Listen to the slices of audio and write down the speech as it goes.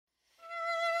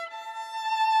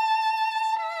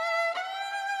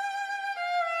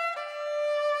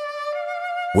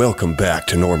Welcome back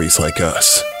to Normies Like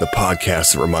Us, the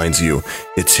podcast that reminds you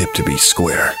it's hip to be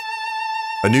square.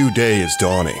 A new day is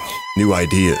dawning, new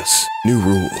ideas, new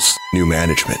rules, new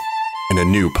management, and a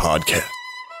new podcast.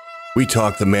 We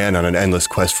talk the man on an endless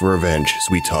quest for revenge as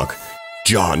we talk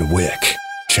John Wick,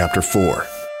 Chapter 4,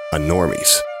 on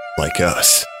Normies Like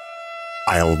Us.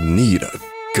 I'll need a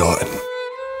gun.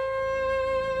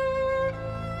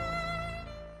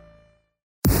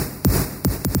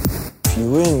 You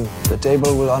win, the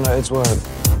table will honor its word.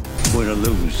 Win or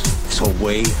lose, it's a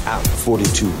way out.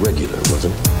 42 regular,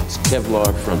 wasn't it? It's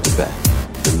Kevlar front to back.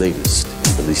 The latest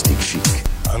and ballistic chic.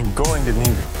 I'm going to need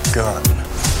a gun.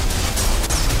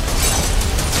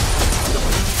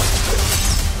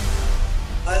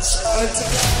 Let's go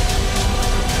together.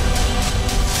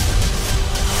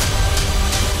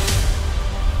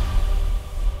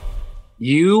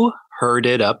 You heard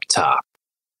it up top.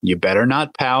 You better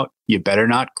not pout. You better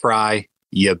not cry.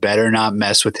 You better not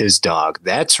mess with his dog.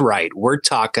 That's right. We're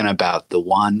talking about the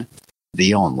one,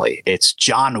 the only. It's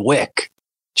John Wick,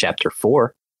 Chapter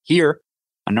 4, here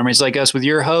on Normies Like Us with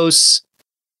your hosts.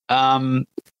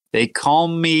 They call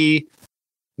me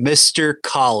Mr.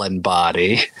 Colin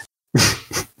Body.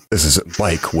 This is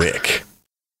Mike Wick.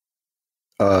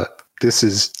 This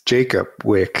is Jacob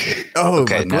Wick. Oh,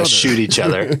 okay, now shoot each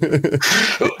other. There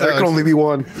can only be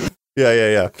one.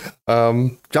 Yeah.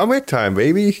 John Wick time,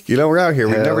 baby. You know, we're out here.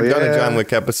 We've never done a John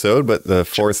Wick episode, but the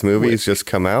fourth movie's just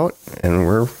come out, and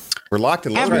we're locked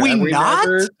and loaded. Have we not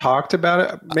never talked about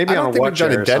it? Maybe I don't on a think we've watch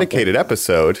done a dedicated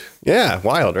episode. Yeah,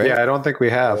 wild, right? Yeah, I don't think we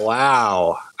have.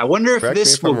 Wow. I wonder if Correct me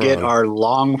this if I'm will get wrong. our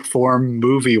long form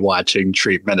movie watching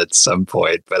treatment at some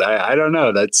point, but I don't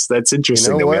know. That's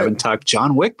interesting that we what? haven't talked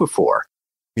John Wick before.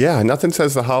 Yeah, nothing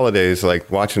says the holidays like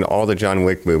watching all the John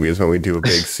Wick movies when we do a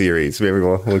big series. Maybe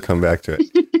we'll come back to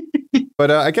it.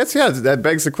 But I guess, yeah, that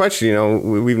begs the question. You know,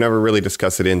 we've never really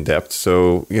discussed it in depth.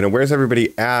 So, you know, where's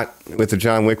everybody at with the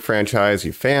John Wick franchise?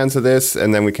 You fans of this?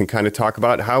 And then we can kind of talk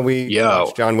about how we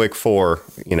watch John Wick 4,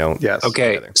 you know. Yes.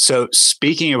 Okay, together. so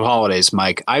speaking of holidays,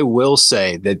 Mike, I will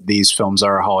say that these films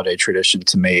are a holiday tradition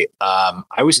to me.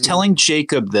 I was telling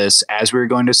Jacob this as we were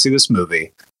going to see this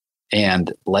movie.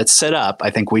 And let's set up. I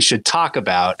think we should talk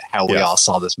about how we all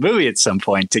saw this movie at some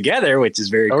point together, which is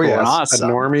very cool and awesome.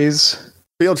 A Normies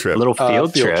Field trip. A little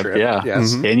field trip. Yeah.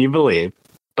 Yes. Mhm. Can you believe?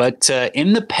 But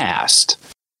in the past,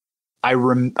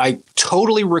 I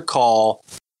totally recall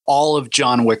all of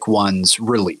John Wick 1's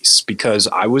release because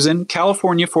I was in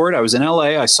California for it. I was in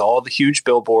LA. I saw all the huge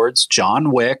billboards.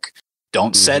 John Wick,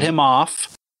 don't set him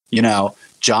off. You know,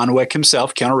 John Wick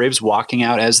himself, Keanu Reeves walking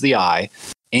out as the Eye.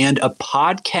 And a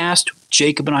podcast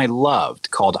Jacob and I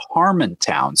loved called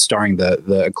Harmontown, starring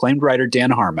the acclaimed writer Dan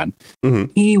Harmon. Mhm.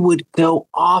 He would go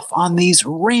off on these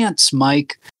rants,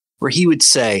 Mike, where he would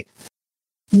say,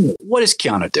 what is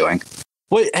Keanu doing?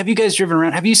 What have you guys driven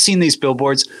around? Have you seen these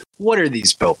billboards? What are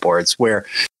these billboards where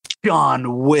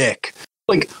John Wick?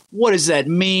 Like, what does that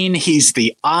mean? He's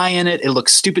the eye in it. It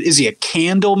looks stupid. Is he a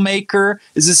candle maker?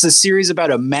 Is this a series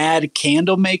about a mad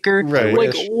candle maker? Right.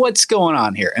 Like, what's going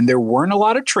on here? And there weren't a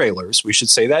lot of trailers. We should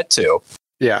say that too.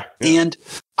 Yeah. And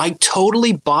I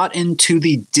totally bought into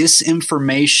the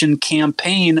disinformation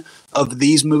campaign of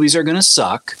these movies are going to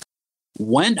suck.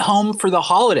 Went home for the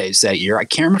holidays that year. I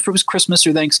can't remember if it was Christmas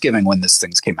or Thanksgiving when this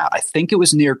thing came out. I think it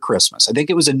was near Christmas. I think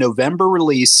it was a November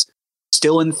release,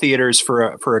 still in theaters for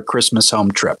a Christmas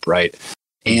home trip, right?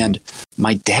 And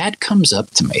my dad comes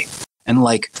up to me and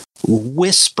like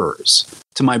whispers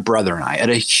to my brother and I at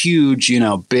a huge, you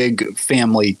know, big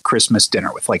family Christmas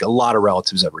dinner with like a lot of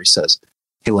relatives over. He says,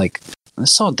 hey, like, when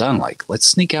this is all done, like, let's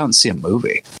sneak out and see a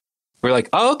movie. We're like,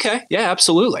 oh, okay. Yeah,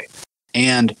 absolutely.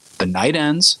 And the night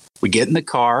ends. We get in the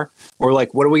car. We're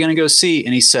like, what are we going to go see?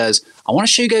 And he says, I want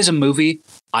to show you guys a movie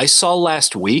I saw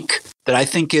last week that I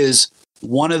think is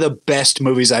one of the best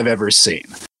movies I've ever seen.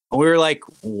 And we were like,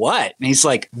 what? And he's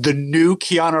like, the new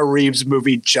Keanu Reeves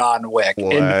movie, John Wick.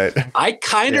 What? And I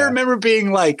kind of remember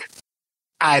being like,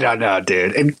 I don't know,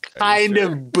 dude. And kind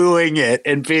of booing it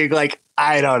and being like,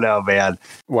 I don't know, man.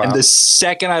 Wow. And the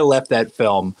second I left that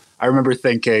film, I remember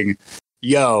thinking,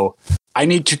 yo, I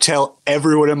need to tell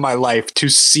everyone in my life to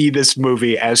see this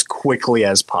movie as quickly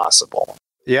as possible.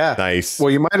 Yeah. Nice. Well,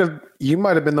 you might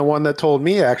have been the one that told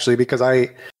me actually, because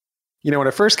when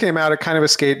it first came out, it kind of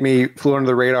escaped me, flew under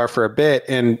the radar for a bit.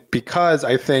 And because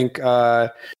I think,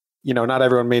 not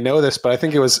everyone may know this, but I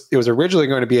think it was originally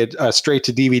going to be a straight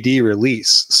to DVD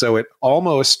release. So it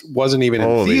almost wasn't even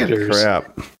in theaters.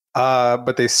 Crap.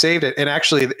 But they saved it. And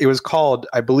actually it was called,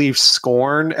 I believe,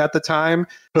 Scorn at the time,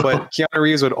 but Keanu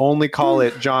Reeves would only call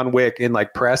it John Wick in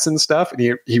like press and stuff.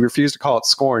 And he refused to call it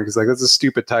Scorn because like, that's a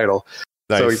stupid title.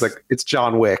 So he's like, it's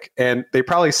John Wick, and they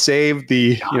probably saved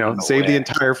the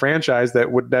entire franchise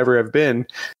that would never have been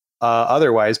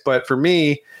otherwise. But for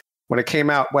me, when it came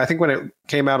out, I think when it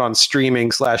came out on streaming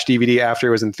 /DVD after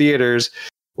it was in theaters,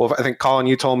 well, I think Colin,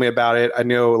 you told me about it. I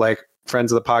know like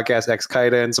friends of the podcast,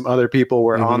 Ex-Kaida, and some other people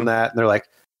were on that, and they're like,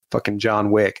 fucking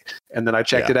John Wick. And then I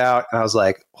checked it out, and I was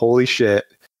like, holy shit.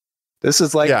 This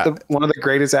is like one of the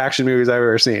greatest action movies I've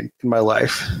ever seen in my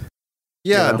life.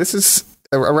 Yeah, this is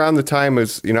around the time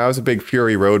as, I was a big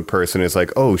Fury Road person. It's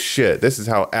like, oh shit, this is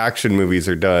how action movies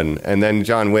are done. And then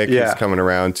John Wick is coming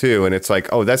around too. And it's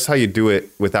like, oh, that's how you do it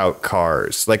without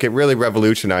cars. Like it really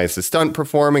revolutionized the stunt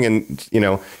performing and,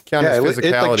 Keanu's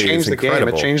physicality changed is the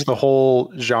incredible. game. It changed the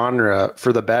whole genre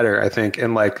for the better, I think.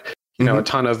 And like, a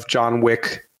ton of John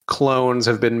Wick clones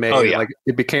have been made. Like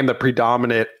it became the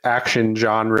predominant action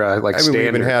genre. Like we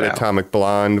even had Atomic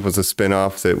Blonde was a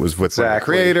spinoff that was with one of the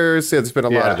creators. Yeah, there's been a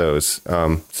lot of those.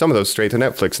 Some of those straight to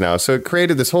Netflix now. So it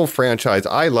created this whole franchise.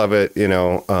 I love it.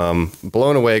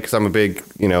 Blown away because I'm a big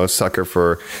sucker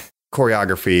for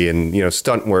choreography and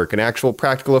stunt work and actual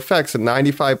practical effects. And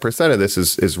 95% of this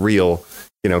is real.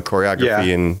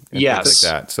 Choreography and things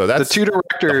like that. So that's the two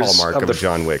directors the hallmark of the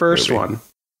John Wick first movie. one.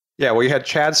 Yeah, well, you had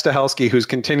Chad Stahelski, who's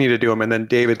continued to do them, and then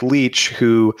David Leitch,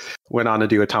 who went on to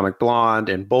do Atomic Blonde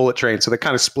and Bullet Train. So they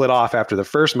kind of split off after the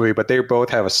first movie, but they both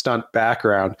have a stunt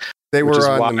background. They were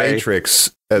on The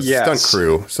Matrix as stunt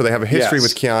crew, so they have a history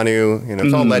with Keanu.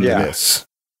 It's all led to this.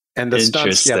 And the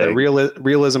stunts, the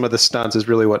realism of the stunts is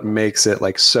really what makes it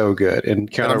like so good. And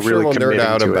Keanu really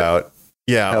committed to it.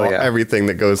 Everything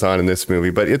that goes on in this movie.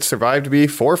 But it survived to be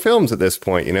 4 films at this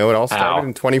point. It all started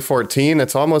in 2014.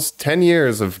 It's almost 10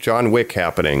 years of John Wick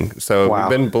happening. So we've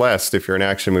been blessed if you're an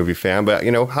action movie fan. But,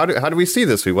 how do we see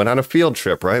this? We went on a field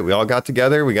trip, right? We all got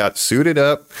together. We got suited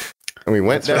up. And we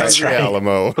went down to the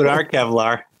Alamo. Put our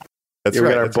Kevlar. We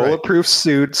got our bulletproof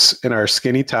suits and our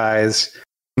skinny ties.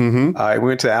 We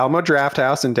went to the Alamo Draft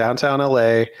House in downtown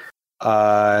LA.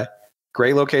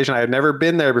 Great location. I had never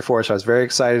been there before, so I was very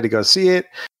excited to go see it.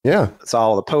 Yeah. Saw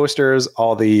all the posters,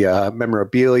 all the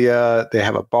memorabilia. They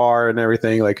have a bar and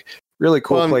everything. Like, really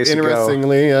cool place to go.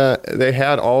 Interestingly, they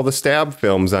had all the Stab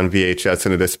films on VHS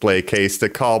in a display case to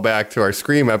call back to our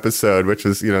Scream episode, which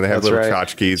was, they have little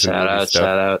tchotchkes and stuff.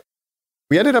 Shout out.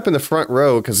 We ended up in the front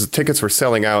row because the tickets were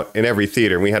selling out in every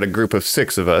theater. We had a group of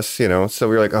 6 of us, so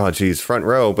we were like, oh, geez, front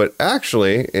row. But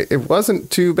actually, it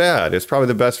wasn't too bad. It's probably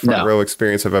the best front row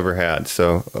experience I've ever had.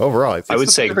 So overall, I would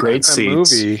say great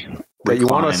seats. Movie that you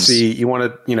want to see,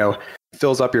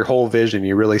 fills up your whole vision.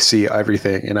 You really see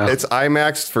everything, It's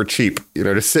IMAX for cheap,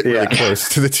 to sit really close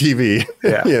to the TV,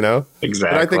 Exactly.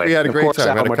 But I think we had a great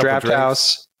time. At a Draft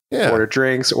House, order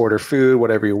drinks, order food,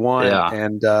 whatever you want. Yeah.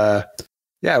 And,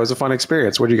 it was a fun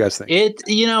experience. What do you guys think?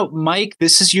 Mike,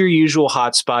 this is your usual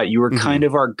hotspot. You were kind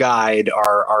of our guide,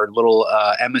 our little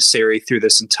emissary through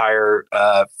this entire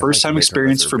first-time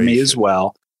experience for me as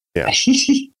well. Yeah.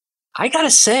 I got to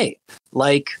say,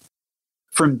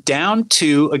 from down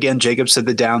to, again, Jacob said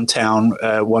the downtown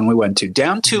one we went to,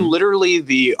 down to literally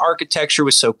the architecture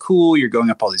was so cool. You're going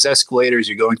up all these escalators.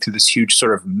 You're going through this huge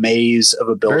sort of maze of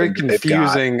a building. Very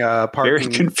confusing parking very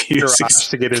confusing garage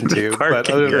to get into.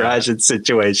 Parking garage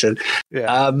situation.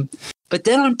 Yeah. But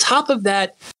then on top of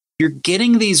that, you're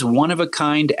getting these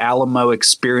one-of-a-kind Alamo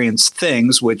experience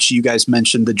things, which you guys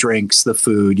mentioned, the drinks, the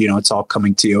food, it's all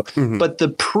coming to you. But the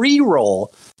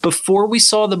pre-roll before we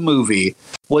saw the movie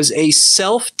was a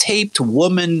self-taped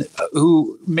woman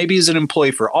who maybe is an employee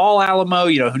for all Alamo,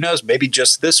 who knows, maybe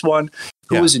just this one,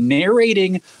 who was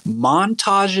narrating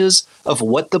montages of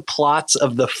what the plots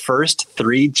of the first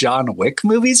 3 John Wick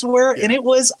movies were. And it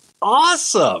was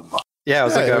awesome. Yeah, it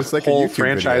was like a whole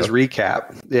franchise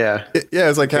recap. Yeah. It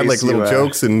was had little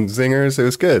jokes and zingers. It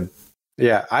was good.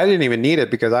 Yeah, I didn't even need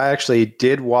it because I actually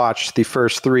did watch the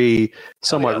first 3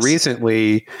 somewhat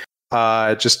recently.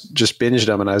 Just binged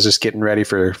them, and I was just getting ready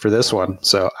for this one.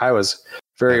 So I was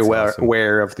very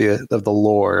aware of the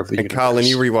lore of the universe. Colin,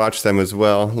 you rewatched them as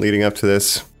well leading up to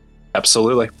this.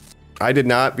 Absolutely. I did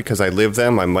not because I live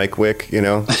them. I'm Mike Wick,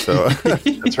 So,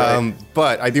 that's right.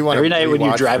 But I do want every night when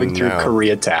you're driving through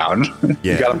Koreatown,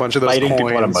 you got a bunch of those fighting coins.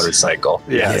 people on a motorcycle.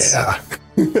 Yes.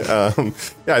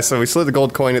 Yeah. So we slid the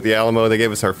gold coin at the Alamo. They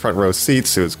gave us our front row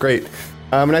seats. It was great.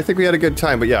 And I think we had a good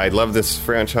time. But I love this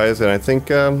franchise. And I think,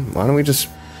 why don't we just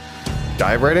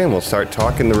dive right in? We'll start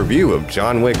talking the review of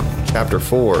John Wick Chapter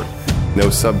 4.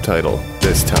 No subtitle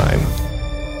this time.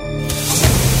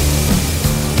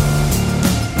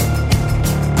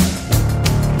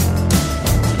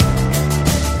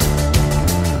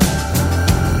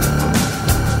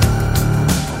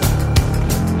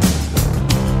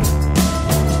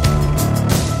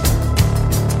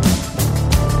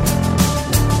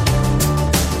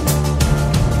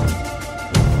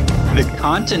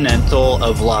 Continental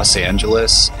of Los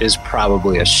Angeles is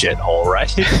probably a shithole,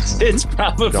 right? It's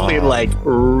probably like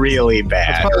really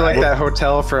bad. It's probably like that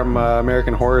hotel from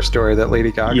American Horror Story that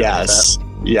Lady Gaga Yes.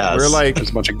 We're like, there's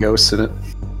a bunch of ghosts in it.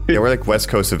 yeah, we're like West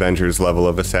Coast Avengers level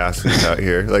of assassins out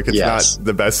here. Like, it's not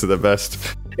the best of the best.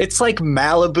 It's like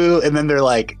Malibu, and then they're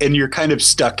like, and you're kind of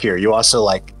stuck here. You also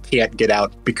like can't get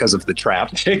out because of the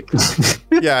traffic.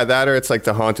 Yeah, that or it's like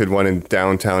the haunted one in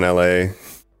downtown LA.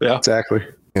 Yeah, exactly.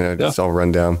 You know, just all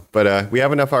run down. But we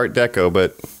have enough Art Deco,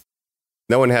 but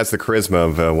no one has the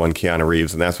charisma of one Keanu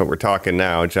Reeves, and that's what we're talking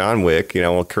now. John Wick, you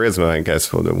know, well, charisma, I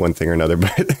guess, well, one thing or another,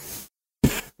 but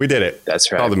we did it. That's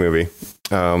right. Saw the movie.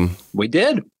 We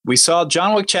did. We saw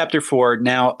John Wick Chapter 4.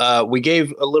 Now, we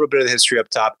gave a little bit of the history up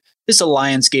top. This is a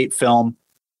Lionsgate film.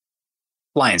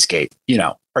 Lionsgate, you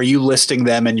know, are you listing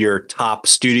them in your top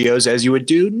studios as you would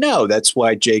do? No, that's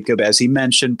why Jacob, as he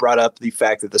mentioned, brought up the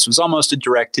fact that this was almost a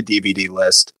direct-to-DVD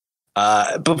list.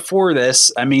 Before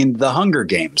this, I mean, The Hunger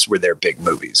Games were their big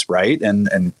movies, right? And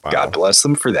wow. God bless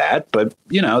them for that. But,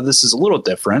 you know, this is a little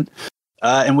different.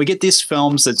 And we get these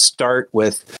films that start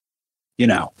with, you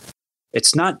know,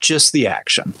 it's not just the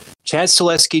action. Chad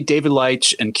Stahelski, David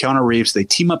Leitch, and Keanu Reeves, they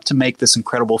team up to make this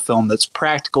incredible film that's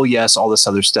practical, yes, all this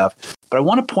other stuff. But I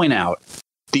want to point out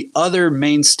the other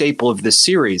main staple of this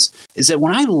series is that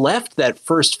when I left that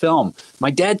first film,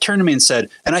 my dad turned to me and said,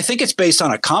 and I think it's based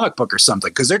on a comic book or something,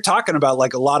 because they're talking about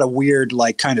like a lot of weird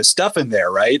like kind of stuff in there,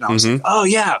 right? And I was like, oh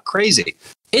yeah, crazy.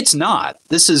 It's not.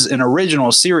 This is an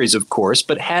original series, of course,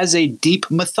 but has a deep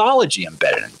mythology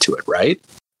embedded into it, right?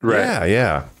 Right.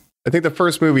 Yeah. I think the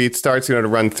first movie, it starts, you know, to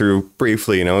run through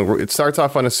briefly, you know, it starts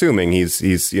off unassuming.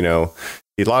 He's, you know,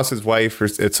 he lost his wife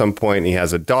at some point, and he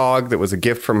has a dog that was a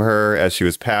gift from her as she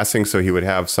was passing, so he would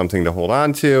have something to hold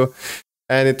on to.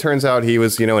 And it turns out he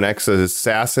was, you know, an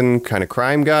ex-assassin kind of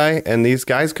crime guy, and these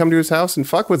guys come to his house and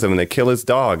fuck with him, and they kill his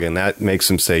dog, and that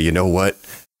makes him say, you know what,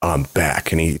 I'm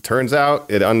back. And he turns out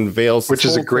it unveils which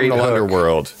is a great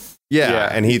underworld. Yeah,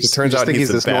 and he turns out he's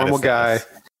this normal guy.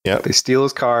 Yeah, they steal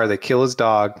his car, they kill his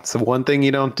dog. It's the one thing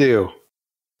you don't do.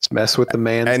 It's mess with the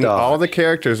man's dog. And all the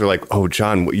characters are like, oh,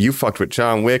 John, you fucked with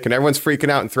John Wick. And everyone's freaking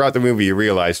out. And throughout the movie, you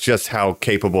realize just how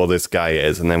capable this guy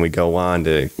is. And then we go on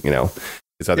to, you know,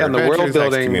 his other and the world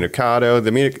building. Excommunicado.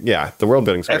 The world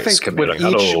building's great. I think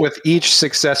with each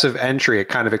successive entry, it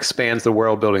kind of expands the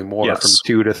world building more from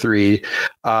 2 to 3,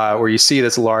 where you see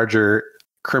this larger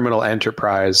criminal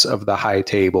enterprise of the high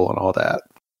table and all that.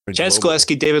 Chad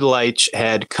Stahelski, David Leitch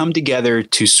had come together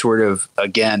to sort of,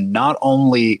 again, not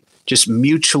only just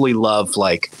mutually love,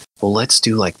 like, well, let's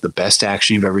do like the best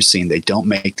action you've ever seen. They don't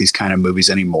make these kind of movies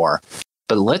anymore.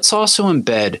 But let's also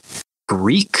embed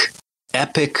Greek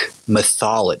epic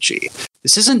mythology.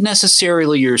 This isn't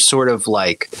necessarily your sort of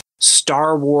like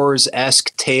Star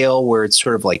Wars-esque tale where it's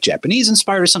sort of like Japanese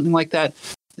inspired or something like that.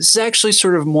 This is actually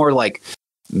sort of more like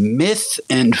myth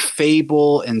and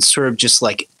fable and sort of just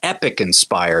like epic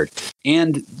inspired.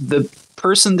 And the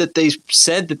person that they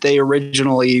said that they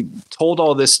originally told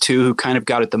all this to, who kind of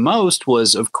got it the most,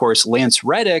 was of course Lance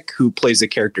Reddick, who plays the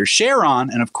character Charon,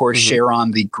 and of course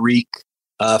Charon, the Greek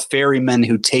ferryman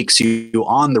who takes you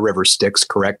on the river Styx,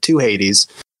 correct, to Hades.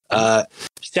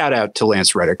 Shout out to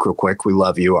Lance Reddick real quick. We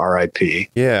love you. R.I.P.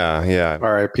 Yeah.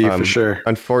 R.I.P. For sure.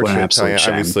 Unfortunately,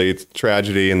 obviously, it's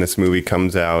tragedy, and this movie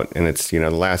comes out, and it's, you know,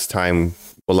 the last time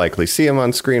we'll likely see him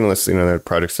on screen unless, you know, their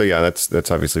project. So yeah,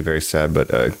 that's obviously very sad, but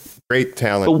great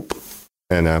talent.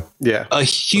 And a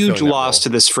huge loss to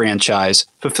this franchise,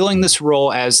 fulfilling this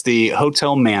role as the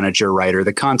hotel manager, writer,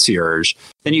 the concierge.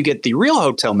 Then you get the real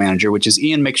hotel manager, which is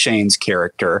Ian McShane's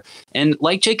character. And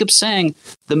like Jacob's saying,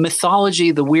 the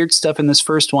mythology, the weird stuff in this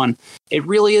first one, it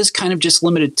really is kind of just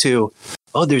limited to,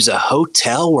 oh, there's a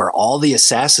hotel where all the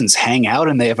assassins hang out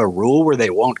and they have a rule where they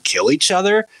won't kill each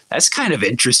other. That's kind of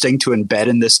interesting to embed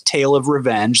in this tale of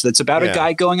revenge that's about a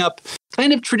guy going up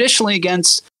kind of traditionally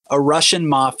against a Russian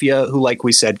mafia who, like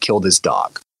we said, killed his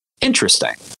dog.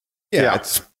 Interesting. Yeah.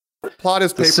 It's plot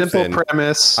is the simple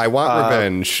premise. I want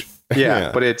revenge.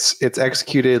 But it's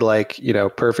executed like, you know,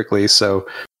 perfectly. So,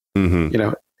 you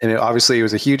know, and obviously it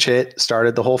was a huge hit,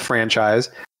 started the whole franchise.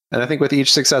 And I think with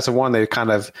each successive one, they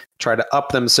kind of try to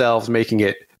up themselves, making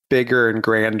it bigger and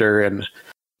grander and,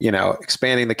 you know,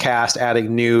 expanding the cast,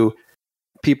 adding new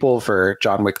people for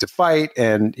John Wick to fight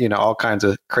and, you know, all kinds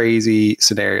of crazy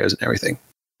scenarios and everything.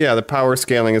 Yeah, the power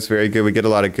scaling is very good. We get a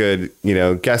lot of good, you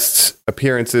know, guest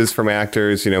appearances from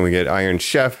actors. You know, we get Iron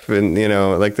Chef, and, you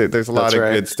know, like there's a lot of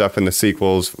good stuff in the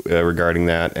sequels regarding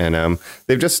that. And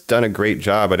they've just done a great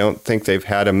job. I don't think they've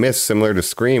had a miss similar to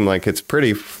Scream. Like, it's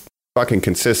pretty fucking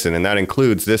consistent, and that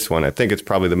includes this one. I think it's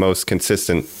probably the most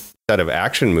consistent set of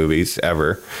action movies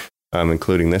ever.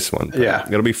 including this one. Yeah.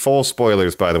 It'll be full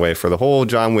spoilers, by the way, for the whole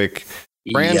John Wick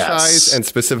franchise and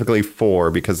specifically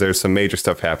 4, because there's some major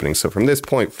stuff happening. So from this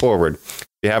point forward, if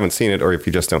you haven't seen it or if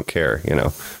you just don't care,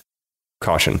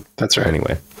 caution. That's right.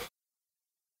 Anyway.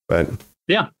 But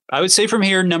yeah, I would say from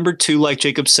here, number 2, like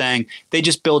Jacob's saying, they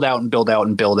just build out and build out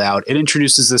and build out. It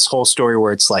introduces this whole story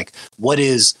where it's like, what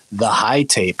is the high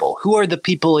table? Who are the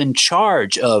people in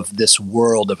charge of this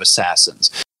world of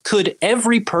assassins? Could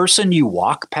every person you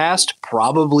walk past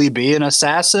probably be an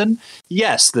assassin?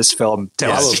 Yes, this film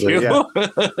tells you. Yeah.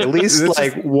 At least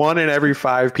like 1 in every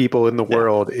 5 people in the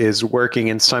world is working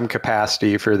in some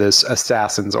capacity for this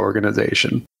assassins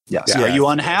organization. Yes. Yeah. Are you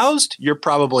unhoused? You're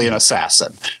probably an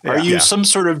assassin. Are you some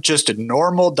sort of just a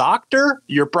normal doctor?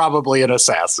 You're probably an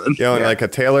assassin. In like a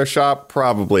tailor shop,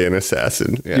 probably an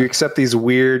assassin. Do you accept these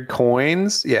weird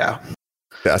coins? Yeah.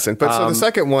 Assassin. But so the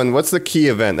second one, what's the key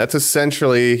event? That's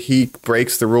essentially he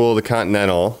breaks the rule of the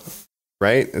Continental,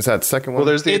 right? Is that the second one? Well,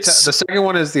 there's the second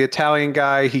one is the Italian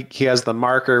guy. He has the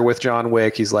marker with John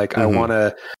Wick. He's like, I want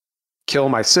to kill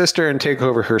my sister and take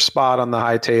over her spot on the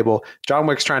high table. John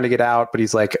Wick's trying to get out, but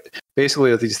he's like, basically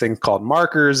there's these things called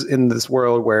markers in this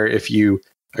world where if you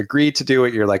agree to do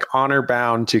it, you're like honor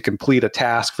bound to complete a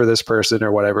task for this person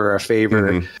or whatever, a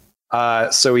favor.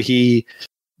 So he,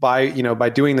 by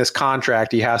doing this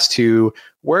contract, he has to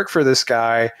work for this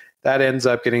guy. That ends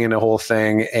up getting in a whole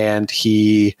thing, and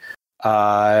he,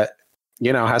 has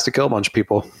to kill a bunch of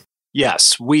people.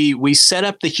 Yes, we set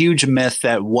up the huge myth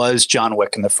that was John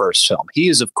Wick in the first film. He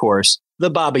is, of course, the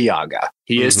Baba Yaga.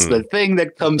 He is the thing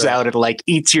that comes out and like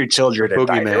eats your children at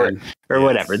night or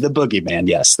whatever. The boogeyman.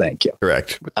 Yes, thank you.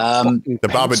 Correct. The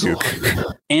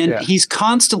Babadook. And he's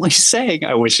constantly saying,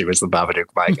 I wish he was the Babadook,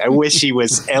 Mike. I wish he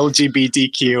was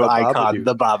LGBTQ icon,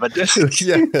 the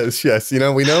Babadook. Yes.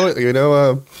 We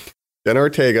know Jenna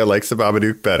Ortega likes the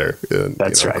Babadook better.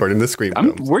 That's right. According to Scream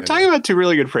films. We're talking about 2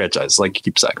 really good franchises, like you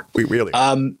keep saying. We really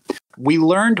we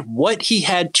learned what he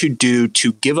had to do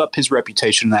to give up his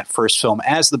reputation in that first film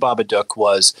as the Babadook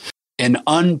was an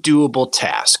undoable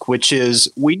task, which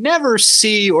is we never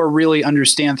see or really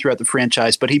understand throughout the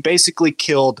franchise, but he basically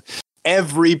killed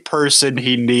every person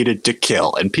he needed to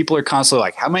kill. And people are constantly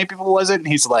like, how many people was it? And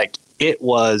he's like, it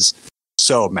was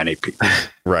so many people.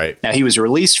 Right. Now, he was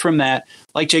released from that.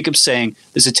 Like Jacob's saying,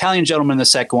 this Italian gentleman, the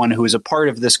second one, who is a part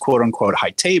of this quote unquote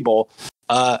high table,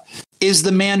 is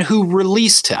the man who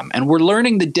released him. And we're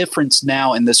learning the difference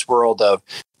now in this world of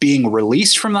being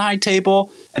released from the high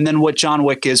table and then what John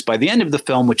Wick is by the end of the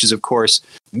film, which is, of course,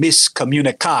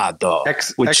 miscomunicado,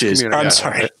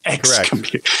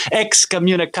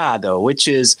 excommunicado, which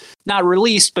is not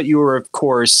released, but you were, of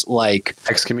course, like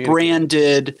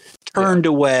branded, turned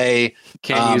away.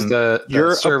 Can't use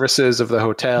the services of the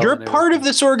hotel. You're part of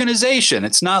this organization.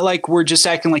 It's not like we're just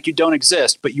acting like you don't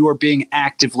exist, but you are being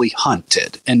actively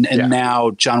hunted. And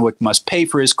now John Wick must pay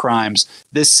for his crimes.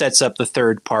 This sets up the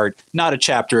third part, not a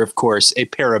chapter, of course, a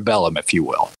parabellum, if you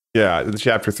will. Yeah, the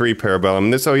chapter 3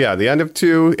 parabellum. So the end of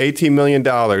 2, $18 million.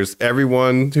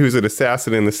 Everyone who's an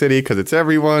assassin in the city, because it's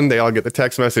everyone, they all get the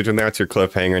text message, and that's your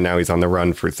cliffhanger. Now he's on the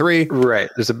run for 3. Right.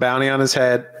 There's a bounty on his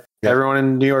head. Yep. Everyone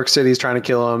in New York City is trying to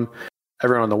kill him.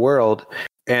 Everyone in the world.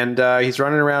 And he's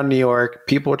running around New York.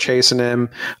 People are chasing him.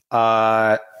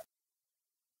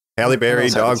 Halle Berry,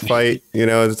 dogfight,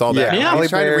 it's all that. Yeah. He's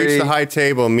trying to reach the high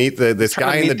table, meet this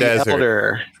guy in the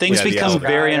desert. Things become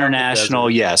very international.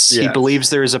 Yes. He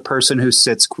believes there is a person who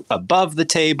sits above the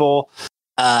table.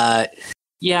 To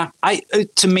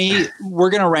me, we're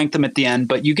going to rank them at the end,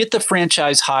 but you get the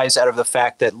franchise highs out of the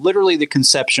fact that literally the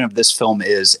conception of this film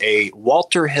is a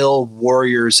Walter Hill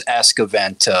Warriors-esque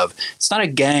event of, it's not a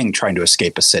gang trying to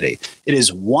escape a city. It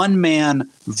is one man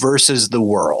versus the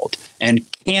world. And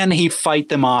can he fight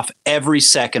them off every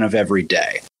second of every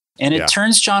day? And it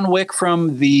turns John Wick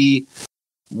from the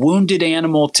wounded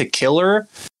animal to killer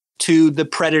to the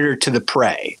predator to the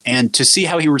prey. And to see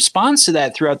how he responds to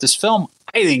that throughout this film,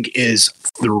 I think is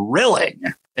thrilling,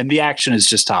 and the action is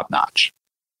just top notch.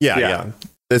 Yeah.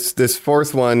 This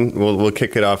fourth one, we'll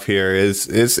kick it off here,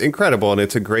 is incredible, and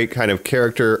it's a great kind of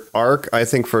character arc, I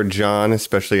think, for John,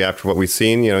 especially after what we've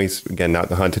seen. He's again not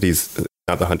the hunted; he's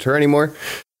not the hunter anymore.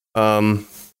 And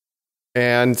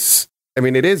I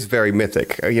mean, it is very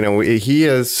mythic. He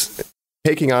is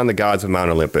taking on the gods of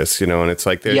Mount Olympus, and it's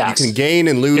like you can gain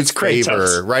and lose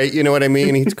favor, right? You know what I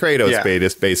mean? He's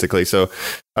Kratos, basically. So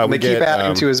they keep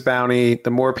adding to his bounty.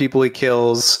 The more people he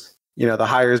kills, the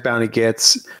higher his bounty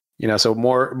gets. So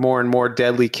more and more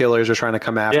deadly killers are trying to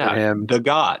come after him. The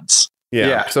gods.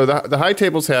 Yeah. So the high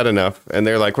tables had enough, and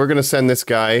they're like, we're going to send this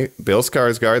guy, Bill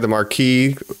Skarsgård, the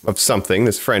Marquis of something,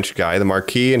 this French guy, the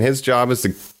Marquis, and his job is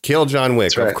to kill John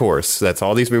Wick, of course. That's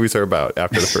all these movies are about.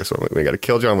 After the first one, we got to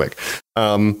kill John Wick.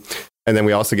 And then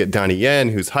we also get Donnie Yen,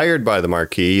 who's hired by the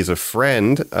Marquis. He's a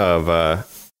friend of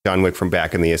John Wick from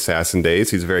back in the assassin days.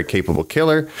 He's a very capable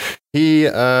killer. He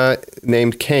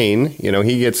named Kane,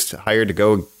 he gets hired to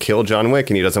go kill John Wick,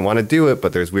 and he doesn't want to do it,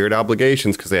 but there's weird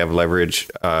obligations because they have leverage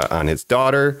on his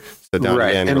daughter. So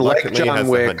Donnie Yen reluctantly has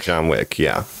to hunt John Wick.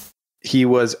 Yeah. He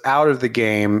was out of the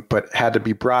game, but had to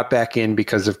be brought back in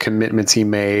because of commitments he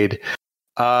made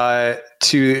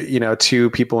to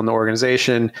people in the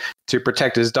organization to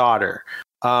protect his daughter.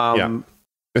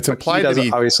 It's implied that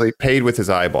he obviously paid with his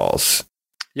eyeballs.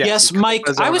 Yes, Mike.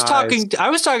 I was talking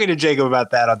to Jacob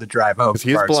about that on the drive home.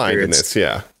 He's blind in this.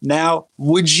 Yeah. Now,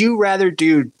 would you rather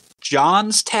do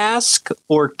John's task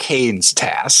or Kane's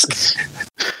task?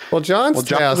 Well, John's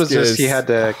task was just he had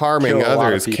to harming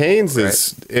others. Kane's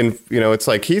is it's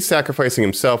like he's sacrificing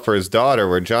himself for his daughter,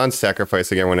 where John's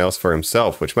sacrificing everyone else for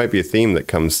himself, which might be a theme that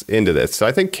comes into this. So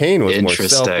I think Kane was more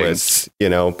selfless,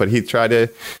 but he tried to.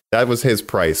 That was his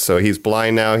price. So he's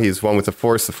blind now. He's one with the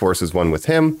Force. The Force is one with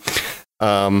him.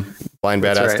 Blind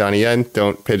badass Donnie Yen.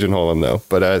 Don't pigeonhole him though.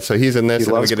 But so he's in this.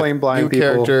 He loves playing blind people.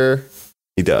 Character.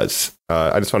 He does.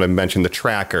 I just want to mention the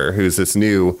Tracker, who's this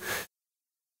new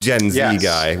Gen Z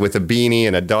guy with a beanie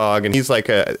and a dog, and he's like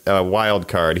a wild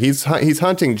card. He's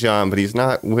hunting John, but he's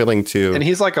not willing to. And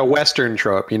he's like a Western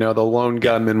trope, the lone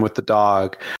gunman with the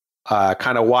dog,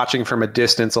 kind of watching from a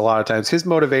distance. A lot of times, his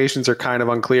motivations are kind of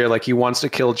unclear. Like he wants to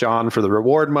kill John for the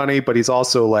reward money, but he's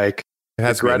also like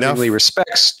begrudgingly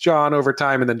respects John over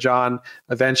time, and then John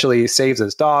eventually saves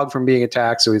his dog from being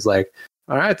attacked. So he's like,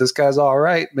 all right, this guy's all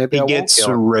right. Maybe he gets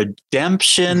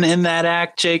redemption in that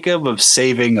act, Jacob, of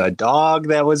saving a dog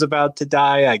that was about to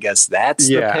die. I guess that's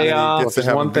the payoff. If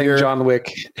there's one thing John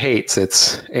Wick hates,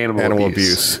 it's animal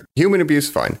abuse. Human abuse,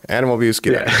 fine. Animal abuse,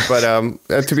 get out.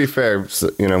 But to be fair,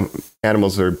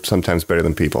 animals are sometimes better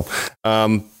than people.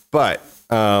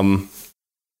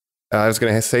 I was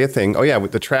going to say a thing. Oh, yeah,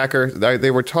 with the Tracker,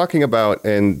 they were talking about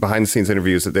in behind-the-scenes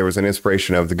interviews that there was an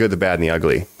inspiration of the good, the bad, and the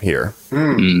ugly here.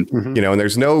 Mm-hmm. And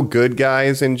there's no good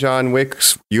guys in John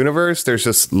Wick's universe. There's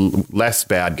just less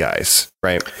bad guys,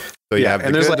 right? So you have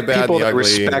the good, the bad, people the ugly.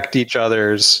 That respect each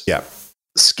other's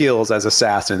skills as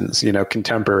assassins,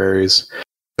 contemporaries.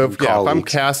 So if I'm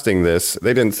casting this,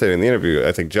 they didn't say it in the interview.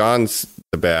 I think John's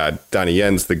the bad, Donnie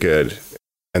Yen's the good.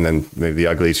 And then maybe the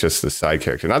ugly is just the side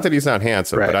character. Not that he's not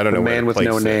handsome, but I don't know. The man with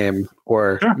no name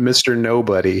or Mr.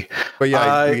 Nobody. But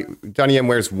Donnie Yen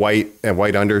wears white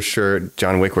undershirt.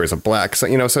 John Wick wears a black.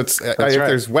 So, so it's if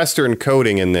there's Western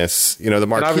coding in this, the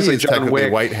Marquis is technically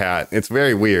white hat. It's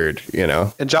very weird,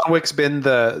 And John Wick's been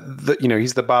the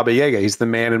he's the Baba Yaga. He's the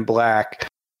man in black.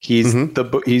 He's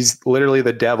he's literally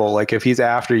the devil. Like if he's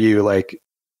after you, R.I.P.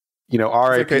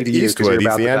 to you because you're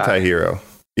about he's the anti-hero.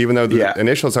 Even though the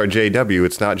initials are JW,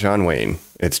 it's not John Wayne.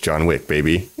 It's John Wick,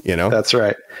 baby. That's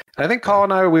right. I think Colin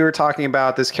and I, we were talking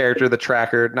about this character, the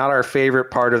Tracker, not our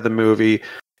favorite part of the movie.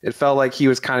 It felt like he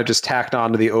was kind of just tacked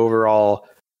on to the overall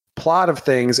plot of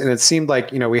things. And it seemed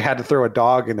like, we had to throw a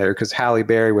dog in there because Halle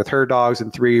Berry with her dogs in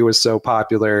 3 was so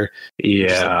popular.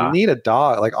 Yeah. You need a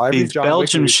dog. Like these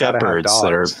Belgian Shepherds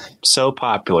that are so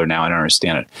popular now. I don't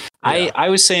understand it. Yeah. I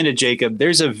was saying to Jacob,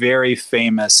 there's a very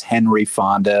famous Henry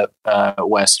Fonda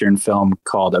Western film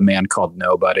called A Man Called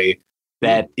Nobody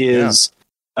that is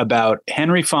about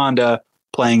Henry Fonda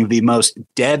playing the most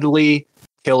deadly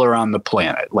killer on the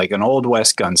planet, like an Old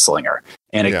West gunslinger.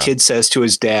 And a kid says to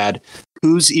his dad,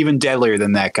 who's even deadlier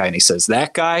than that guy? And he says,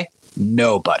 that guy,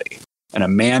 nobody. And a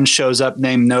man shows up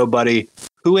named Nobody,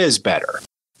 who is better.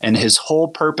 And his whole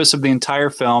purpose of the entire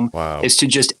film is to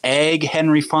just egg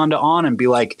Henry Fonda on and be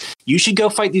like, you should go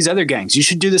fight these other gangs. You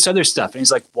should do this other stuff. And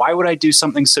he's like, why would I do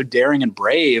something so daring and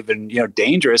brave and,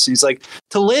 dangerous? And he's like,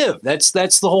 to live. That's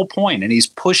the whole point. And he's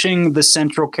pushing the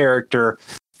central character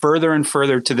further and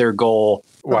further to their goal.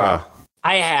 Wow.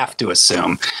 I have to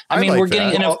assume. I mean, we're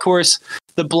getting, and of course,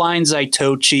 the blind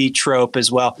Zaitochi trope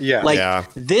as well.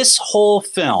 This whole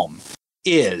film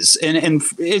is, and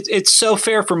it's so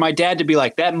fair for my dad to be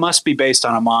like, that must be based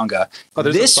on a manga.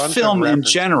 This film in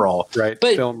general, right?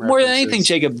 But more than anything,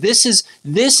 Jacob, this is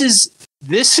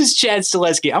Chad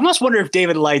Stileski. I almost wonder if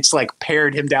David Leitch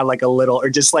pared him down a little, or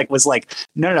just was like,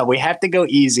 no, we have to go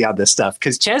easy on this stuff,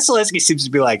 because Chad Stileski seems to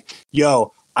be like,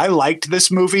 yo, I liked this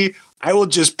movie. I will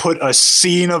just put a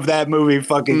scene of that movie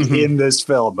fucking in this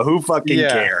film. Who fucking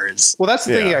cares? Well, that's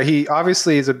the thing. Yeah, he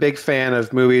obviously is a big fan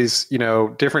of movies,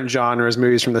 different genres,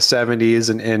 movies from the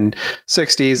 70s and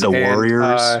 60s. The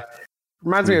Warriors.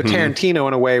 reminds me of Tarantino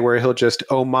in a way where he'll just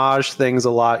homage things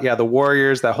a lot. Yeah, the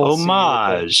Warriors, that whole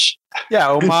homage.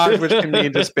 Homage, which can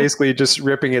mean just basically just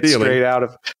ripping it straight out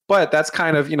of. But that's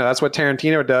kind of, that's what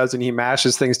Tarantino does, and he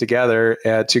mashes things together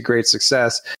to great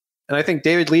success. And I think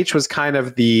David Leitch was kind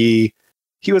of he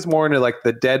was more into like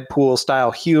the Deadpool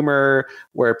style humor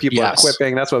where people are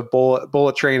quipping. That's what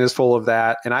Bullet Train is full of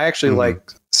that. And I actually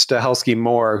like Stahelski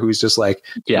more, who's just like,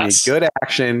 we need good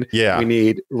action. Yeah. We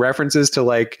need references to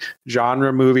like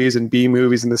genre movies and B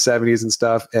movies in the 70s and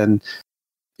stuff. And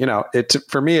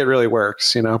for me, it really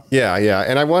works, Yeah, yeah.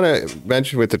 And I want to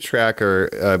mention with the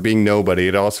tracker being nobody,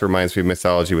 it also reminds me of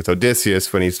mythology with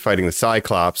Odysseus when he's fighting the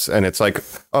Cyclops. And it's like,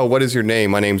 oh, what is your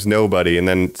name? My name's Nobody. And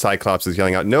then Cyclops is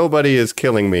yelling out, nobody is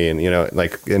killing me. And,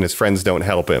 and his friends don't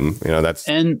help him. That's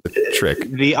the trick.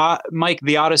 Mike,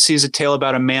 the Odyssey is a tale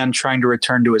about a man trying to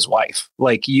return to his wife.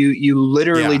 Like you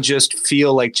literally just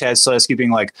feel like Chad Stahelski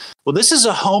being like, well, this is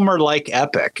a Homer-like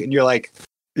epic. And you're like,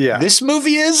 yeah, this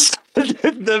movie is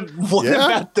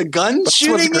about the gun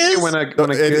shooting is when a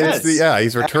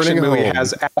he's returning home. Movie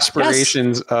has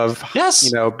aspirations of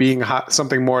being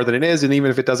something more than it is, and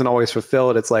even if it doesn't always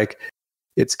fulfill it, it's like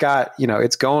it's got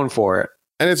it's going for it.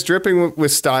 And it's dripping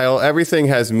with style. Everything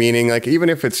has meaning. Like, even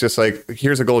if it's just like,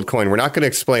 here's a gold coin, we're not going to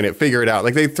explain it. Figure it out.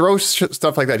 Like, they throw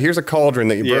stuff like that. Here's a cauldron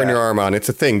that you burn your arm on. It's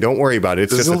a thing. Don't worry about it.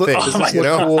 It's just a thing.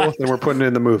 Cool. Then we're putting it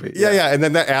in the movie. Yeah. And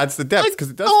then that adds the depth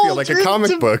because it does feel like a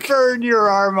comic book. Burn your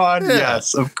arm on. Yeah.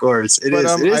 Yes, of course. It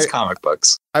is comic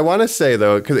books. I want to say,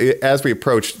 though, because as we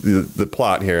approach the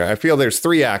plot here, I feel there's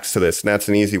 3 acts to this, and that's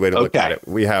an easy way to look at it.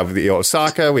 We have the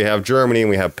Osaka, we have Germany, and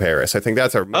we have Paris. I think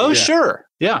that's our... sure.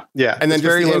 Yeah. And then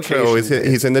just the intro is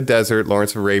he's in the desert,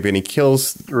 Lawrence of Arabia, and he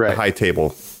kills the High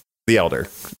Table, the Elder.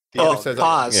 Pause.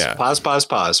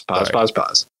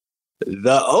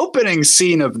 The opening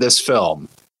scene of this film.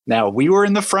 Now, we were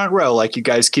in the front row, like you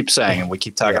guys keep saying, and we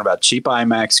keep talking about cheap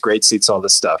IMAX, great seats, all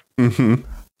this stuff. Mm-hmm.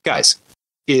 Guys,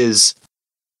 is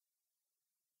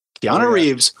Keanu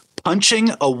Reeves punching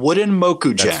a wooden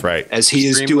Mokujin as he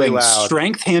is doing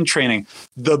strength hand training.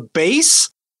 The bass,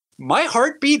 my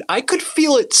heartbeat, I could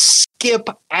feel it skip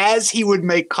as he would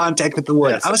make contact with the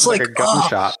wood. I was like a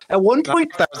gunshot. At one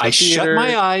point, I shut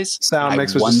my eyes. Sound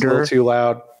mix was just a little too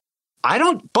loud.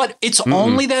 But it's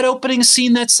only that opening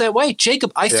scene that's that way.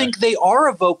 Jacob, I think they are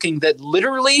evoking that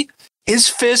literally his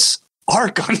fists are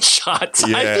gunshots.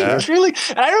 Yeah. I think truly,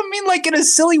 and I don't mean like in a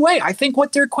silly way. I think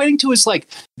what they're equating to is like,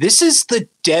 this is the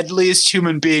deadliest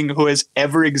human being who has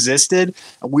ever existed.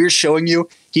 And we're showing you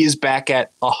he is back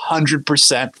at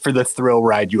 100% for the thrill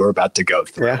ride you are about to go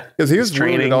through. Yeah, because he was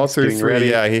training all through 3.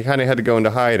 Yeah, he kind of had to go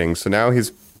into hiding. So now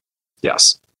he's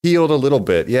healed a little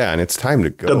bit. Yeah, and it's time to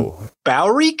go. The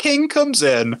Bowery King comes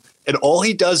in, and all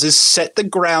he does is set the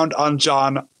ground on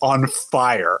John on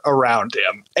fire around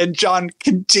him. And John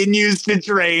continues to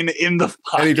drain in the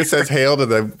fire. And he just says, hail to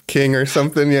the king or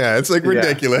something. Yeah, it's like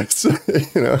ridiculous,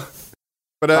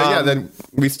 But then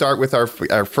we start with our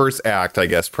first act, I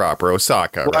guess, proper,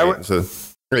 Osaka, right? I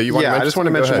just want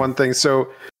to mention one thing. So,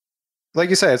 like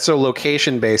you said, it's so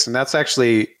location-based, and that's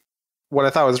actually what I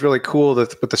thought was really cool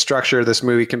with the structure of this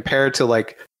movie compared to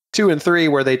like 2 and 3,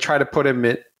 where they try to put him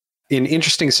in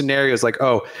interesting scenarios, like,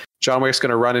 oh, John Wick's going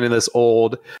to run into this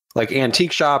old like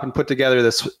antique shop and put together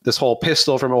this whole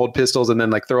pistol from old pistols and then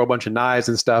like throw a bunch of knives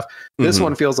and stuff. This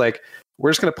one feels like we're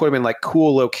just going to put him in like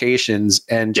cool locations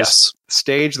and just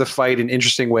stage the fight in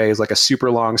interesting ways, like a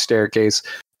super long staircase,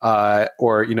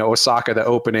 or Osaka, the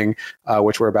opening,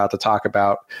 which we're about to talk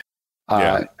about.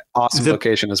 Awesome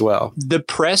location as well. The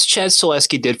press Chad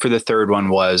Stahelski did for the third one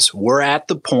was, we're at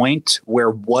the point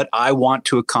where what I want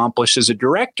to accomplish as a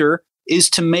director is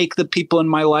to make the people in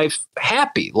my life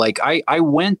happy. Like I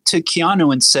went to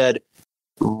Keanu and said,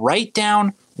 write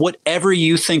down whatever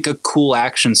you think a cool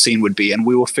action scene would be and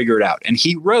we will figure it out. And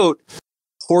he wrote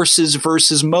horses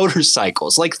versus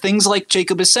motorcycles, like things like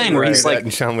Jacob is saying, where he's like,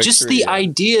 just the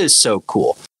idea is so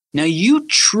cool. Now you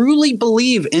truly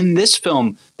believe in this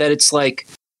film that it's like,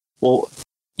 well,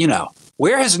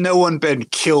 where has no one been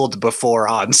killed before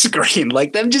on screen?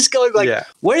 Like them just going like,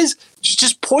 what is,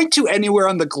 just point to anywhere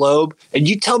on the globe and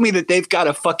you tell me that they've got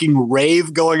a fucking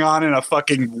rave going on in a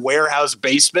fucking warehouse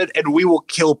basement and we will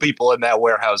kill people in that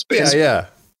warehouse basement. Yeah.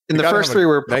 And the first 3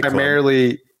 were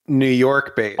primarily New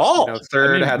York based.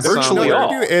 Third had virtually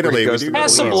all. Italy.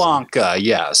 Casablanca.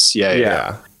 Yes.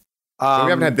 Yeah. So we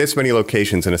haven't had this many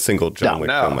locations in a single John Wick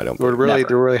film, I don't think.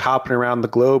 They're really hopping around the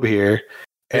globe here.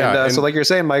 And so like you're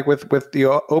saying, Mike, with the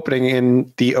opening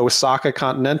in the Osaka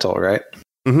Continental, right?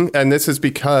 Mm-hmm. And this is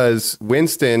because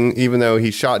Winston, even though he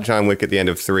shot John Wick at the end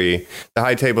of 3, the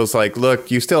High Table's like,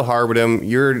 look, you still harbored him.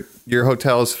 Your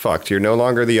hotel's fucked. You're no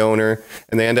longer the owner.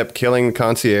 And they end up killing the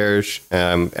concierge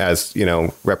as,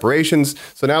 reparations.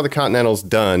 So now the Continental's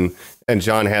done and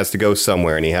John has to go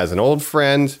somewhere. And he has an old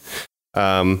friend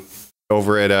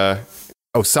over at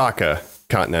Osaka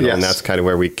Continental. Yes. And that's kind of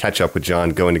where we catch up with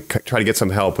John, going to try to get some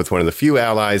help with one of the few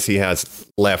allies he has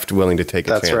left willing to take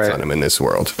a chance on him in this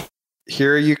world.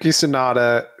 Hiroyuki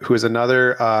Sanada, who is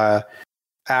another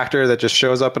actor that just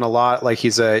shows up in a lot, like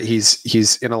he's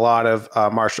in a lot of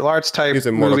martial arts type. He's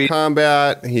in Mortal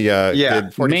Kombat. He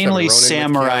did mainly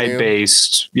samurai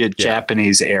based,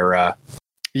 Japanese era.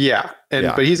 Yeah,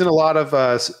 but he's in a lot of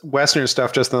Western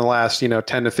stuff just in the last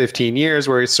 10 to 15 years,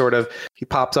 where he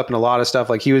pops up in a lot of stuff.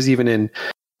 Like he was even in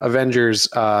Avengers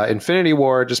Infinity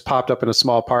War, just popped up in a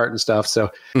small part and stuff. So.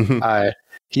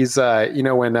 He's,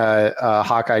 when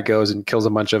Hawkeye goes and kills a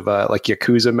bunch of like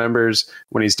Yakuza members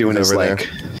when he's doing his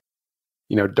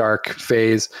dark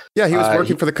phase. Yeah, he was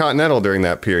working for the Continental during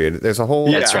that period. There's a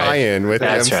whole tie-in with the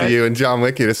MCU and John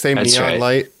Wick. The same neon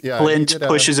light. Yeah, Clint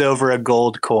pushes over a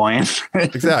gold coin.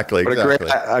 Exactly.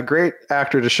 A great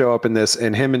actor to show up in this,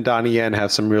 and him and Donnie Yen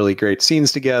have some really great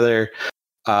scenes together.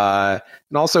 And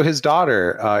also his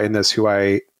daughter in this, who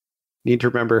I need to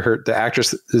remember the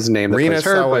actress's name. Rina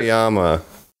Sawayama.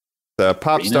 The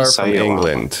pop star from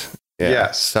England. Yeah.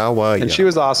 Yes. Sawayama. And she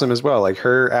was awesome as well. Like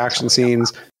her action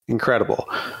scenes, incredible.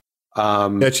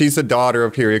 She's the daughter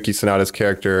of Hiroyuki Sanada's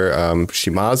character,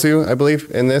 Shimazu, I believe,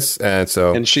 in this. And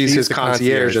she's his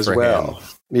concierge as well. Him.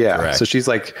 Yeah. Correct. So she's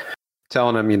like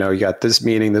telling him, you got this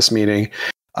meeting. They're,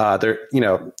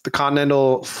 the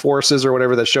Continental forces or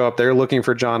whatever that show up, they're looking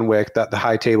for John Wick, the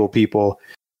High Table people.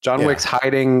 John Wick's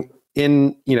hiding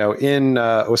in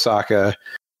Osaka.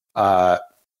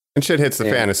 And shit hits the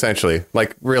fan, essentially.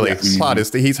 Like, really, the plot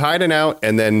is that he's hiding out,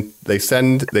 and then they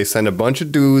send a bunch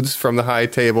of dudes from the High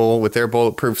Table with their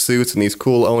bulletproof suits and these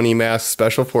cool Oni masked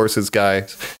special forces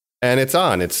guys. And it's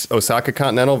on. It's Osaka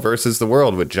Continental versus the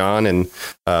world with John and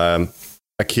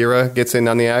Akira gets in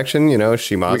on the action.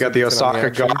 Shimazu. We got the Osaka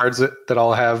guards that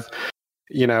all have,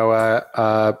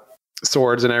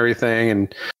 swords and everything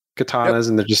and katanas,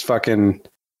 and they're just fucking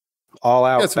all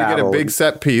out. Yes, we get a big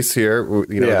set piece here.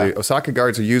 The Osaka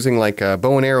guards are using like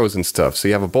bow and arrows and stuff. So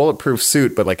you have a bulletproof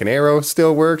suit, but like an arrow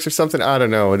still works or something. I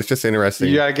don't know. It's just interesting.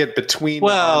 You gotta get between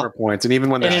the armor points, and even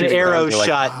when an arrow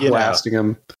shot, blasting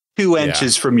them 2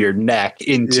 inches from your neck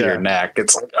into your neck,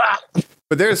 it's like.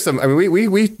 But there's some. I mean,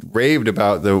 we raved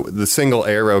about the single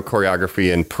arrow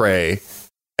choreography in Prey.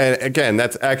 And again,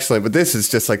 that's excellent, but this is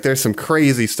just like there's some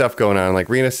crazy stuff going on. Like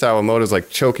Rina Sawamoto's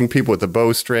like choking people with the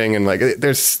bowstring, and like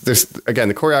there's again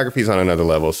the choreography's on another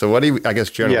level. So what do you, I guess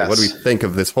generally, what do we think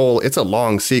of this whole? It's a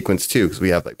long sequence too, because we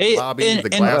have like the lobby, the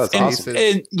glass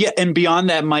cases, and beyond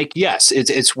that, Mike. Yes,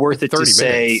 it's worth it to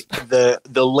say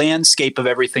the landscape of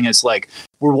everything is like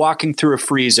we're walking through a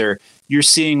freezer. You're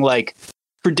seeing like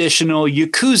traditional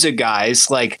Yakuza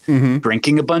guys like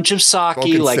drinking a bunch of sake,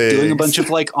 like doing a bunch of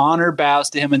like honor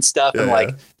bows to him and stuff. And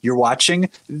like you're watching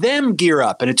them gear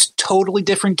up, and it's totally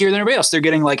different gear than everybody else. They're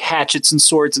getting like hatchets and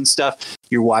swords and stuff.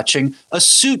 You're watching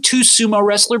two sumo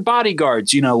wrestler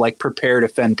bodyguards, like prepare to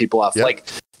fend people off. Yep. Like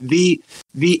the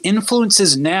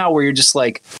influences now where you're just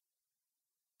like,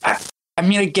 I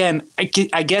mean, again, I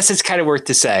guess it's kind of worth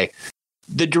to say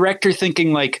the director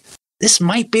thinking like, this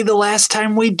might be the last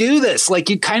time we do this. Like,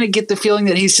 you kind of get the feeling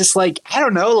that he's just like, I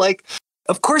don't know, like,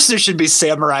 of course there should be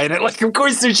samurai in it. Like, of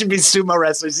course there should be sumo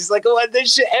wrestlers. He's like, oh,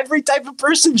 every type of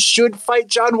person should fight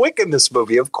John Wick in this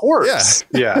movie, of course.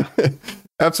 Yeah.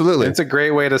 Absolutely. It's a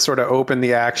great way to sort of open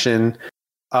the action.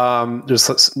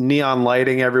 Just neon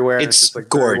lighting everywhere. It's just like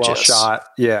gorgeous. Well shot.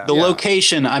 Yeah. The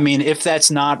location, I mean, if that's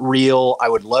not real, I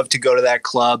would love to go to that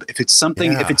club. If it's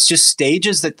something, if it's just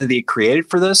stages that they created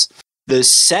for this, the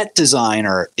set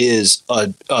designer is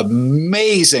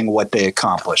amazing what they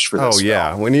accomplished for this. Oh, yeah.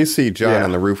 film. When you see John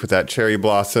on the roof with that cherry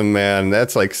blossom, man,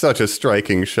 that's like such a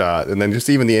striking shot. And then just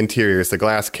even the interiors, the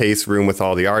glass case room with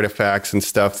all the artifacts and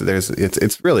stuff.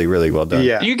 It's really, really well done.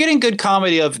 Yeah. You're getting good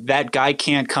comedy of that guy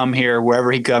can't come here.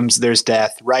 Wherever he comes, there's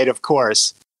death. Right, of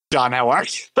course. John, how are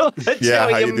you? That's how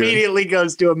he immediately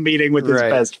goes to a meeting with his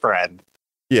best friend.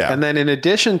 Yeah. And then in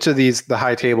addition to the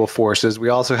High Table forces, we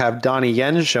also have Donnie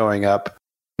Yen showing up,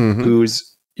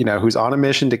 who's on a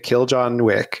mission to kill John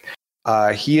Wick.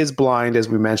 He is blind, as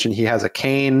we mentioned. He has a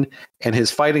cane, and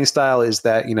his fighting style is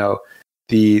that,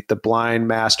 the blind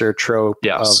master trope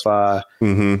of,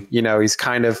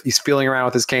 he's feeling around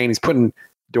with his cane. He's putting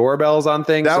doorbells on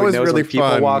things. That was really people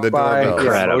fun. Walk the by,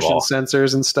 doorbells. motion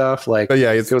sensors and stuff. Like, but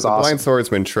yeah, it was awesome. Blind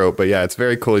swordsman trope. But yeah, it's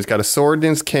very cool. He's got a sword in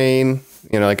his cane.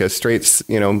 Like a straight,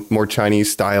 more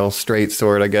Chinese style straight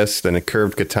sword, I guess, than a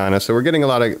curved katana. So we're getting a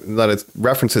lot of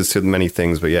references to many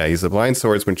things. But yeah, he's the blind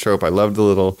swordsman trope. I love the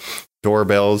little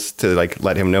doorbells to like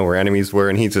let him know where enemies were,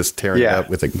 and he's just tearing it up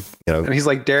with And he's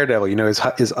like Daredevil.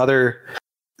 His other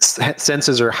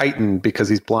senses are heightened because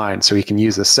he's blind, so he can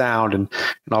use the sound and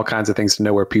all kinds of things to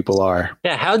know where people are.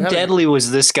 Yeah, how deadly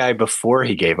was this guy before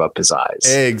he gave up his eyes?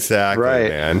 Exactly, right.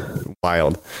 Man.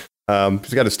 Wild.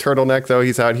 He's got his turtleneck though.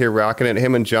 He's out here rocking it.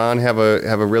 Him and John have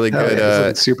a really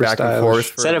good super back stylish. And forth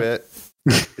for a bit.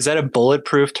 Is that a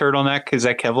bulletproof turtleneck? Is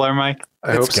that Kevlar, Mike?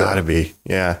 I hope so. It's gotta be.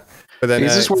 Yeah. But then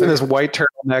he's just wearing this white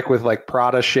turtleneck with like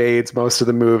Prada shades most of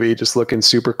the movie, just looking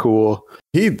super cool.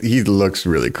 He looks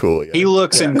really cool. Yeah. He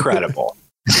looks incredible.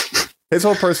 His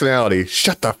whole personality,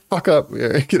 shut the fuck up.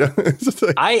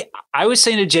 I was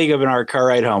saying to Jacob in our car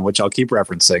ride home, which I'll keep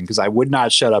referencing because I would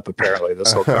not shut up apparently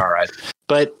this whole car ride.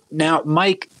 But now,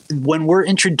 Mike, when we're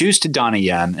introduced to Donnie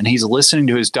Yen and he's listening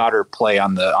to his daughter play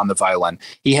on the violin,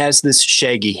 he has this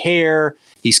shaggy hair.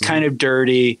 He's kind of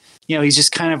dirty. He's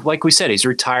just kind of, like we said, he's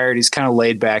retired. He's kind of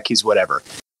laid back. He's whatever.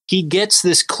 He gets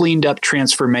this cleaned up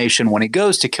transformation when he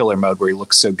goes to killer mode where he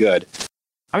looks so good.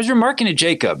 I was remarking to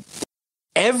Jacob,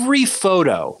 every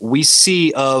photo we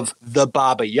see of the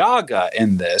Baba Yaga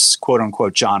in this quote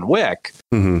unquote John Wick,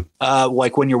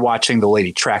 like when you're watching the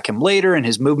lady track him later and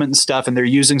his movement and stuff, and they're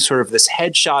using sort of this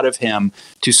headshot of him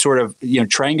to sort of,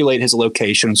 triangulate his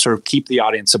location and sort of keep the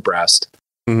audience abreast.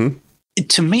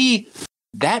 To me,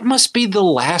 that must be the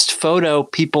last photo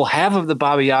people have of the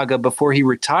Baba Yaga before he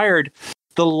retired.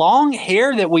 The long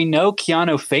hair that we know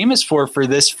Keanu famous for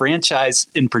this franchise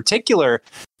in particular,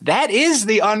 that is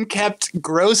the unkept,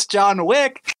 gross John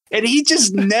Wick. And he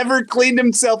just never cleaned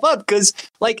himself up because,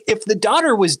 like, if the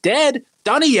daughter was dead,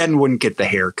 Donnie Yen wouldn't get the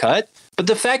haircut. But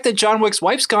the fact that John Wick's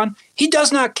wife's gone, he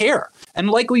does not care. And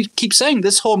like we keep saying,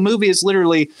 this whole movie is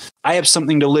literally, I have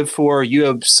something to live for. You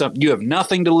have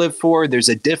nothing to live for. There's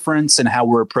a difference in how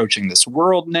we're approaching this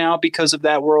world now because of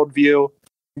that worldview.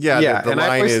 Yeah. The and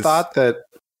I always thought that.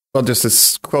 Well, just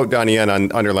to quote Donnie Yen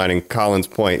on underlining Colin's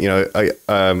point,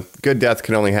 a good death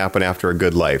can only happen after a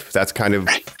good life. That's kind of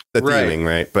the theming,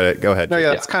 right? But go ahead. No, yeah,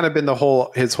 that's kind of been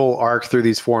his whole arc through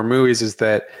these 4 movies is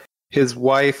that his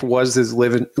wife was his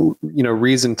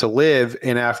reason to live,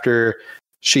 and after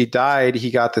she died,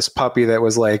 he got this puppy that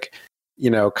was like,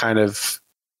 kind of,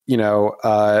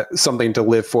 something to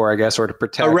live for, I guess, or to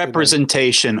protect. A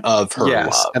representation of her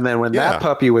love. And then when that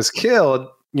puppy was killed,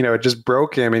 it just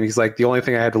broke him. And he's like, the only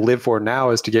thing I had to live for now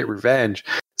is to get revenge.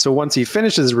 So once he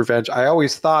finishes his revenge, I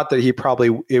always thought that it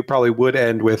probably would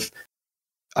end with,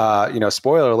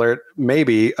 spoiler alert,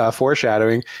 maybe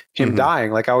foreshadowing him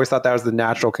dying. Like I always thought that was the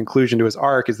natural conclusion to his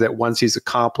arc, is that once he's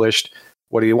accomplished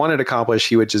what he wanted to accomplish,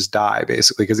 he would just die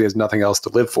basically because he has nothing else to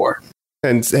live for.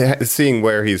 And seeing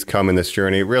where he's come in this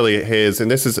journey really is,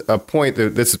 and this is a point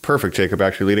that this is perfect, Jacob,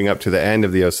 actually leading up to the end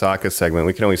of the Osaka segment.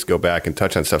 We can always go back and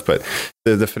touch on stuff, but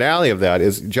the finale of that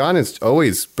is John is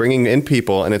always bringing in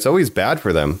people, and it's always bad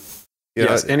for them.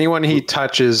 Yes, anyone he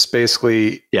touches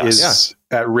basically is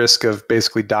at risk of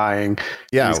basically dying.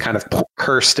 Yeah, he's kind of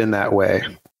cursed in that way.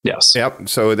 Yes. Yep.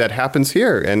 So that happens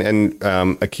here. And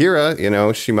Akira,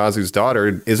 Shimazu's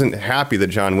daughter, isn't happy that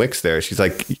John Wick's there. She's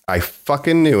like, I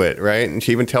fucking knew it, right? And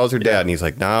she even tells her dad, and he's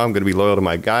like, no, I'm going to be loyal to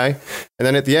my guy. And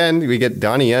then at the end, we get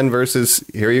Donnie Yen versus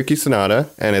Hiroyuki Sanada,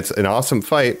 and it's an awesome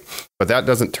fight, but that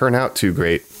doesn't turn out too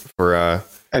great for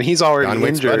and he's already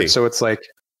injured, so it's like,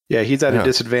 he's at a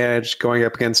disadvantage going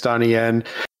up against Donnie Yen.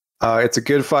 It's a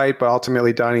good fight, but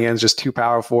ultimately Donnie Yen's just too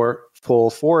powerful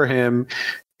for him.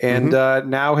 And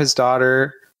now his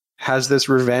daughter has this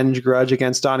revenge grudge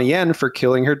against Donnie Yen for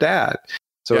killing her dad.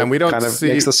 So and we don't kind of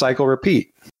makes the cycle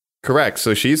repeat. Correct.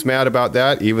 So she's mad about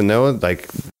that, even though like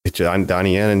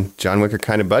Donnie Yen and John Wick are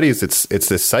kind of buddies. It's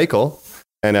this cycle.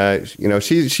 And,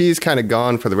 she's kind of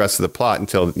gone for the rest of the plot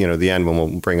until, the end when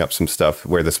we'll bring up some stuff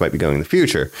where this might be going in the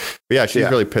future. But she's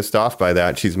really pissed off by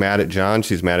that. She's mad at John.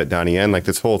 She's mad at Donnie Yen. Like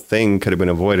this whole thing could have been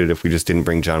avoided if we just didn't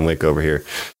bring John Wick over here.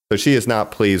 So she is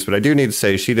not pleased, but I do need to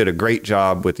say she did a great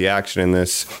job with the action in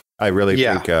this. I really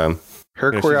think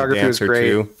her choreography is great.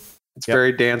 Too. It's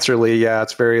very dancerly. Yeah,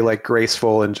 it's very like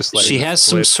graceful and just like she has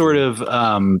some sort of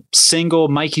single.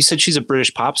 Mike, you said she's a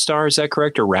British pop star. Is that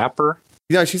correct? Or rapper?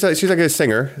 Yeah, she's like a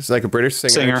singer. It's like a British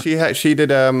singer. She did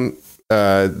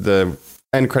the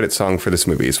end credit song for this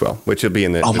movie as well, which will be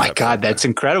in the. Oh my God, that's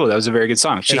incredible! That was a very good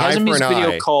song. She has a music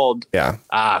video called. Yeah.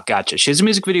 Gotcha. She has a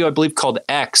music video, I believe, called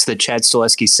X that Chad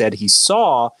Stileski said he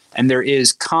saw, and there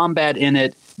is combat in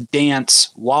it dance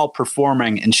while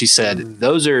performing. And she said,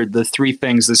 those are the three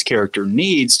things this character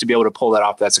needs to be able to pull that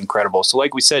off. That's incredible. So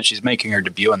like we said, she's making her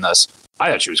debut in this. I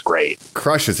thought she was great.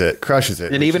 Crushes it.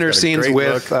 And even her scenes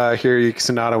with Hiroyuki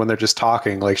Sanada when they're just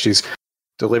talking, like she's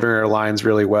delivering her lines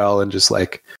really well and just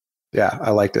like, yeah,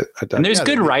 I liked it. And there's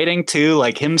good writing too,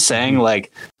 like him saying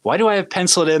like, why do I have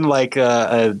penciled in like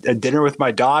a dinner with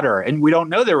my daughter? And we don't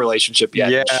know their relationship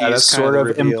yet. Yeah, she's sort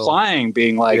of implying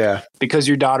being like, because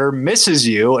your daughter misses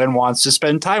you and wants to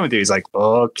spend time with you. He's like,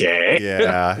 okay.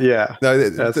 Yeah. Yeah. No,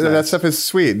 that stuff is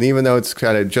sweet. And even though it's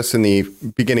kind of just in the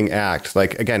beginning act,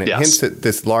 like, again, it hints at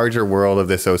this larger world of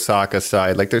this Osaka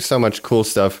side. Like, there's so much cool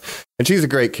stuff. And she's a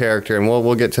great character. And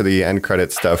we'll get to the end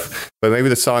credit stuff. But maybe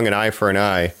the song An Eye for an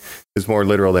Eye is more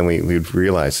literal than we'd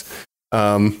realize.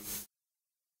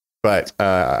 But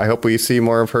I hope we see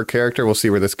more of her character. We'll see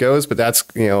where this goes. But that's,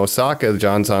 Osaka.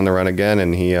 John's on the run again,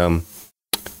 and he got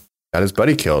his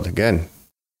buddy killed again.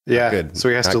 Yeah. Good. So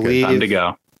he has to leave. Time to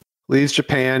go. Leaves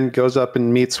Japan, goes up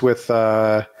and meets with.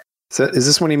 Is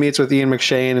this when he meets with Ian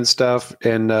McShane and stuff,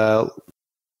 and the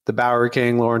Bowery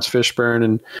King, Lawrence Fishburne,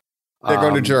 and they're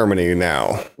going to Germany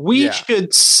now. We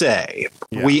should say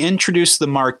we introduced the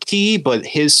Marquis, but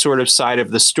his sort of side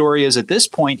of the story is at this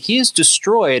point, he has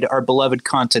destroyed our beloved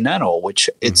Continental, which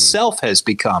itself has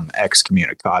become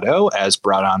excommunicado, as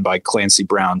brought on by Clancy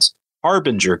Brown's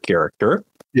Harbinger character.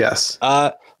 Yes.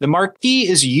 The Marquis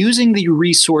is using the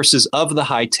resources of the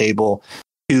High Table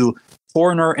to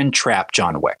corner and trap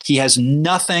John Wick. He has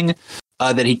nothing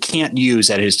that he can't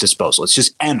use at his disposal. It's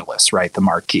just endless, right? The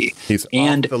Marquis. He's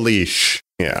off the leash.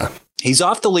 Yeah. He's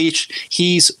off the leash.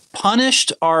 He's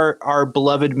punished our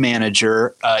beloved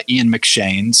manager, Ian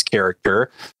McShane's character,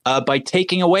 by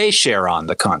taking away Sharon,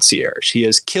 the concierge. He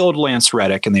has killed Lance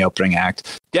Reddick in the opening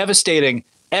act, devastating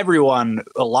everyone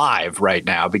alive right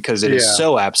now because it is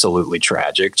so absolutely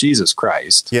tragic. Jesus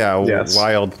Christ. Yeah. Yes.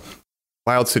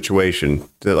 Wild situation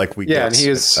that we get. And he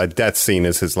is a death scene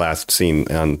is his last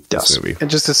scene on this movie.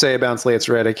 And just to say about Lance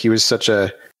Reddick, he was such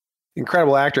a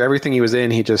incredible actor. Everything he was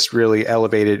in, he just really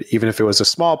elevated, even if it was a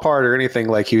small part or anything.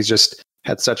 Like he was just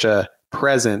had such a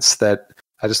presence that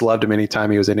I just loved him anytime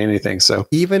he was in anything. So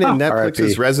even in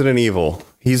Netflix's Resident Evil,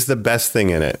 he's the best thing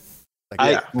in it.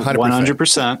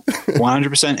 100%.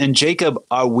 100%. And Jacob,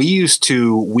 we used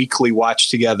to weekly watch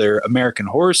together American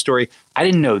Horror Story. I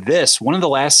didn't know this. One of the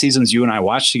last seasons you and I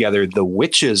watched together, the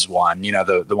Witches one,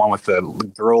 the one with the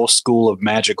girl school of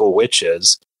magical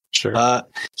witches. Sure.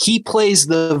 He plays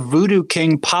the Voodoo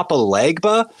King Papa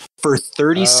Legba for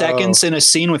 30 seconds in a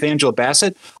scene with Angela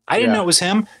Bassett. I didn't know it was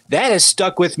him. That has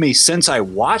stuck with me since I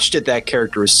watched it. That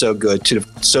character is so good.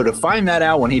 So to find that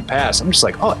out when he passed, I'm just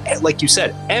like, oh, like you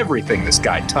said, everything this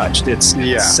guy touched. It's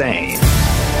insane.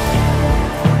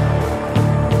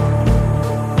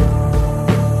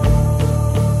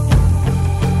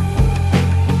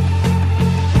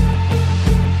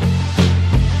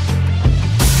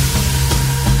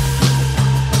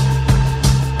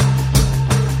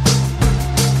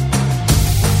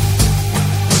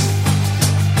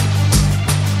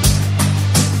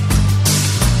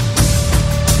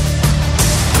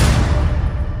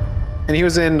 And he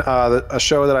was in a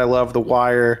show that I love, The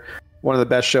Wire, one of the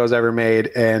best shows ever made.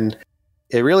 And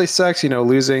it really sucks,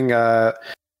 losing,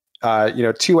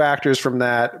 two actors from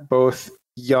that, both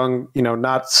young,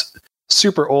 not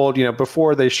super old,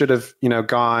 before they should have,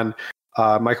 gone,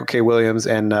 Michael K. Williams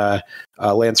and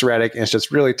Lance Reddick. And it's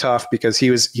just really tough because he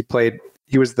was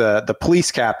the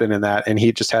police captain in that. And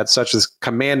he just had such this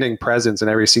commanding presence in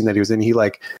every scene that he was in. He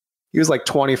was like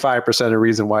 25% of the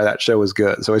reason why that show was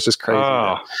good. So it's just crazy.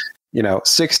 Oh.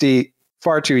 60,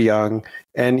 far too young.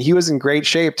 And he was in great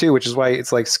shape too, which is why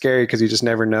it's scary because you just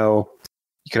never know.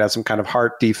 You could have some kind of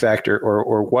heart defect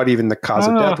or what even the cause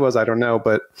of death was. I don't know,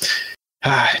 but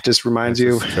it just reminds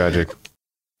you. Tragic.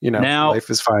 Now, life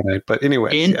is finite. But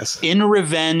anyway, in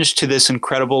revenge to this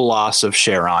incredible loss of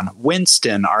Sharon,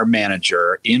 Winston, our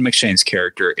manager, Ian McShane's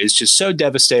character, is just so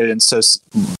devastated and so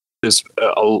just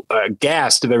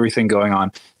aghast of everything going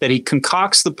on that he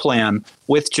concocts the plan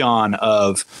with John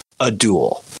of a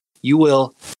duel. You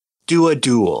will do a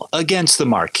duel against the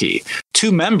Marquis.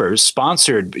 Two members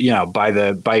sponsored,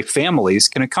 by families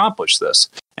can accomplish this.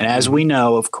 And as we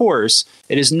know, of course,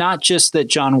 it is not just that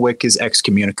John Wick is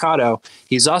excommunicado.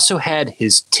 He's also had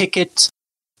his ticket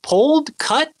pulled,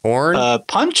 cut,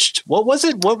 punched. What was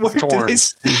it? What word torn? did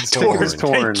they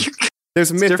Torn.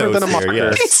 There's mythos different than a marker.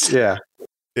 Yes. Yeah.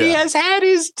 He has had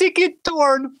his ticket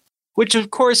torn, which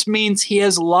of course means he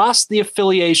has lost the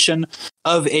affiliation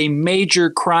of a major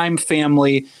crime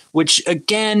family, which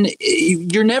again,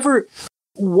 you're never,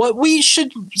 what we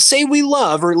should say we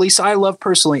love, or at least I love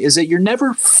personally, is that you're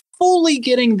never fully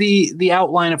getting the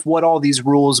outline of what all these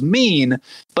rules mean,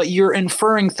 but you're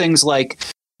inferring things like,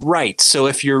 right, so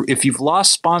if you've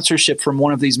lost sponsorship from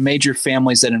one of these major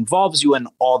families that involves you in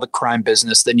all the crime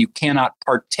business, then you cannot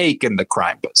partake in the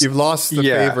crime business. You've lost the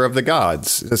favor of the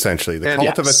gods, essentially. The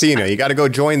cult of Athena. You got to go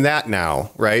join that now,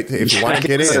 right? If you want to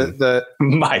get in.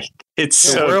 Mike, it's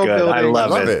so good. Building, I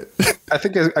love it. I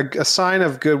think a sign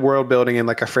of good world building in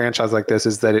like a franchise like this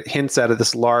is that it hints at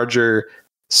this larger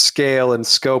scale and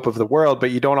scope of the world,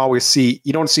 but you don't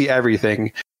see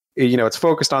everything. You know, it's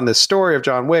focused on this story of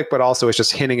John Wick, but also it's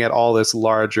just hinting at all this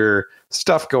larger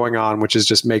stuff going on, which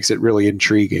just makes it really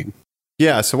intriguing.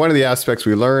 Yeah. So one of the aspects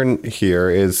we learn here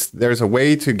is there's a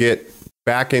way to get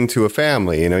back into a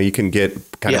family. You know, you can get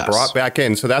kind of brought back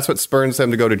in. So that's what spurns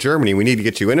them to go to Germany. We need to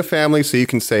get you in a family so you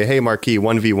can say, hey, Marquis,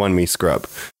 1v1 me, scrub.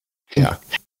 Yeah.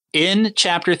 In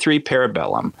Chapter 3,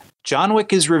 Parabellum, John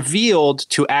Wick is revealed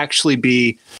to actually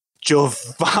be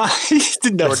Giordani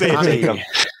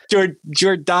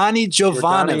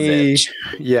Jovanovic.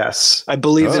 Yes. I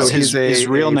believe is his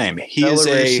real name. He is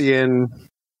Belarusian.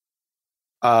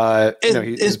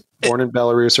 He's born in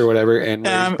Belarus or whatever and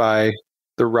raised by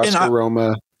the Ruska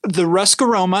Roma. The Ruska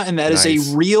Roma, and that is a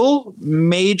real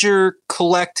major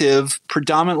collective,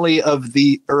 predominantly of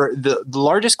the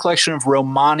largest collection of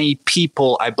Romani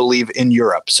people, I believe, in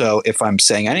Europe. So if I'm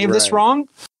saying any of this wrong,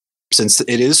 since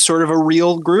it is sort of a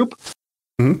real group,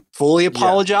 fully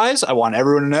apologize. I want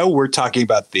everyone to know we're talking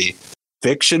about the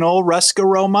fictional Ruska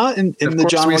Roma in the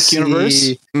John Wick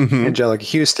universe. Angelica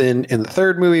Houston in the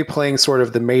third movie playing sort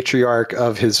of the matriarch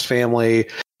of his family.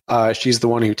 She's the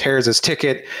one who tears his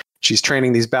ticket. She's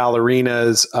training these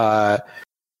ballerinas.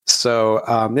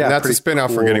 That's a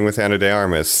spin-off we're getting with Ana de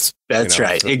Armas. That's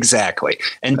right. Exactly.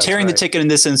 And tearing the ticket in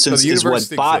this instance is what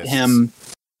bought him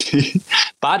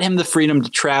the freedom to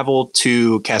travel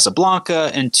to Casablanca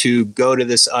and to go to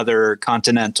this other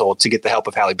Continental to get the help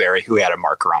of Halle Berry, who had a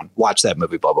marker on. Watch that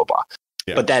movie, blah, blah, blah.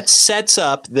 Yeah. But that sets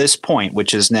up this point,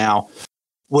 which is now,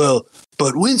 well,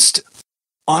 but Winston,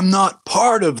 I'm not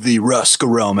part of the Ruska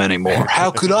Roma anymore. How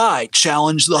could I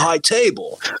challenge the high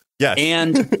table? Yes.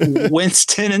 And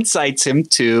Winston incites him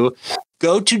to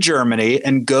go to Germany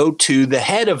and go to the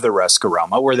head of the Ruska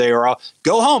Roma, where they are all,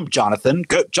 go home, Jonathan.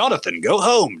 Go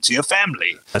home to your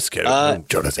family. Let's get home,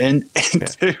 Jonathan. And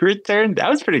to return, that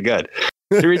was pretty good.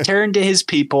 To return to his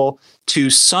people to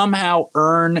somehow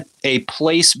earn a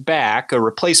place back, a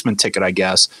replacement ticket, I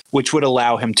guess, which would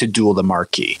allow him to duel the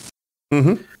Marquis.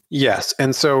 Mm-hmm. Yes.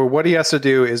 And so what he has to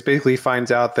do is basically finds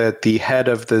out that the head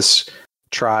of this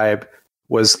tribe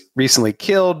was recently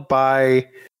killed by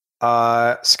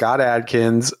Scott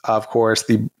Adkins, of course,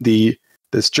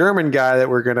 this German guy that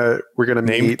we're gonna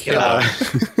meet.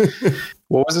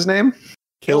 What was his name?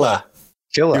 Killa.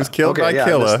 He was killed by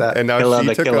Killa, and now Killa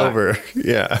she took over.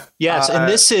 Yeah. Yes, and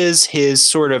this is his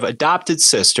sort of adopted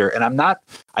sister, and I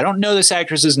don't know this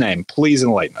actress's name. Please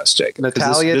enlighten us, Jake.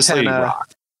 Natalia this lady Tena.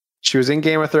 rocked. She was in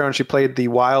Game of Thrones. She played the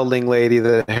wildling lady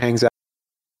that hangs out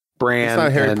with Bran. It's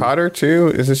not Harry Potter too,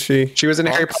 isn't she? She was in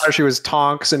Harry Potter. She was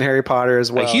Tonks in Harry Potter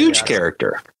as well. A huge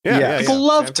character. Yeah. People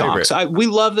love Tonks. We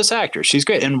love this actor. She's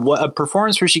great. And what a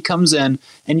performance where she comes in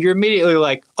and you're immediately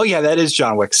like, oh yeah, that is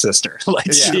John Wick's sister.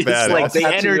 Like she's like the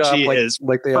energy is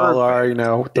like they all are,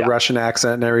 the Russian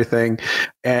accent and everything.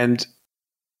 And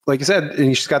like you said,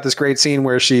 and she's got this great scene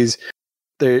where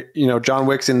John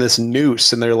Wick's in this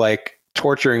noose and they're like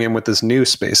torturing him with this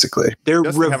noose, basically. They're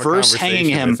reverse hanging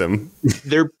him.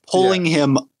 They're pulling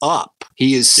him up.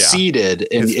 He is seated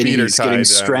and he's getting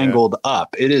strangled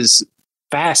up. It is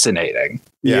fascinating.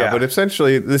 Yeah, but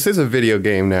essentially this is a video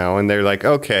game now, and they're like,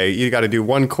 okay, you got to do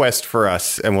one quest for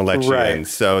us and we'll let you in.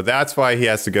 So that's why he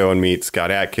has to go and meet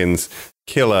Scott Adkins,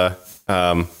 Killa,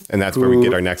 and that's where we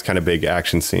get our next kind of big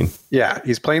action scene. Yeah,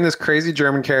 he's playing this crazy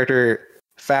German character,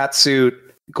 fat suit,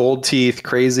 gold teeth,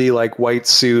 crazy like white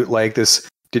suit, like this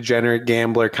degenerate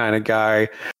gambler kind of guy.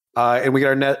 And we got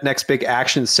our next big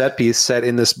action set piece set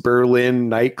in this Berlin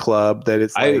nightclub that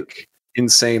is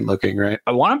insane looking, right?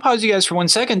 I want to pause you guys for 1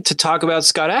 second to talk about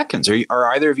Scott Adkins.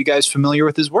 Are either of you guys familiar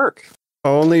with his work?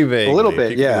 Only vaguely. A little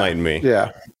bit, yeah. Enlighten me.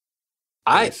 Yeah.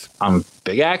 I'm a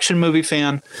big action movie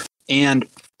fan, and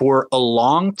for a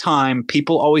long time,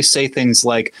 people always say things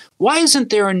like, why isn't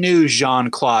there a new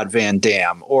Jean-Claude Van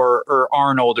Damme or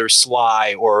Arnold or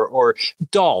Sly or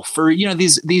Dolph or,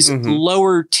 these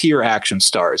lower tier action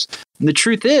stars? And the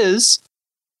truth is,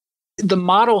 the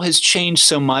model has changed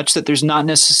so much that there's not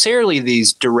necessarily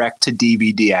these direct to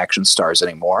DVD action stars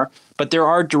anymore, but there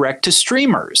are direct to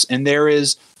streamers. And there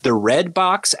is the red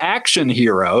box action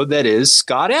hero that is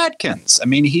Scott Adkins. I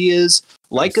mean, he is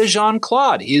like a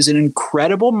Jean-Claude. He is an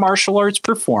incredible martial arts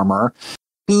performer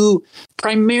who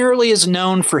primarily is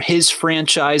known for his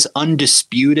franchise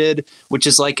Undisputed, which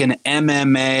is like an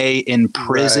MMA in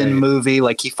prison movie.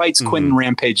 Like he fights Quentin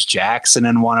Rampage Jackson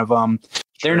in one of them.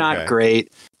 They're not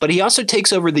great, but he also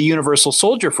takes over the Universal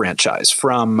Soldier franchise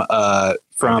from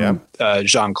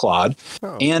Jean-Claude,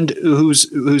 and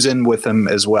who's in with him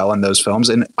as well in those films,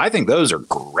 and I think those are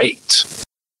great.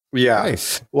 Yeah.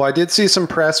 Nice. Well, I did see some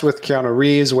press with Keanu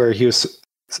Reeves where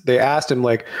they asked him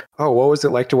like, "Oh, what was it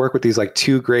like to work with these like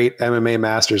two great MMA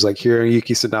masters like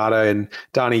Hiroyuki Sanada and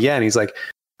Donnie Yen?" He's like,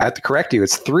 "I have to correct you.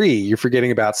 It's 3. You're forgetting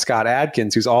about Scott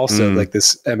Adkins, who's also like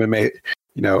this MMA,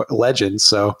 legend."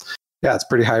 So. Yeah, it's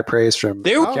pretty high praise from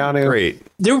Keanu. Great.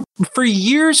 For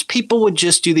years, people would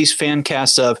just do these fan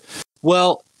casts of,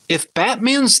 well, if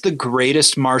Batman's the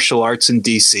greatest martial arts in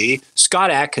DC,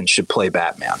 Scott Adkins should play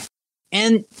Batman.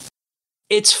 And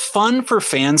it's fun for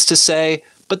fans to say,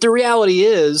 but the reality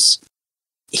is,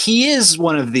 he is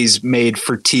one of these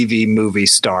made-for-TV movie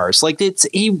stars. Like,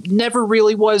 he never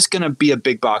really was going to be a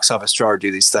big box office draw or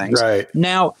do these things. Right.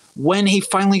 Now, when he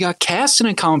finally got cast in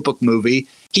a comic book movie,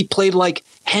 he played like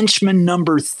henchman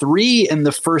number 3 in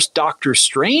the first Doctor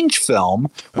Strange film,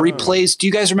 where he plays. Do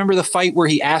you guys remember the fight where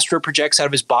he astro projects out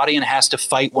of his body and has to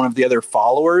fight one of the other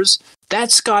followers?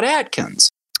 That's Scott Adkins.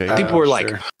 People were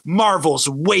like, Marvel's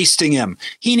wasting him.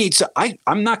 He needs to.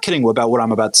 I'm not kidding about what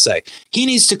I'm about to say. He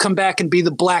needs to come back and be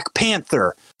the Black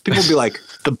Panther. People would be like,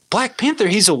 the Black Panther,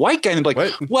 he's a white guy. And they'd be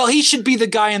like, well, he should be the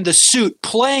guy in the suit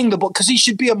playing the book because he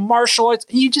should be a martial arts.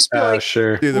 And you just be like,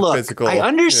 sure. Look, I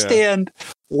understand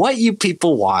what you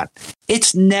people want.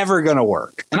 It's never going to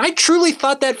work. And I truly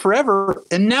thought that forever.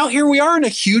 And now here we are in a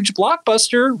huge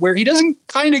blockbuster where he doesn't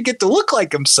kind of get to look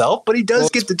like himself, but he does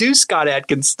get to do Scott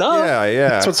Adkins stuff. Yeah.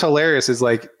 That's what's hilarious is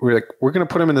like, we're going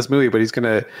to put him in this movie, but he's going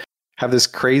to have this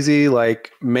crazy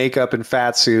like makeup and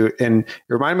fat suit, and it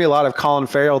reminded me a lot of Colin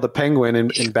Farrell, the Penguin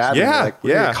in Batman.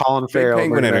 Colin Farrell,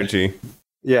 Penguin energy.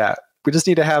 Yeah, we just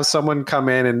need to have someone come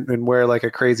in and wear like a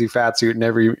crazy fat suit in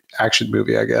every action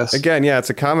movie, I guess. Again,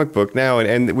 it's a comic book now,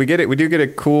 and we get it. We do get a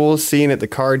cool scene at the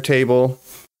card table.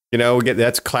 We get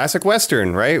that's classic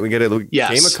Western, right? We get a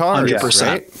game of cards, 100%.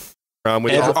 Right?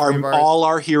 With all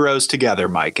our heroes together,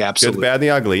 Mike. Absolutely. Good, bad, and the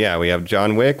ugly. Yeah, we have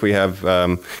John Wick. We have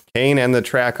Kane and the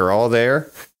Tracker all there.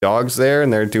 Dog's there,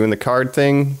 and they're doing the card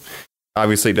thing.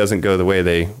 Obviously, it doesn't go the way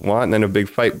they want, and then a big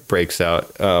fight breaks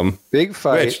out. Big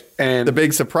fight. And the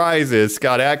big surprise is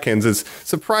Scott Adkins is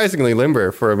surprisingly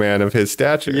limber for a man of his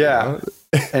stature. Yeah.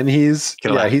 And he's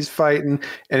fighting.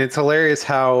 And it's hilarious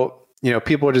how...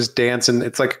 people are just dancing.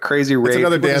 It's like a crazy race. It's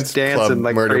another people dance club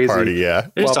like murder crazy. Party, yeah.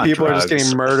 While people are just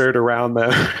getting murdered around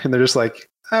them. And they're just like,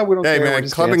 we don't care. Hey, man,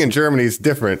 clubbing dancing. In Germany is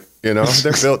different. They're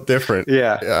built different.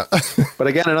 Yeah. But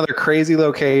again, another crazy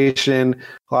location.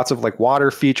 Lots of like water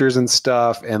features and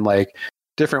stuff. And like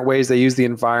different ways they use the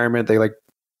environment. They like,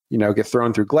 get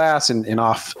thrown through glass and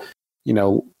off,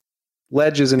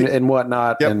 ledges and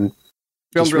whatnot. Yep. And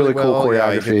filmed really cool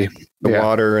choreography. The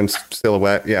water and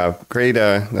silhouette. Yeah. Great.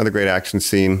 Another great action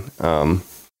scene.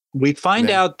 We find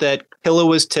out that Killa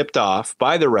was tipped off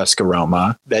by the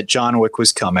Rescaroma that John Wick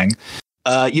was coming.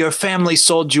 Your family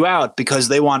sold you out because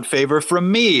they want favor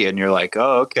from me. And you're like,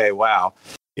 oh, okay, wow.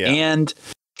 Yeah. And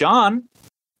John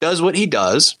does what he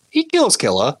does. He kills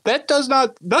Killa.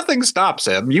 Nothing stops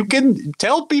him. You can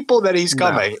tell people that he's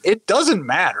coming. No. It doesn't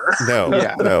matter.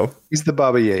 No. He's the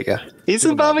Baba Yaga. He's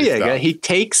the Baba Yaga. He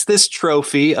takes this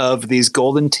trophy of these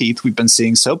golden teeth we've been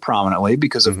seeing so prominently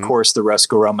because, of course, the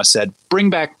Rescaroma said, bring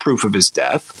back proof of his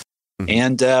death.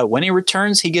 And when he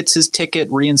returns, he gets his ticket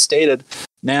reinstated.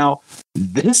 Now,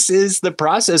 this is the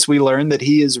process we learned that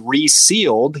he is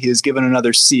resealed. He is given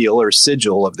another seal or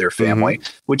sigil of their family,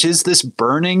 which is this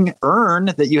burning urn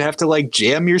that you have to like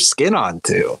jam your skin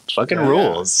onto. Fucking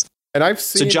rules. And I've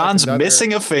seen. So John's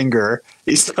missing a finger.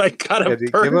 He's like got a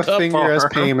burned give a finger arm. as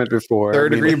payment before.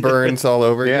 Third-degree burns all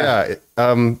over. Yeah.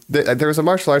 There was a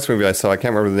martial arts movie I saw. I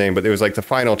can't remember the name, but it was like the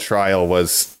final trial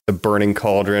was the burning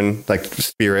cauldron, like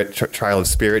spirit trial of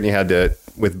spirit, and you had to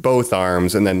with both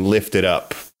arms and then lift it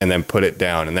up and then put it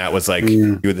down, and that was like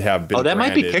you would have. Been that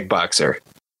might be Kickboxer.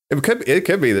 It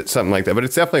could be that something like that, but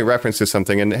it's definitely a reference to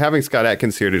something. And having Scott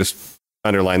Adkins here to just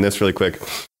underline this really quick.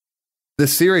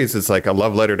 This series is like a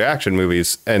love letter to action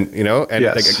movies, and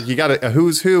like, you got a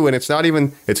who's who, and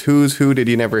it's who's who did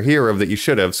you never hear of that you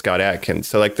should have. Scott Adkins,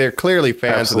 so like they're clearly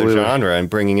fans of the genre and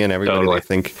bringing in everybody they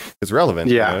think is relevant.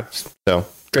 Yeah, so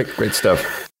great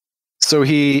stuff. So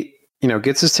he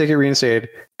gets his ticket reinstated,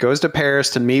 goes to Paris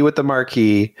to meet with the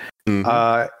Marquis,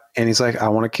 and he's like, I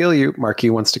want to kill you. Marquis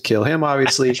wants to kill him,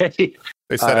 obviously.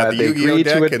 They set out the they Yu-Gi-Oh agreed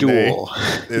to a duel.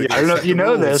 I don't know if you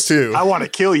know this. Too. I want to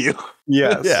kill you.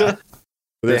 Yes. Yeah.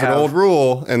 There's an old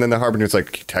rule, and then the Harbinger's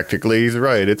like, technically he's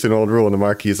right. It's an old rule, and the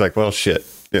Marquis is like, well, shit,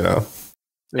 you know.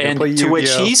 And to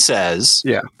which he says,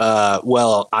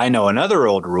 well, I know another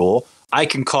old rule. I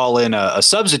can call in a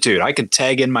substitute. I could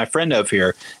tag in my friend over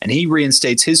here. And he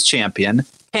reinstates his champion,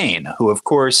 Kane, who, of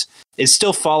course, is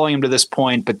still following him to this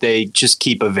point, but they just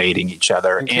keep evading each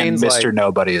other. And Mr. Like,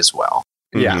 Nobody as well.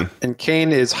 Yeah. Mm-hmm. And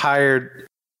Kane is hired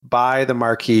by the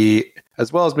Marquis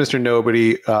as well as Mr.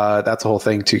 Nobody. That's the whole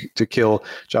thing to kill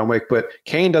John Wick. But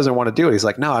Kane doesn't want to do it. He's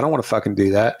like, no, I don't want to fucking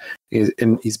do that.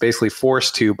 And he's basically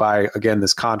forced to by, again,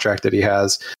 this contract that he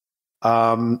has.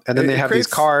 And then they have these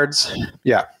cards.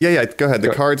 Yeah. Go ahead.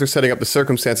 The cards are setting up the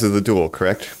circumstances of the duel,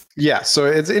 correct? Yeah. So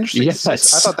it's interesting. Yes. I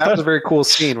thought that was a very cool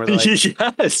scene where like,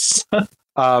 yes.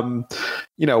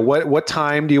 You know, what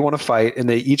time do you want to fight? And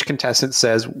each contestant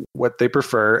says what they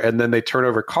prefer, and then they turn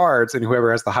over cards, and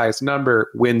whoever has the highest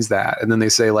number wins that. And then they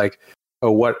say like,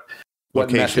 oh, what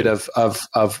method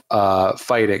of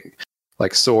fighting,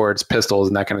 like swords, pistols,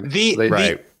 and that kind of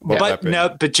thing.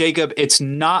 But Jacob, it's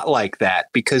not like that,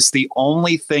 because the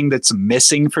only thing that's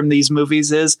missing from these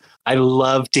movies is I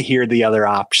love to hear the other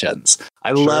options.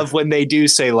 I love when they do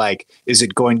say, like, is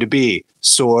it going to be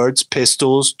swords,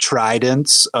 pistols,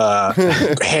 tridents,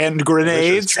 hand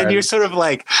grenades? And you're sort of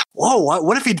like, whoa,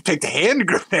 what if he'd picked hand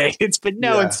grenades? But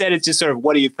no, instead it's just sort of,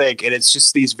 what do you think? And it's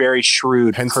just these very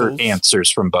shrewd, curt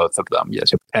answers from both of them.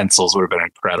 Yes, pencils would have been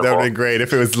incredible. That would be great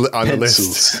if it was on the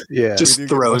list. Yeah, just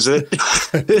throws it.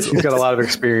 He's got a lot of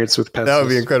experience with pencils. That would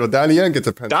be incredible. Donnie Yen gets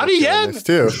a pencil. Donnie Yen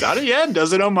too. Donnie Yen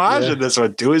does an homage in this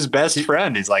one to his best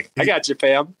friend. He's like, I got you,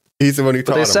 fam. He's the one who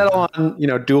taught him. They settle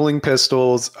on, dueling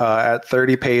pistols at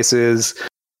 30 paces.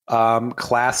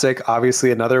 Classic,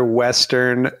 obviously another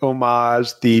Western homage,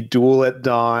 the Duel at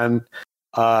Dawn.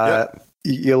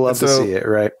 You'll love to see it,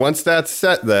 right? Once that's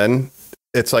set, then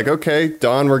it's like, okay,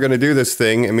 Dawn, we're going to do this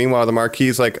thing. And meanwhile, the Marquis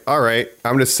is like, all right,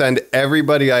 I'm going to send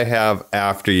everybody I have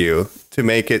after you to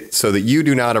make it so that you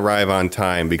do not arrive on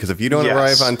time. Because if you don't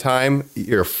arrive on time,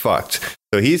 you're fucked.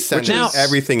 So he's sending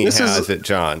everything he has at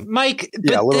John. Mike,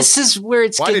 but this is where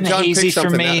it's getting hazy for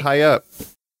me. That high up?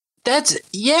 That's,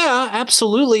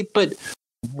 absolutely. But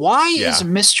why is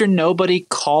Mr. Nobody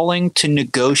calling to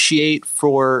negotiate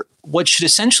for what should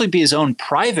essentially be his own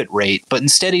private rate? But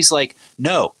instead he's like,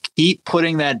 no, keep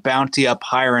putting that bounty up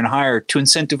higher and higher to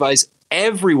incentivize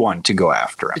everyone to go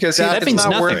after him. Because that means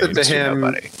not worth it to him.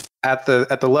 Nobody. At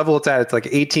the level it's at, it's like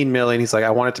 18 million. He's like,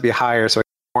 I want it to be higher so I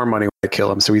get more money when I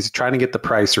kill him. So he's trying to get the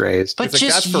price raised. But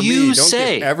just you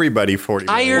say, give everybody 40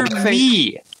 million. Hire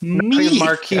me. The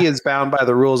Marquis is bound by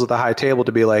the rules of the high table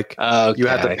to be like, you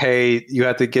have to pay, you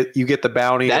get the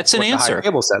bounty. That's an answer. The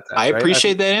table set that, I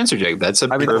appreciate that answer, Jake. That's a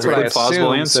perfectly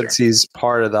plausible answer. Since he's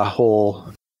part of the whole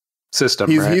system.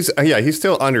 He's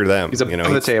still under them. He's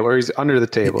above the table, or he's under the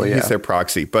table. He's their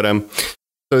proxy. But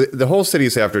so the whole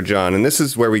city's after John, and this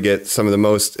is where we get some of the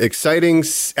most exciting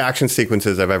action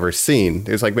sequences I've ever seen.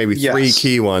 There's like maybe three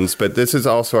key ones, but this is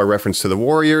also a reference to the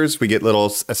Warriors. We get little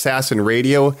assassin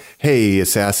radio. Hey,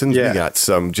 assassins, we got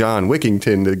some John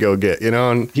Wickington to go get,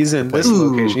 And he's in this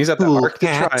location. He's at the Arc de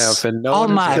Triomphe, and no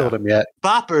one has killed him yet.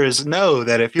 Boppers know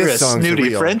that if you're a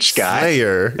snooty French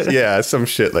guy. Some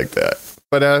shit like that.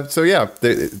 But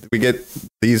we get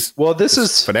these. Well, this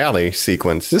is finale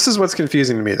sequence. This is what's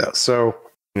confusing to me, though. So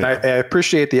I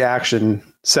appreciate the action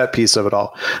set piece of it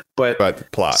all, but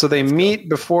plot. So they meet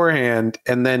beforehand,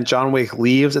 and then John Wick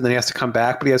leaves, and then he has to come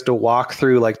back, but he has to walk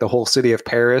through like the whole city of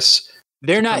Paris.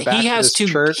 They're not. He has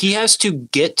to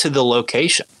get to the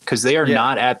location because they are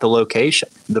not at the location.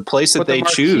 The place that they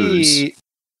choose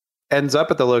ends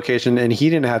up at the location, and he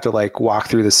didn't have to like walk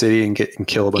through the city and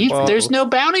kill a bunch of people. There's no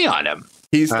bounty on him.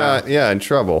 He's not, in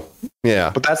trouble.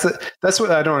 Yeah, but that's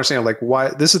what I don't understand. Like, why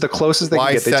this is the closest they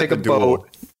can get. They take a boat,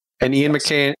 and Ian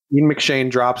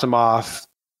McShane drops him off.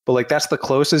 But like, that's the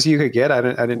closest you could get. I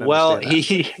didn't. Well,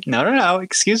 no.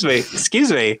 Excuse me.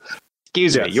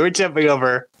 You were jumping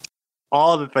over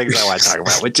all the things I want to talk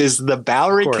about, which is the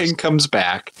Bowery King comes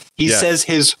back. He says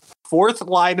his fourth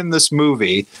line in this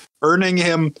movie, earning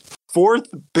him fourth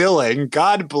billing.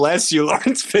 God bless you,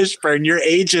 Lawrence Fishburne. Your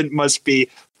agent must be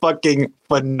fucking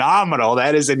phenomenal.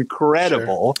 That is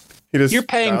incredible. Sure. You're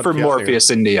paying for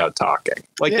Morpheus and Neo talking.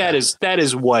 Like that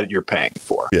is what you're paying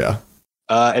for. Yeah.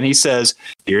 And he says,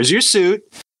 "Here's your suit."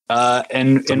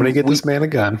 Somebody get this man a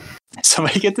gun.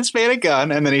 Somebody get this man a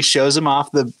gun, and then he shows him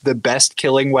off the best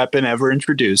killing weapon ever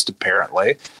introduced,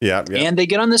 apparently. Yeah. And they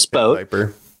get on this boat.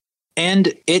 Viper.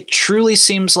 And it truly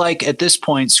seems like at this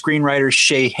point, screenwriter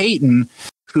Shay Hayton,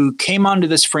 who came onto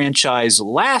this franchise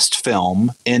last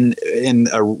film in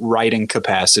a writing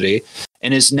capacity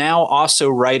and is now also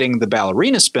writing the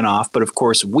Ballerina spinoff. But of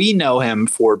course, we know him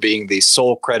for being the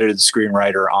sole credited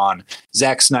screenwriter on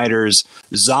Zack Snyder's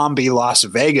Zombie Las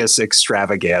Vegas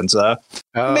extravaganza.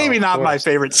 Maybe not my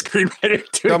favorite screenwriter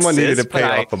to Someone exist, needed to pay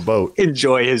off a boat.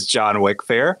 Enjoy his John Wick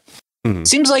fare. Mm-hmm.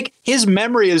 Seems like his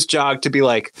memory is jogged to be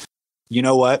like, you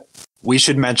know what? We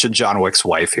should mention John Wick's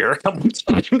wife here.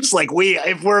 It's like,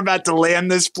 if we're about to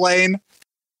land this plane,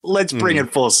 let's bring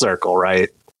it full circle, right?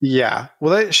 Yeah.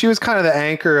 Well, she was kind of the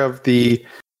anchor of at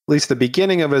least the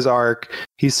beginning of his arc.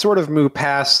 He's sort of moved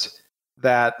past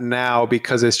that now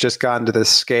because it's just gotten to this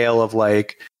scale of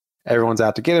like everyone's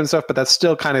out to get him stuff, but that's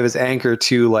still kind of his anchor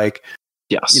to like,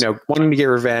 yes, wanting to get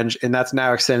revenge. And that's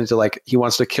now extended to like, he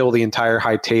wants to kill the entire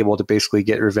high table to basally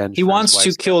get revenge. He wants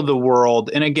to kill the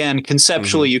world. And again,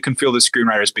 conceptually, you can feel the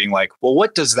screenwriters being like, well,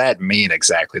 what does that mean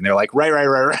exactly? And they're like, right.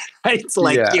 It's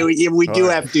like, we do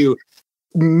have to,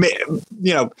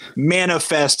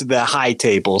 manifest the high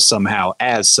table somehow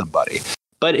as somebody.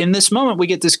 But in this moment, we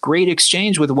get this great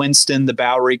exchange with Winston, the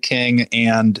Bowery King,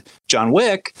 and John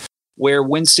Wick, where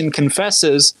Winston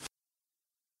confesses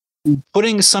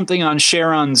putting something on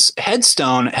Sharon's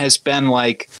headstone has been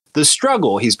like the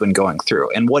struggle he's been going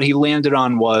through. And what he landed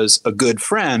on was a good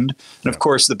friend. And of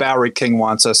course, the Bowery King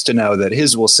wants us to know that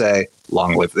his will say,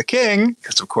 long live the king,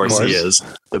 because of course he is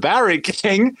the Bowery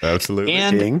King. Absolutely.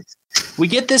 And king. We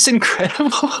get this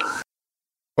incredible...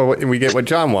 Well, we get what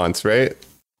John wants, right?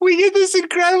 We get this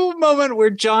incredible moment where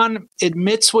John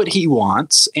admits what he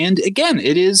wants. And again,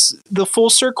 it is the full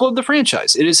circle of the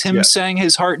franchise. It is him saying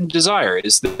his heart and desire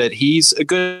is that he's a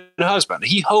good husband.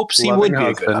 He hopes he would be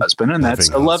a good husband, and that's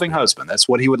a loving husband. That's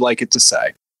what he would like it to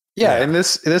say. Yeah, and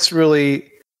this really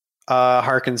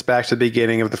harkens back to the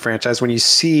beginning of the franchise. When you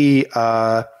see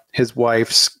his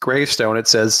wife's gravestone, it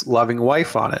says loving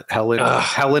wife on it.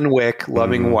 Helen Wick,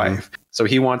 loving wife. So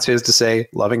he wants his to say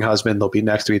loving husband. They'll be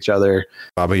next to each other.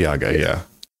 Baba Yaga, yeah.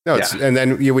 No, and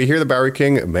then we hear the Bowery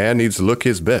King, a man needs to look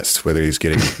his best, whether he's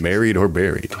getting married or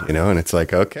buried, and it's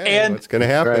like, okay, what's going to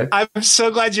happen? Right. I'm so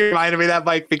glad you reminded me of that,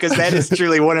 Mike, because that is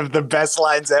truly one of the best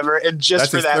lines ever. And just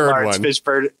for that, Lawrence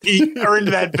Fishburne, he earned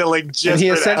that billing just and he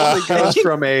for essentially goes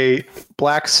from a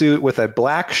black suit with a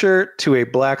black shirt to a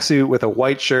black suit with a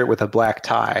white shirt with a black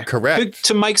tie. Correct.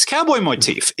 To Mike's cowboy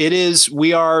motif. It is,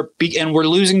 we're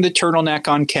losing the turtleneck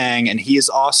on Kang, and he is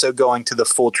also going to the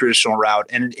full traditional route.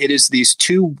 And it is these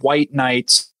two white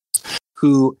knights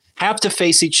who have to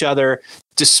face each other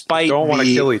despite don't want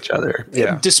to kill each other.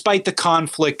 Yeah. Despite the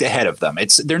conflict ahead of them.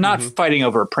 They're not fighting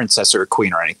over a princess or a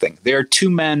queen or anything. They're two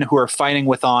men who are fighting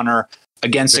with honor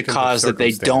against a cause that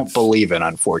they don't believe in,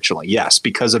 unfortunately. Yes,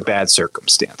 because of bad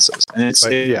circumstances. And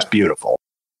it's beautiful.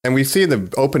 And we see in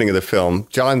the opening of the film,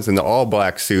 John's in the all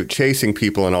black suit chasing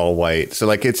people in all white. So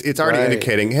like it's already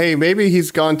indicating, hey, maybe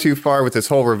he's gone too far with this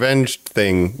whole revenge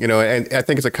thing, and I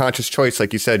think it's a conscious choice,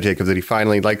 like you said, Jacob, that he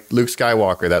finally, like Luke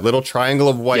Skywalker, that little triangle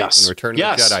of white in Return of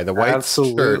the Jedi, the white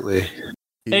absolutely. shirt.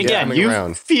 And again,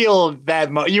 you feel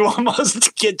that you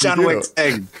almost get John Wick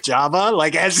saying Java,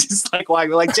 like as he's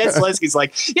like Jen Selesky's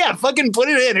like, yeah, fucking put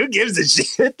it in. Who gives a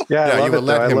shit? Yeah, I love it.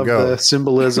 I love the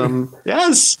symbolism.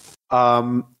 Yes.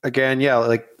 Again,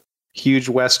 like huge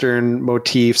Western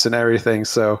motifs and everything.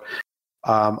 So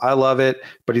I love it.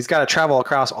 But he's got to travel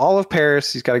across all of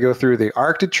Paris. He's got to go through the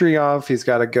Arc de Triomphe. He's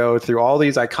got to go through all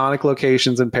these iconic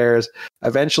locations in Paris,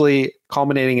 eventually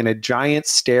culminating in a giant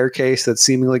staircase that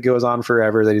seemingly goes on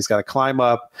forever that he's got to climb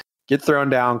up, get thrown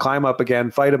down, climb up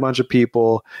again, fight a bunch of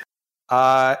people.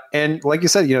 And like you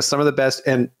said, some of the best,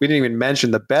 and we didn't even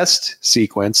mention the best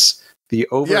sequence, the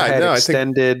overhead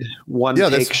extended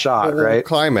one-take shot, right?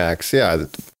 Climax, yeah.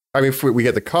 I mean, we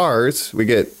get the cars, we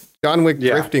get John Wick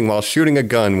drifting while shooting a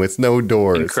gun with no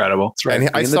doors. Incredible. Right. And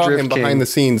I saw him behind the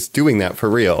scenes doing that for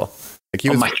real. Like he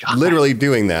was literally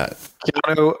doing that.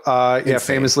 Keanu,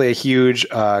 famously a huge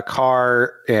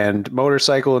car and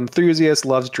motorcycle enthusiast,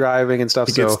 loves driving and stuff.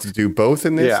 He gets to do both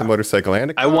in this, a motorcycle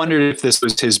and a car. I wondered if this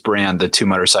was his brand, the two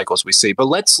motorcycles we see. But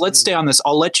let's stay on this.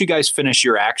 I'll let you guys finish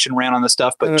your action rant on this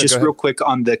stuff, but just real quick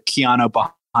on the Keanu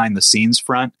behind the scenes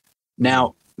front.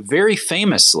 Now, very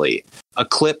famously, a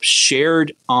clip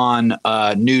shared on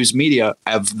news media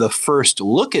of the first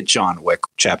look at John Wick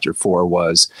Chapter 4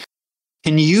 was,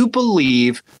 can you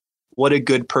believe what a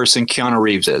good person Keanu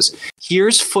Reeves is?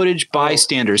 Here's footage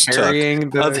bystanders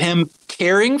took of him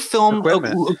carrying film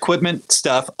equipment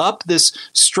stuff up this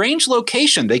strange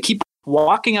location. They keep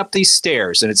walking up these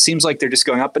stairs, and it seems like they're just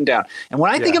going up and down. And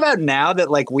when I think about now that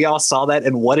like we all saw that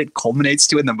and what it culminates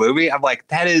to in the movie, I'm like,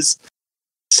 that is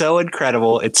so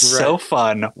incredible. It's so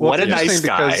fun. What a nice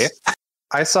guy.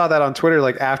 I saw that on Twitter,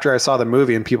 like after I saw the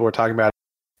movie and people were talking about it.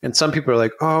 And some people are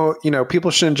like, oh, people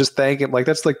shouldn't just thank him. Like,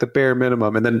 that's like the bare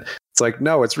minimum. And then it's like,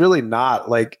 no, it's really not.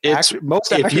 Like,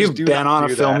 most if actors you've do been not on a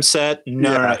do film that. set,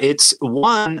 no. It's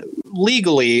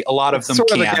legally, a lot of them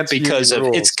can't because of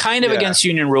it's kind of against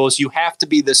union rules. You have to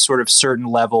be this sort of certain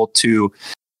level to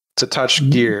touch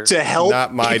gear to help.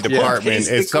 Not my department.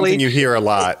 It's something you hear a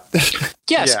lot.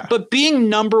 Yes, but being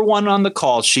number one on the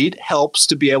call sheet helps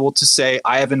to be able to say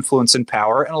I have influence and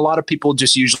power. And a lot of people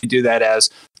just usually do that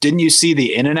as, didn't you see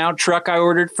the In-N-Out truck I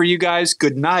ordered for you guys?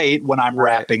 Good night when I'm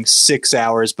rapping 6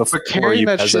 hours before you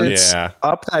that shit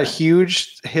up that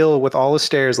huge hill with all the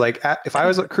stairs. Like if I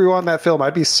was a crew on that film,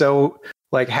 I'd be so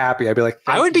like happy. I'd be like,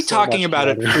 I would be talking about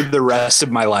it for the rest of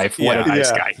my life. What a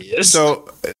nice guy he is. So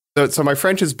my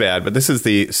French is bad, but this is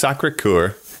the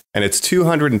Sacré-Cœur, and it's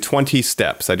 220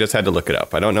 steps. I just had to look it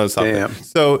up. I don't know something. Damn.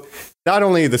 So not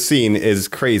only the scene is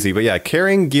crazy, but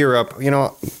carrying gear up,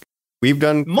 we've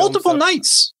done multiple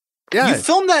nights. Yeah. You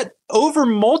filmed that over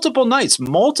multiple nights,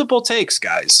 multiple takes,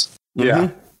 guys. Yeah.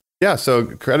 Mm-hmm. Yeah, so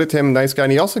credit to him, nice guy.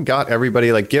 And he also got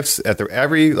everybody like gifts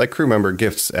every crew member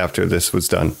gifts after this was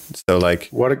done. So like,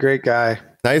 what a great guy.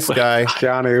 Nice guy.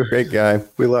 Keanu. Great guy.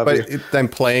 We love you. But then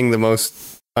playing the most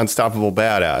unstoppable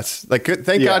badass. Like,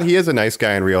 thank God he is a nice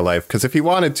guy in real life, because if he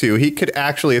wanted to, he could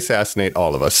actually assassinate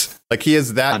all of us. Like, he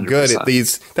is that 100%. Good at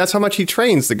these. That's how much he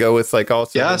trains to go with like all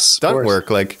stunt work.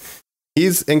 Like,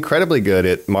 he's incredibly good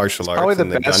at martial arts. Probably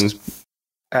the best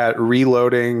at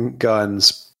reloading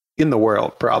guns in the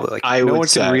world, probably. Like, no one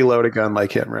can reload a gun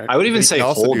like him, right? I would even say he could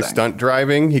also do stunt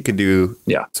driving. He could do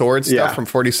sword stuff from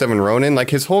 47 Ronin.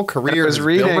 Like, his whole career is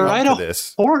built up to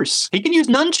this. Horse. He can use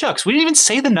nunchucks. We didn't even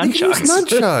say the nunchucks.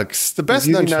 Nunchucks. The best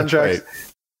nunchucks. Right.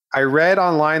 I read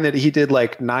online that he did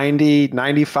like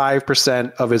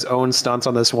 95% of his own stunts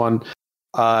on this one.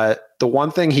 The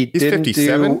one thing he didn't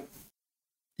 57? Do...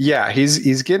 Yeah,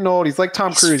 he's getting old. He's like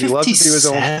Tom Cruise. He loves to do his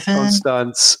own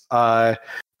stunts.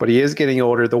 But he is getting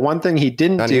older. The one thing he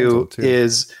didn't do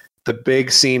is the big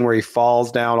scene where he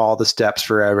falls down all the steps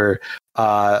forever,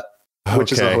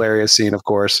 which is a hilarious scene, of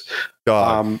course.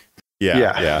 Yeah.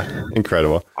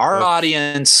 Incredible. Our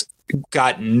audience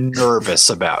got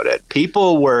nervous about it.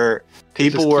 People were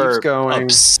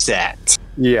upset.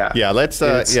 Yeah. Let's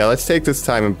take this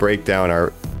time and break down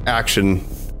our action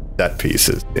set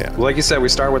pieces. Yeah. Well, like you said, we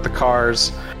start with the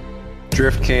cars.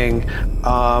 Drift King,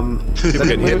 people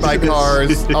getting hit by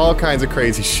cars, all kinds of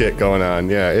crazy shit going on.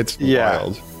 Yeah, it's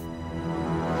wild.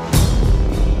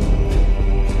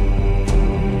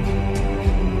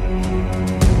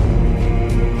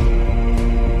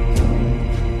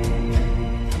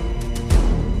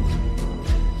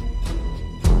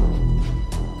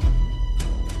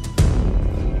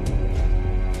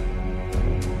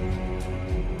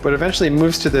 But eventually it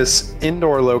moves to this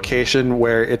indoor location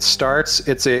where it starts.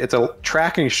 It's a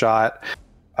tracking shot.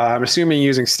 I'm assuming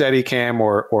using Steadicam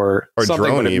or something.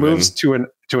 Drone. But it moves to an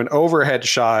overhead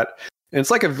shot, and it's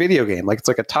like a video game. Like, it's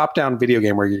like a top-down video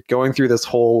game where you're going through this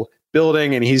whole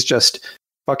building, and he's just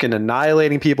fucking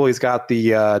annihilating people. He's got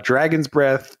the Dragon's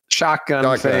Breath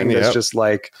shotgun thing. That's just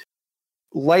like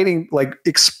lighting, like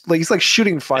he's like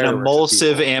shooting fire. An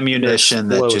emulsive ammunition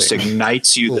that just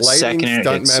ignites you the second it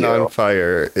hits you. On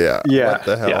fire. Yeah. What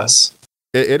the hell? Yes.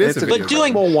 It is a but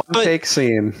doing take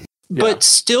scene. But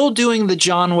still doing the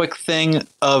John Wick thing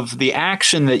of the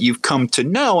action that you've come to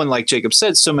know, and like Jacob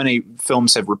said, so many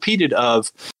films have repeated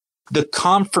of the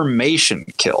confirmation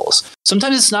kills.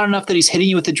 Sometimes it's not enough that he's hitting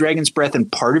you with the Dragon's Breath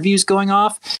and part of you is going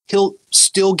off. He'll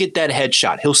still get that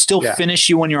headshot. He'll still finish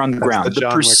you when you're on the ground. The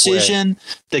precision,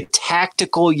 the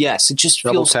tactical, it just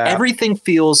feels, everything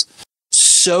feels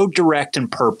so direct and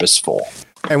purposeful.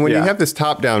 And when you have this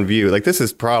top-down view, like, this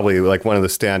is probably like one of the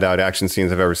standout action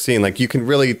scenes I've ever seen. Like, you can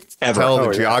really tell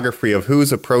the geography of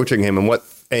who's approaching him and what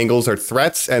angles are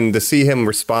threats, and to see him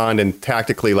respond and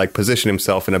tactically like position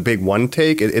himself in a big one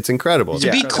take, it's incredible. To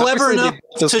be clever enough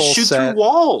to shoot through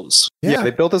walls. Yeah,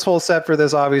 they built this whole set for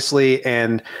this, obviously,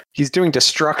 and he's doing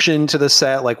destruction to the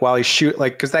set, like, while he's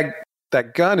because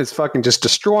that gun is fucking just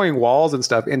destroying walls and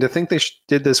stuff. And to think they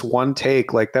did this one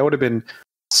take, like, that would have been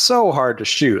so hard to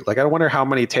shoot. Like, I wonder how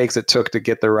many takes it took to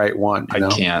get the right one. I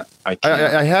can't.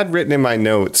 I had written in my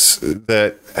notes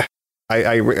that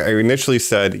I initially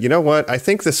said, you know what? I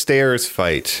think the stairs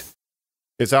fight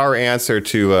is our answer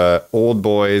to Old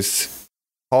Boy's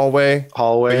hallway.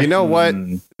 But you know what?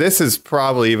 This is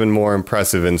probably even more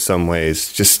impressive in some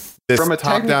ways. Just this from a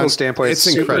technical standpoint, it's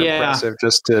super impressive.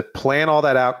 Just to plan all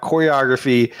that out,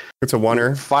 choreography. It's a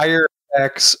oneer. Fire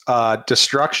effects,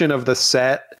 destruction of the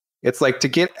set. it's like to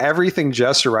get everything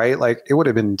just right, like it would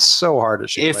have been so hard to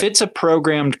shoot. If it's a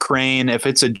programmed crane, if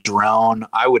it's a drone,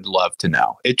 I would love to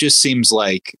know. It just seems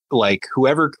like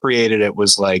whoever created it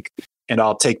was like, and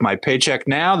I'll take my paycheck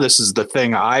now. This is the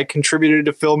thing I contributed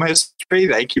to film history.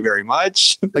 Thank you very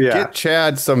much. Get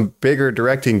Chad some bigger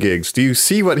directing gigs. Do you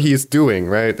see what he's doing,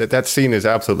 right? That scene is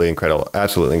absolutely incredible.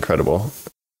 Absolutely incredible.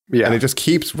 Yeah. And it just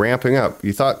keeps ramping up.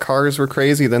 You thought cars were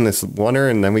crazy, then this wonder,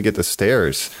 and then we get the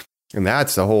stairs. And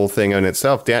that's the whole thing in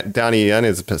itself. Donnie Yen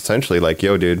is essentially like,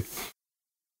 yo, dude,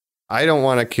 I don't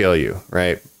want to kill you,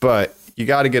 right? But you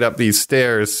got to get up these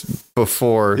stairs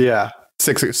before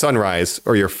sunrise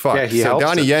or you're fucked. So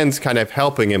Donnie Yen's kind of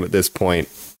helping him at this point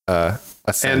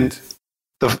ascend.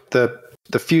 And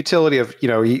the futility of,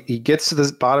 he gets to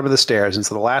the bottom of the stairs. And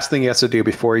so the last thing he has to do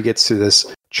before he gets to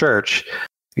this church,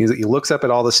 he looks up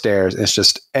at all the stairs, and it's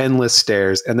just endless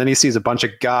stairs. And then he sees a bunch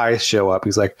of guys show up.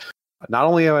 He's like, not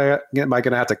only am I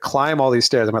going to have to climb all these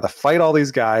stairs, I'm going to have to fight all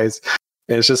these guys.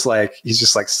 And it's just like, he's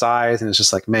just like sighs, and it's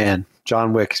just like, man,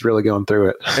 John Wick is really going through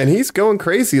it. And he's going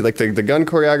crazy. Like the gun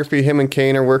choreography, him and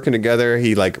Kane are working together.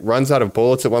 He like runs out of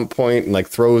bullets at one point and like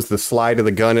throws the slide of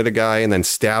the gun at a guy and then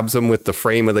stabs him with the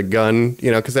frame of the gun,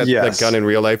 because that gun in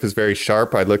real life is very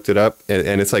sharp. I looked it up,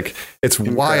 and it's like, it's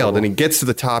incredible. Wild. And he gets to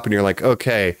the top and you're like,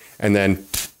 okay. And then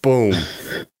boom,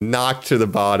 knocked to the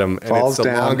bottom. And falls it's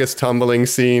the down. Longest tumbling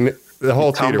scene. The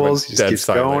whole theater was dead keeps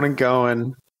silent. Going and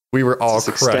going. We were all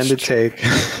crushed. Extended take.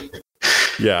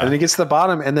 Yeah. And then he gets to the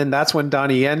bottom, and then that's when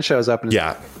Donnie Yen shows up. And you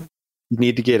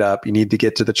need to get up. You need to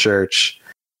get to the church.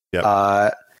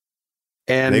 Yeah.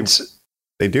 And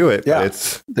they do it. Yeah,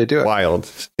 but they do it.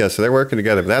 Wild. Yeah. So they're working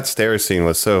together. But that stairs scene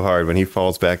was so hard when he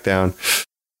falls back down.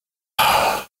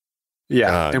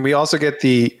 Yeah. And we also get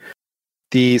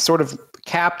the sort of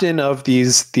captain of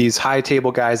these high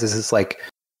table guys is this like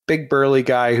big burly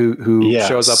guy who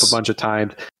shows up a bunch of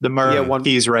times. The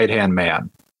Murphy's right-hand man.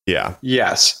 Yeah.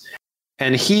 Yes.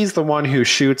 And he's the one who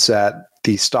shoots at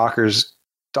the stalker's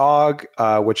dog,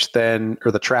 or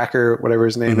the tracker, whatever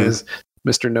his name is,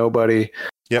 Mr. Nobody.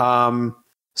 Yep.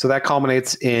 So that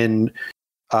culminates in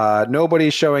Nobody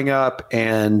showing up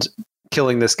and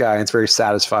killing this guy. And it's very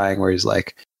satisfying where he's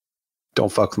like,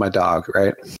 don't fuck with my dog,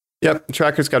 right? Yep. The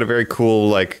tracker's got a very cool,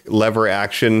 like, lever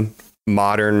action,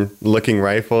 modern looking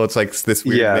rifle. It's like this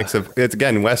weird mix of, it's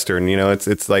again Western,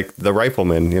 it's like the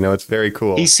rifleman, it's very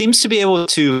cool. He seems to be able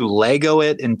to Lego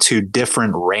it into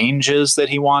different ranges that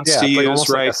he wants to use,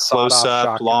 right? Like close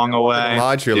up, long away.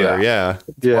 Modular,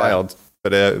 wild.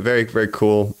 But a very, very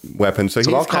cool weapon. So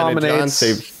he's kind of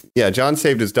John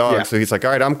saved his dog. So he's like,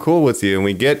 all right, I'm cool with you. And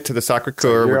we get to the sacre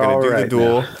coeur. We're going to do the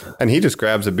duel. Now. And he just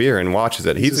grabs a beer and watches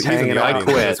it. He's hanging out at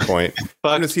this point.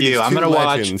 Fuck you. I'm going to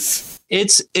watch.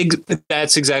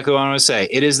 That's exactly what I want to say.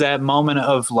 It is that moment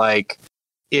of like,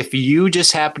 if you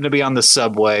just happen to be on the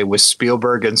subway with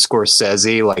Spielberg and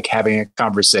Scorsese, like having a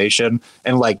conversation,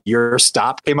 and like your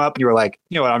stop came up, and you were like,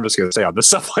 you know what, I'm just going to stay on the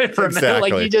subway for a minute.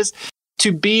 Like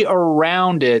to be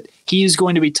around it, he's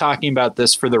going to be talking about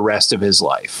this for the rest of his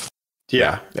life.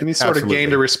 Yeah. And he sort of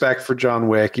gained a respect for John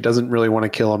Wick. He doesn't really want to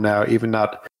kill him now, even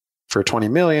not for 20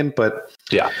 million, but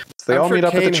they all meet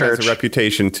up at the church. Has a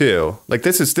reputation too. Like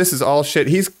this is all shit.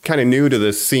 He's kind of new to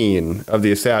this scene of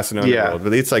the assassin underworld,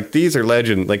 but it's like these are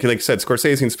legend. Like you said,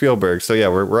 Scorsese and Spielberg. So yeah,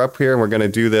 we're up here and we're gonna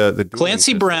do the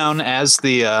Clancy Brown as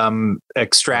the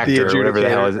extractor, or whatever the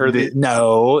hell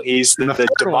is. He's the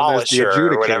demolisher,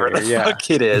 or whatever the fuck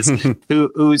it is.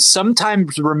 who's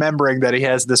sometimes remembering that he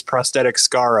has this prosthetic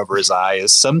scar over his eye,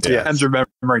 is sometimes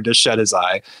remembering to shut his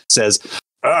eye. Says,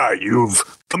 you've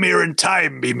come here in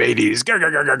time, me mateys. Gar, gar,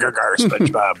 gar, gar, gar, gar,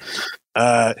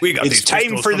 SpongeBob. We got it's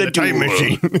time for the time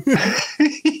machine.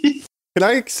 Can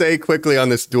I say quickly on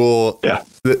this duel? Yeah.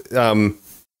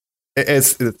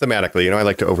 It's thematically, I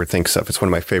like to overthink stuff. It's one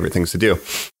of my favorite things to do.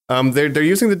 They're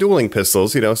using the dueling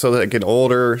pistols, so like an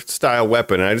older style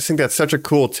weapon. And I just think that's such a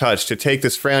cool touch to take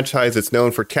this franchise that's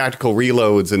known for tactical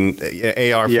reloads and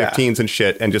AR-15s and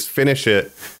shit and just finish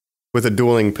it with a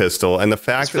dueling pistol. And the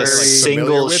fact that it's a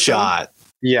single shot.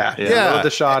 The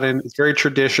shot, and it's very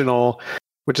traditional,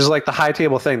 which is like the high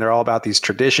table thing. They're all about these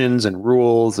traditions and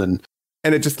rules, and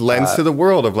it just lends to the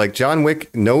world of like John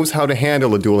Wick knows how to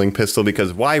handle a dueling pistol,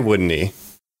 because why wouldn't he?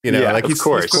 Like of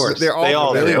course. They're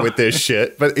all familiar with this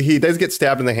shit, but he does get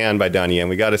stabbed in the hand by Donnie, and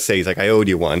we got to say, he's like, I owed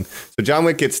you one. So John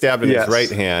Wick gets stabbed in his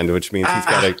right hand, which means he's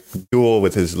got to duel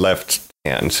with his left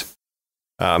hand.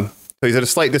 So he's at a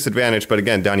slight disadvantage, but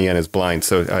again, Donnie Yen is blind,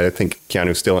 so I think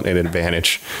Keanu's still at an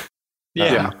advantage.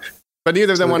 But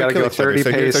neither of them want to kill each other,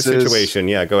 so here's our situation.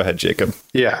 Yeah, go ahead, Jacob.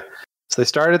 Yeah. So they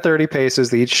start at 30 paces.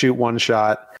 They each shoot one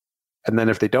shot. And then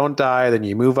if they don't die, then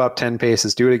you move up 10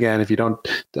 paces, do it again. If you don't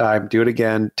die, do it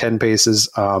again, 10 paces.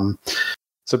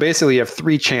 So basically you have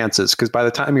 3 chances, because by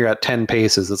the time you're at 10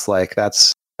 paces, it's like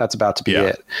that's about to be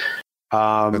it.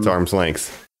 That's arm's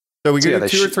length. So we get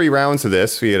 2 or 3 rounds of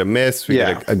this. We get a miss, we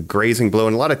get a grazing blow,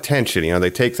 and a lot of tension. They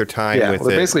take their time with it.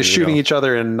 They're basically shooting each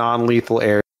other in non-lethal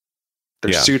areas.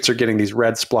 Their suits are getting these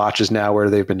red splotches now where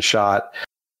they've been shot.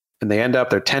 And they end up,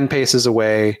 they're 10 paces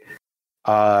away.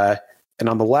 And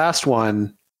on the last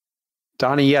one,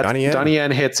 Donnie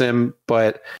Yen hits him,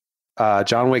 but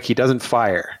John Wick, he doesn't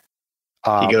fire.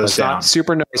 He goes down. Not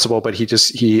super noticeable, but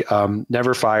he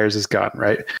never fires his gun,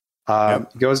 right?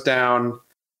 Goes down.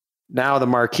 Now the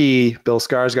Marquis, Bill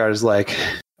Skarsgård, is like,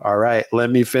 all right, let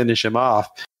me finish him off.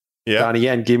 Donnie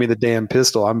Yen, give me the damn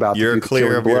pistol. I'm about You're to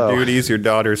clear of your duties. Your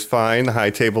daughter's fine. The high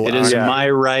table. It is my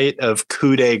right of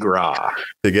coup de grace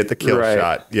to get the kill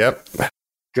shot. Yep.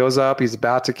 Goes up. He's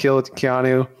about to kill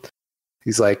Keanu.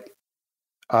 He's like,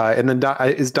 and then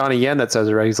it's Donnie Yen that says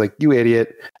it, right? He's like, you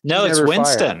idiot. No, it's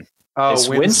Winston. Oh, it's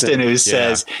Winston who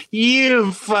says,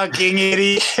 you fucking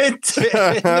idiot.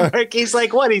 He's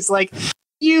like, what? He's like,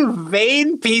 you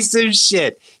vain piece of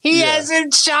shit. He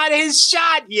hasn't shot his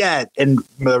shot yet. And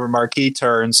the Marquis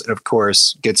turns and, of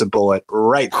course, gets a bullet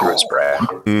right through his brain.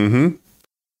 Mm-hmm.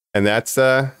 And that's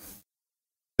how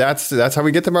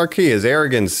we get the Marquis. His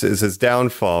arrogance is his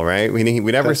downfall, right? We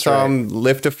never saw him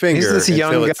lift a finger. He's this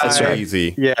young guy. It's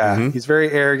easy. Yeah, he's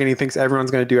very arrogant. He thinks everyone's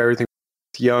going to do everything.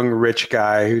 Young, rich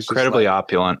guy who's incredibly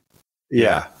opulent.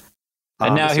 Yeah.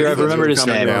 And now here, I've remembered his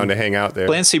name. Down to hang out there.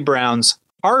 Clancy Brown's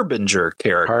Harbinger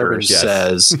character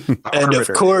says, and of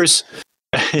course,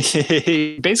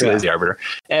 he basically is the arbiter,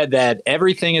 and that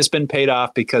everything has been paid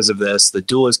off because of this. The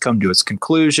duel has come to its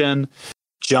conclusion.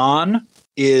 John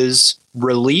is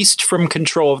released from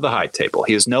control of the high table.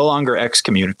 He is no longer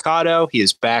excommunicado. He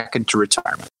is back into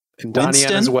retirement. And Donnie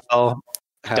Yen as well.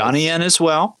 Donnie Yen as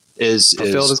well. Is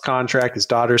fulfilled his contract. His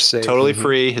daughter's safe. Totally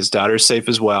free. His daughter's safe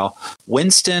as well.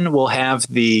 Winston will have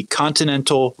the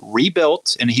Continental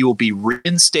rebuilt, and he will be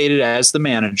reinstated as the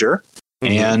manager.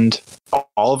 And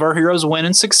all of our heroes win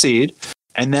and succeed.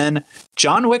 And then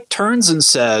John Wick turns and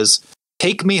says,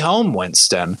 "Take me home,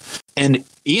 Winston." And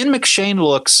Ian McShane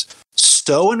looks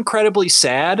so incredibly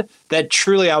sad that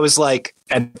truly I was like,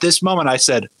 at this moment I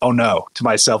said, "Oh no," to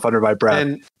myself under my breath,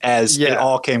 and as it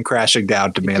all came crashing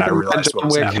down to me, and I realized what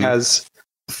was happening. Has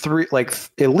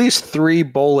at least 3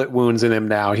 bullet wounds in him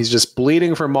now. He's just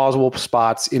bleeding from multiple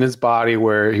spots in his body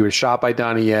where he was shot by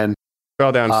Donnie Yen.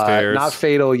 Fell downstairs. Not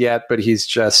fatal yet, but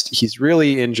he's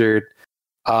really injured.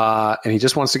 And he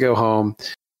just wants to go home.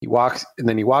 He walks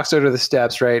over to the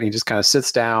steps, right? And he just kind of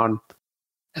sits down.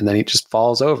 And then he just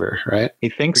falls over, right? He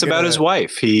thinks about his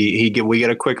wife. We get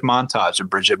a quick montage of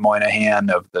Bridget Moynihan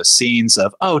of the scenes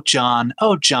of, "Oh, John,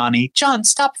 oh, Johnny, John,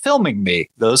 stop filming me."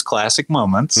 Those classic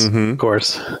moments. Of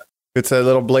course. It's a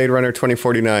little Blade Runner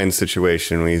 2049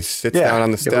 situation. We sits down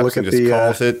on the steps and just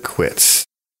calls it quits.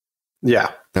 Yeah.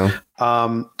 No?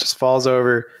 Just falls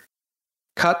over.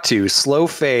 Cut to slow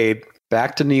fade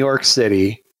back to New York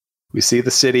City. We see the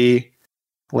city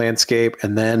landscape,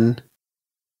 and then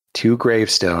 2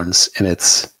 gravestones, and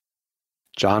it's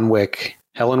John Wick,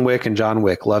 Helen Wick, and John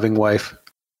Wick, loving wife,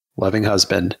 loving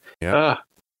husband. Yeah.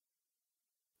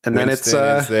 And then it's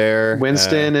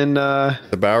Winston and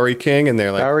the Bowery King, and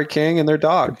they're like Bowery King and their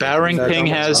dog. Bowery King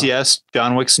has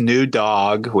John Wick's new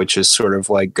dog, which is sort of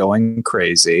like going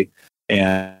crazy.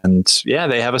 And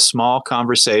they have a small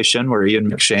conversation where Ian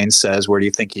McShane says, "Where do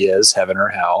you think he is, heaven or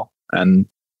hell?" And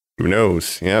who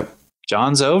knows? Yep.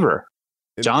 John's over.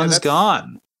 John's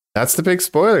gone. That's the big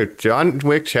spoiler. John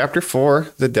Wick, Chapter 4,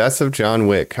 The Death of John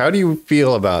Wick. How do you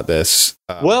feel about this?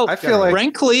 I feel like,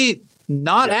 frankly,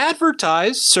 not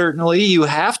advertised. Certainly, you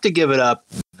have to give it up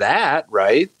that,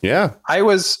 right? Yeah. I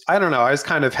don't know. I was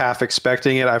kind of half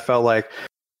expecting it. I felt like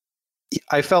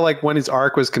when his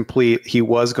arc was complete, he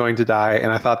was going to die.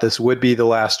 And I thought this would be the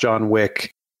last John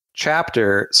Wick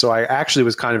chapter. So I actually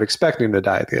was kind of expecting him to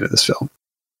die at the end of this film.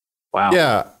 Wow.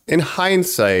 Yeah. In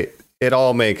hindsight, it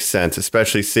all makes sense,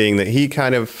 especially seeing that he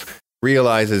kind of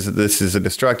realizes that this is a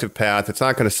destructive path. It's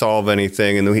not going to solve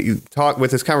anything. And he talked with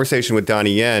his conversation with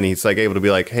Donnie Yen. He's like able to be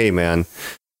like, "Hey, man,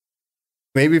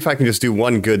 maybe if I can just do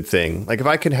one good thing, like if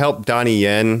I can help Donnie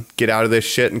Yen get out of this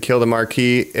shit and kill the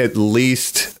Marquis, at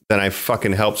least then I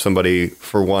fucking helped somebody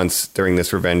for once during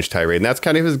this revenge tirade." And that's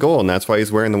kind of his goal. And that's why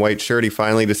he's wearing the white shirt. He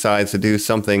finally decides to do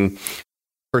something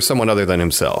for someone other than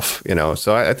himself,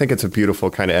 So I think it's a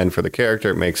beautiful kind of end for the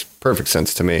character. It makes perfect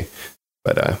sense to me.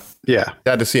 But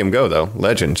sad to see him go, though.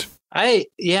 Legend.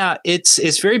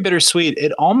 It's very bittersweet.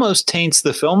 It almost taints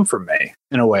the film for me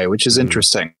in a way, which is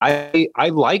interesting. I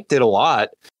liked it a lot,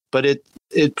 but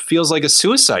it feels like a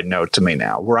suicide note to me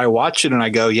now, where I watch it and I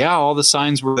go, yeah, all the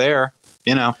signs were there,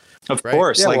 of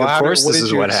course. Yeah, of course this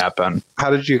is what happened. How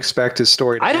did you expect his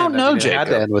story to end? I don't know, Jacob. It had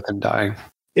to end with him dying.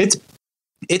 It's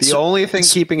the only thing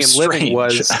keeping him living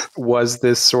strange. was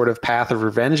this sort of path of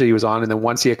revenge that he was on. And then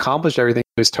once he accomplished everything,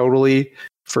 he was totally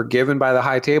forgiven by the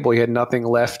high table. He had nothing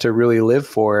left to really live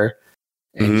for.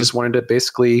 And he just wanted to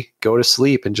basically go to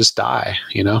sleep and just die,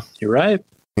 You're right.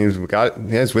 He's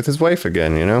with his wife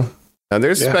again, Now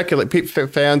there's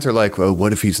fans are like, well,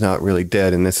 what if he's not really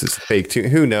dead and this is fake too?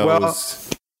 Who knows? Well,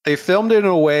 they filmed it in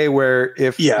a way where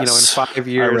if, in 5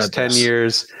 years, 10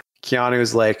 years, Keanu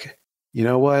is like, you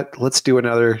know what? Let's do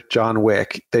another John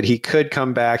Wick, that he could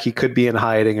come back. He could be in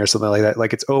hiding or something like that.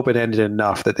 Like, it's open-ended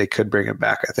enough that they could bring him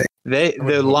back, I think.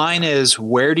 The line is,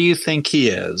 where do you think he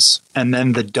is? And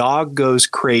then the dog goes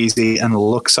crazy and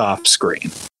looks off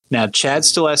screen. Now, Chad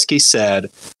Stileski said,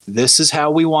 this is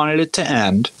how we wanted it to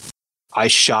end. I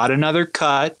shot another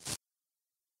cut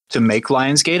to make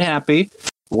Lionsgate happy,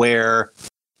 where,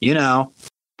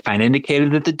 kind of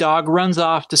indicated that the dog runs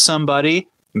off to somebody.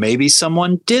 Maybe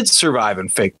someone did survive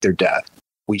and fake their death.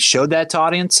 We showed that to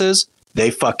audiences.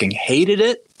 They fucking hated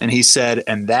it. And he said,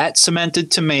 and that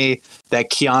cemented to me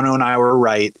that Keanu and I were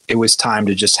right. It was time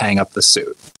to just hang up the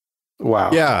suit.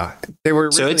 Wow. Yeah. They were.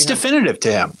 So it's definitive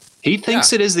to him. He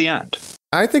thinks it is the end.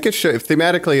 I think it should.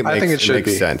 Thematically, it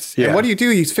makes sense. Yeah. And what do you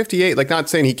do? He's 58. Like, not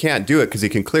saying he can't do it, because he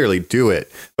can clearly do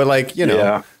it. But I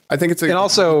think it's and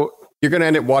also, you're going to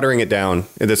end up watering it down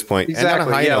at this point. Exactly. And on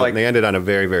a high note, they ended on a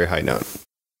very, very high note.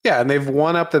 Yeah, and they've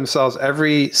one up themselves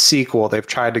every sequel. They've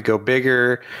tried to go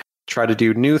bigger, try to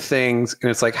do new things, and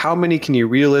it's like, how many can you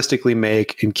realistically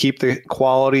make and keep the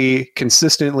quality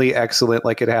consistently excellent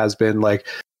like it has been? Like,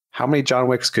 how many John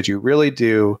Wicks could you really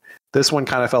do? This one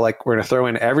kind of felt like we're going to throw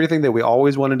in everything that we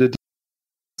always wanted to do.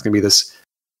 It's going to be this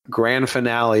grand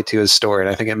finale to his story, and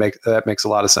I think that makes a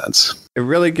lot of sense. It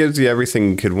really gives you everything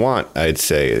you could want, I'd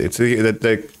say. It's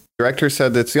the director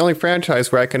said that's the only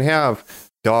franchise where I can have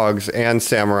dogs and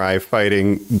samurai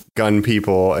fighting gun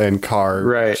people and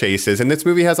car chases. And this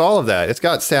movie has all of that. It's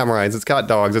got samurais, it's got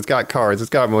dogs, it's got cars, it's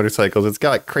got motorcycles, it's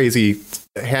got crazy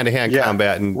hand-to-hand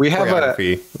combat and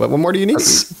choreography. What more do you need?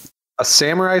 A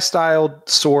samurai-style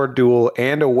sword duel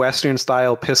and a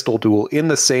Western-style pistol duel in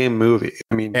the same movie.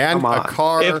 I mean, and come on. A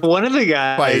car. If one of the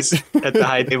guys at the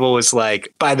high table was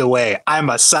like, by the way,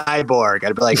 I'm a cyborg,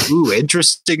 I'd be like, ooh,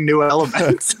 interesting new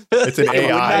elements. It's an AI. It would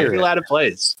not feel out of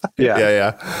place.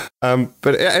 Yeah.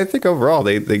 But I think overall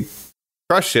they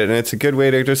crush it, and it's a good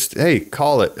way to just, hey,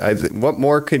 call it. What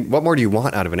more do you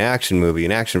want out of an action movie,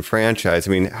 an action franchise?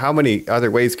 I mean, how many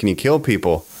other ways can you kill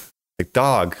people? Like,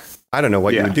 dog. I don't know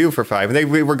what you would do for 5. And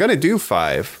we were going to do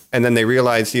 5. And then they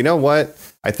realized, you know what?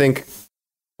 I think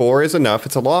 4 is enough.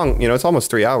 It's a long, it's almost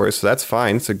 3 hours. So that's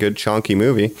fine. It's a good chunky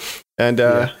movie. And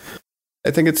I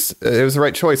think it was the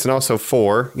right choice. And also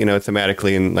 4,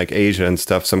 thematically in like Asia and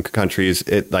stuff, some countries,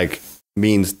 it like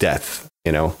means death,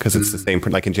 because it's the same,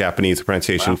 like in Japanese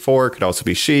pronunciation, 4 could also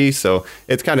be she. So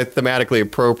it's kind of thematically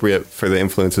appropriate for the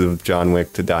influences of John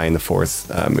Wick to die in the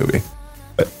 4th movie.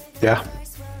 But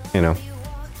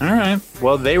All right.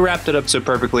 Well, they wrapped it up so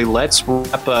perfectly. Let's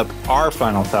wrap up our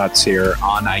final thoughts here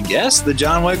on, I guess, the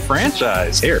John Wick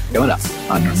franchise. Here, coming up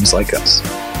on Normies Like Us.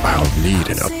 I'll need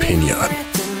an opinion.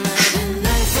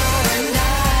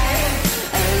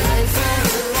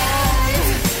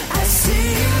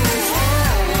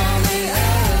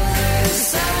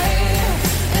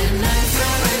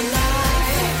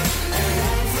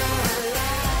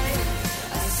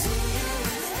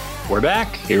 We're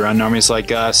back here on Normies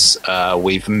Like Us.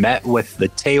 We've met with the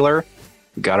tailor,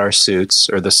 got our suits,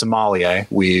 or the sommelier.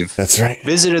 That's right.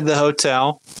 Visited the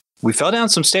hotel. We fell down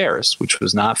some stairs, which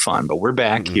was not fun, but we're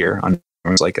back here on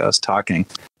Normies Like Us talking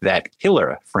that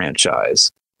killer franchise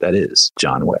that is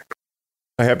John Wick.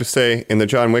 I have to say, in the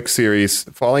John Wick series,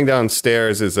 falling down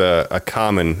stairs is a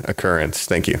common occurrence.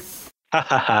 Thank you.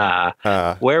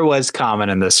 Where was Common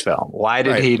in this film? Why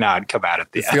did he not come out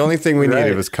at the end? The only thing we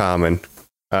needed was Common.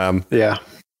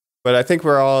 But I think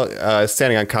we're all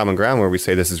standing on common ground where we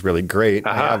say this is really great.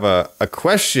 I have a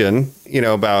question,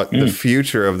 about the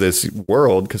future of this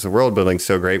world, because the world building's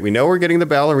so great. We know we're getting the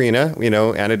ballerina,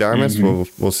 Ana de Armas.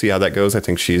 We'll see how that goes. I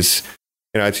think she's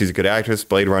a good actress.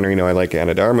 Blade Runner, I like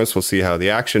Ana de Armas. We'll see how the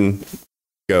action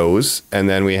goes. And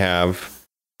then we have,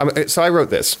 so I wrote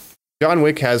this. John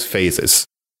Wick has phases.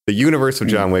 The universe of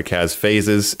John Wick has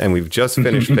phases, and we've just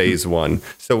finished phase 1.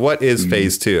 So what is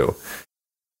phase 2?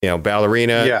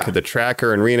 Ballerina. Yeah. Could the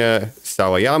Tracker and Rina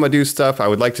Sawayama do stuff? I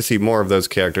would like to see more of those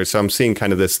characters. So I'm seeing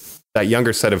kind of that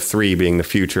younger set of 3 being the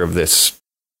future of this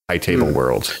high table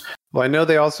world. Well, I know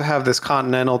they also have this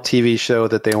Continental TV show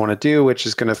that they want to do, which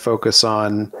is going to focus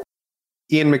on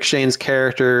Ian McShane's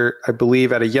character, I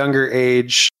believe, at a younger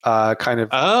age,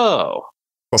 Before.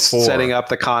 setting up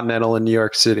the Continental in New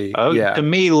York City. Oh, yeah. To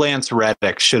me, Lance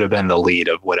Reddick should have been the lead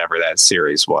of whatever that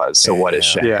series was. So what a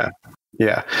shame.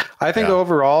 Yeah. I think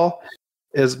overall,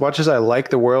 as much as I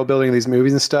like the world building of these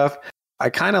movies and stuff, I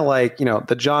kind of like,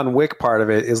 the John Wick part of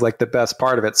it is like the best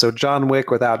part of it. So John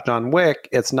Wick without John Wick,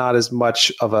 it's not as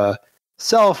much of a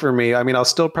sell for me. I mean, I'll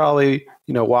still probably,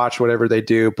 watch whatever they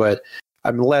do, but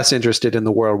I'm less interested in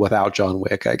the world without John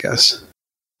Wick, I guess.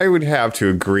 I would have to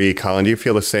agree, Colin. Do you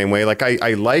feel the same way? Like,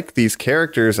 I like these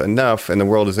characters enough and the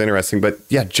world is interesting, but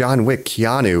yeah, John Wick,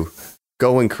 Keanu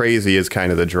going crazy is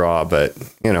kind of the draw, but,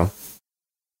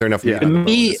 they're enough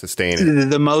to sustain it.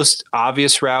 The most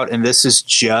obvious route, and this is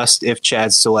just if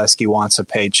Chad Stileski wants a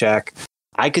paycheck,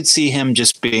 I could see him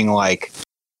just being like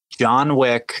John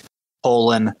Wick,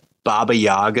 Baba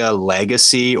Yaga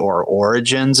Legacy or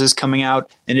Origins is coming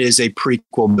out, and it is a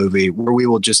prequel movie where we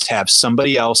will just have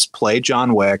somebody else play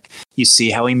John Wick. You see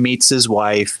how he meets his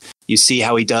wife. You see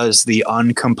how he does the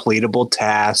uncompletable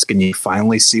task, and you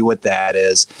finally see what that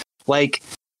is. Like,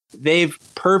 they've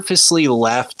purposely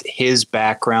left his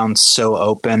background so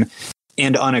open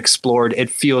and unexplored, it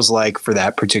feels like, for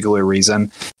that particular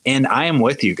reason. And I am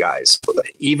with you guys.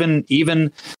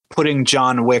 Even putting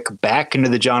John Wick back into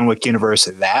the John Wick universe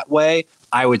that way,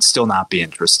 I would still not be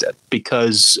interested,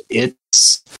 because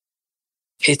it's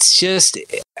just,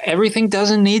 everything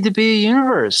doesn't need to be a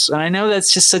universe. And I know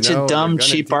that's just such a dumb,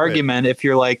 cheap argument if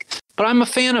you're like, but I'm a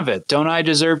fan of it. Don't I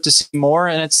deserve to see more?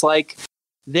 And it's like,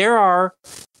 there are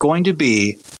going to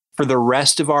be, for the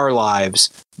rest of our lives,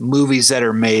 movies that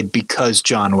are made because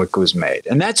John Wick was made.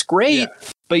 And that's great,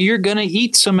 but you're going to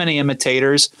eat so many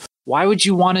imitators. Why would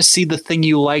you want to see the thing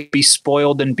you like be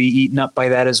spoiled and be eaten up by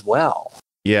that as well?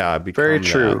 Yeah, very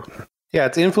true. Yeah,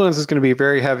 its influence is going to be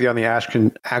very heavy on the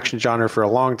action genre for a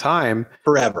long time.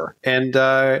 Forever. And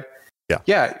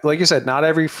yeah, like you said, not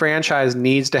every franchise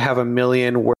needs to have a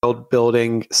million world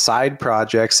building side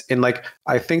projects. And like,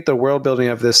 I think the world building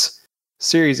of this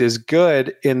series is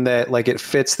good in that, like, it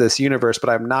fits this universe, but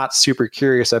I'm not super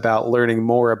curious about learning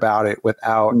more about it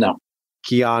without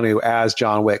Keanu as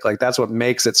John Wick. Like, that's what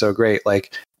makes it so great.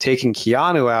 Like, taking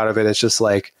Keanu out of it, it's just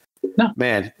like,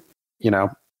 man,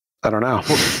 I don't know.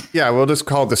 Yeah, we'll just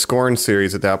call it the Scorn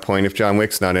series at that point if John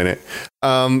Wick's not in it.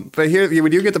 But here we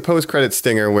do get the post-credit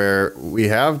stinger where we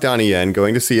have Donnie Yen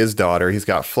going to see his daughter. He's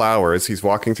got flowers. He's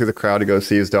walking through the crowd to go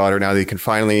see his daughter. Now that he can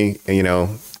finally,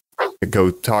 go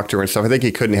talk to her and stuff. I think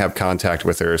he couldn't have contact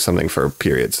with her or something for a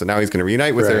period. So now he's going to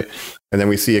reunite with her. And then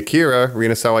we see Akira,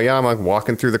 Rina Sawayama,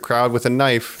 walking through the crowd with a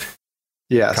knife.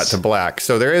 Yes. Cut to black.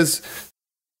 So there is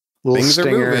things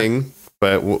stinger. are moving.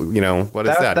 But, what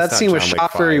is that? That scene was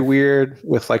shot very weird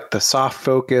with like the soft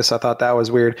focus. I thought that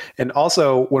was weird. And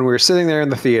also, when we were sitting there in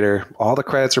the theater, all the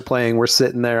credits are playing. We're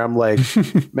sitting there. I'm like,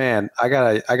 man, I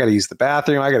gotta use the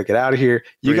bathroom. I gotta get out of here.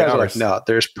 You guys are like, no,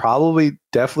 there's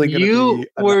definitely going to be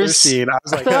another scene. I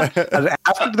was like,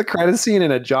 after the credit scene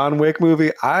in a John Wick movie,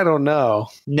 I don't know.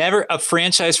 Never a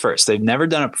franchise first. They've never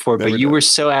done it before, but you were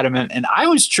so adamant. And I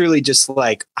was truly just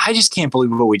like, I just can't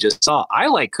believe what we just saw.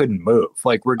 I couldn't move,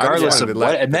 like, regardless of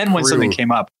what. And then when something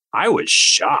came up, I was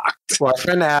shocked. Well, our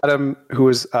friend Adam, who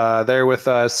was there with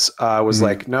us, was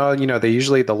like, no, they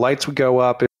usually, the lights would go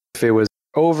up if it was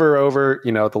over,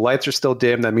 the lights are still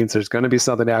dim. That means there's going to be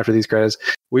something after these credits.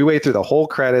 We wait through the whole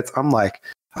credits. I'm like,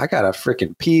 I got to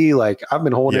freaking pee. Like, I've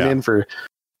been holding in for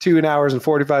 2 hours and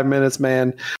 45 minutes,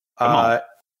 man. And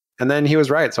then he was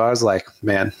right. So I was like,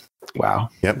 man, wow.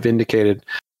 Vindicated.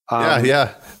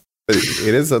 Yeah.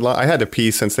 It is a lot. I had to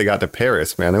pee since they got to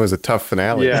Paris, man. It was a tough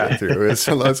finale to get through. It's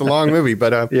a long movie,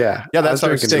 but that's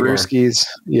our brewskis.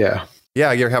 Yeah,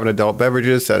 you're having adult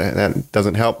beverages. That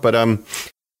doesn't help, but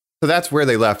so that's where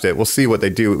they left it. We'll see what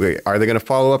they do. Are they going to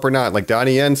follow up or not? Like,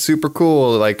 Donnie Yen, super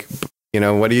cool. Like,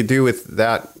 what do you do with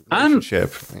that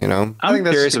relationship? I think that's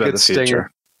curious about the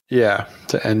future. Yeah,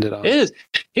 to end it on. It is.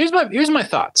 Here's my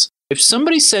thoughts. If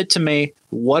somebody said to me,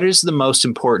 what is the most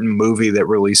important movie that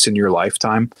released in your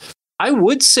lifetime? I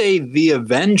would say The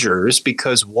Avengers,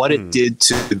 because what it did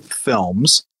to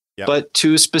films, but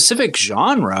to a specific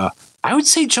genre, I would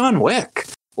say John Wick.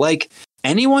 Like,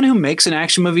 anyone who makes an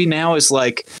action movie now is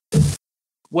like,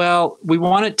 well, we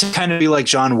want it to kind of be like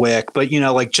John Wick, but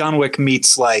like John Wick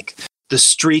meets like the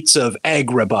streets of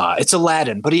Agrabah. It's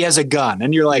Aladdin, but he has a gun.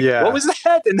 And you're like, what was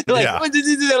that? And they're like,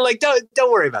 they're like,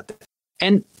 don't worry about that.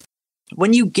 And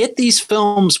when you get these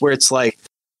films where it's like,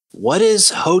 what is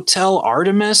Hotel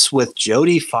Artemis with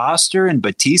Jodie Foster and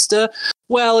Batista?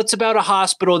 Well, it's about a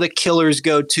hospital that killers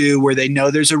go to where they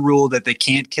know there's a rule that they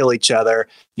can't kill each other.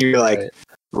 You're like,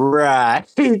 right.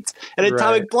 And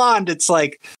Atomic Blonde, it's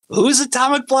like, who's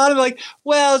Atomic Blonde? I'm like,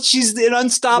 well, she's an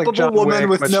unstoppable like woman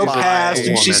Wick, with no past,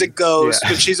 and she's a ghost,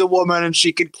 but she's a woman and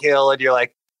she could kill. And you're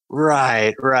like,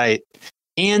 right.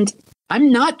 And I'm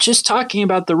not just talking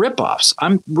about the ripoffs.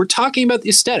 We're talking about the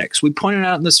aesthetics. We pointed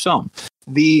out in this film.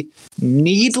 The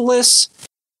needless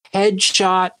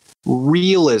headshot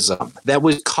realism that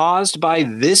was caused by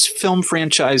this film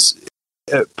franchise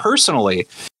personally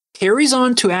carries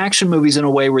on to action movies in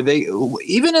a way where they,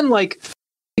 even in like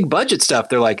big budget stuff,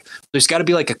 they're like, there's got to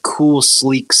be like a cool,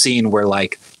 sleek scene where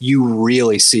like you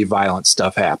really see violent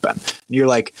stuff happen. And you're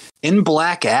like, in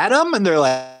Black Adam? And they're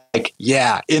like,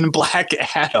 yeah, in Black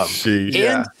Adam. Jeez.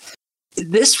 And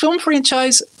this film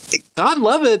franchise, God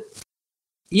love it,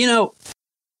 you know,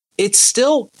 it's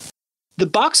still, the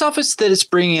box office that it's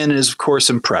bringing in is, of course,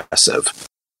 impressive.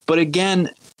 But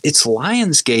again, it's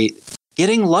Lionsgate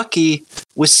getting lucky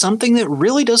with something that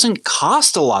really doesn't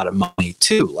cost a lot of money,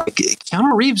 too. Like,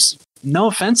 Keanu Reeves, no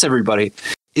offense, everybody,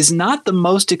 is not the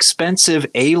most expensive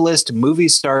A-list movie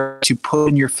star to put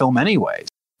in your film anyways.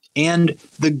 And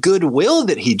the goodwill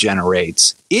that he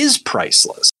generates is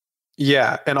priceless.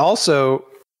 Yeah, and also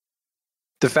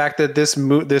the fact that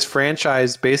this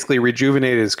franchise basically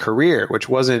rejuvenated his career, which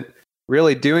wasn't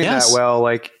really doing that well,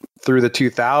 like through the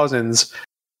 2000s.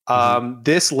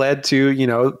 This led to, you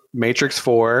know, Matrix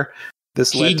 4.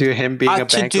 This led to him being a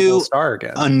bankable star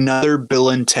again. Another Bill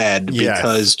and Ted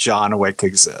because John Wick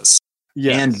exists.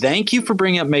 Yes. And thank you for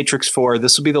bringing up Matrix 4.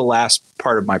 This will be the last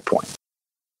part of my point.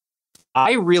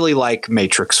 I really like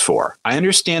Matrix 4. I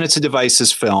understand it's a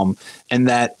Devices film, and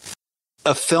that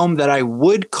a film that I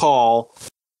would call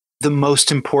the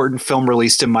most important film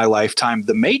released in my lifetime,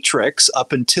 The Matrix,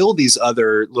 up until these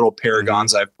other little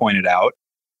paragons I've pointed out.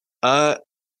 I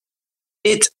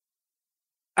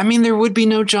mean, there would be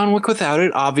no John Wick without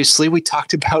it. Obviously, we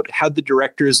talked about how the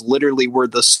directors literally were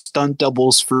the stunt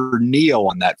doubles for Neo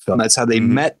on that film. That's how they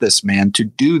met this man to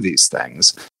do these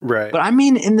things. Right. But I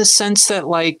mean, in the sense that,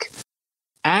 like,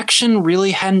 action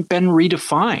really hadn't been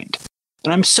redefined.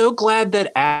 And I'm so glad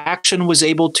that action was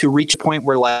able to reach a point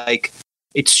where, like,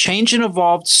 it's changed and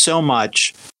evolved so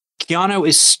much. Keanu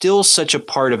is still such a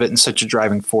part of it and such a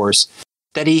driving force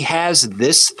that he has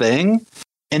this thing.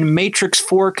 And Matrix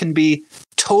 4 can be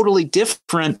totally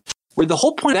different, where the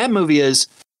whole point of that movie is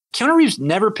Keanu Reeves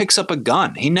never picks up a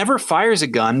gun. He never fires a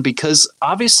gun because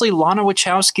obviously Lana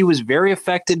Wachowski was very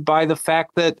affected by the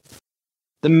fact that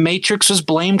the Matrix was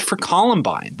blamed for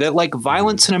Columbine, that like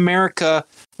violence in America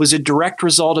was a direct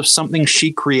result of something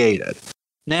she created.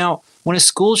 Now, when a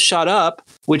school shot up,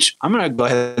 which I'm going to go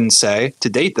ahead and say, to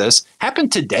date this,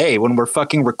 happened today when we're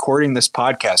fucking recording this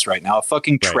podcast right now. A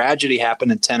fucking tragedy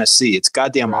happened in Tennessee. It's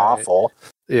goddamn awful.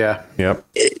 Yeah. Yep.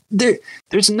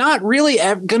 There's not really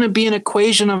going to be an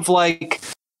equation of like,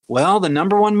 well, the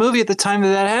number one movie at the time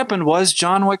that happened was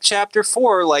John Wick Chapter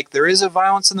 4. Like, there is a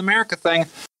violence in America thing.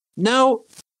 No.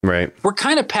 Right. We're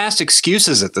kind of past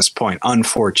excuses at this point,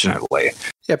 unfortunately.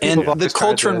 Yeah, and the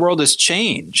culture and world has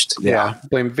changed. Yeah.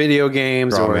 Blame video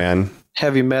games or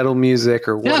heavy metal music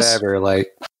or whatever. Yes.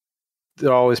 Like, there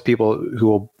are always people who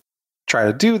will try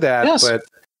to do that. Yes.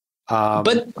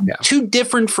 But two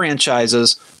different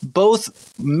franchises,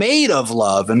 both made of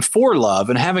love and for love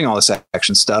and having all this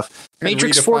action stuff. And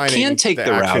Matrix 4 can take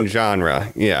the route.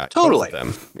 Genre. Yeah. Totally.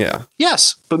 Them. Yeah.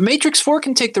 Yes. But Matrix 4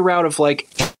 can take the route of like,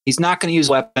 he's not going to use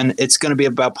a weapon. It's going to be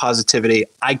about positivity.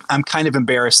 I'm kind of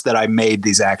embarrassed that I made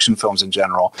these action films in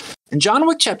general. And John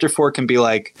Wick Chapter 4 can be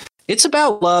like, it's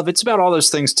about love. It's about all those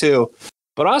things too.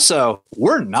 But also,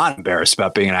 we're not embarrassed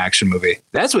about being an action movie.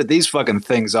 That's what these fucking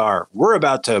things are. We're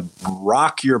about to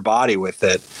rock your body with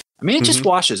it. I mean, it just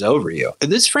washes over you.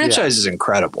 This franchise is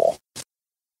incredible.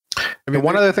 I mean,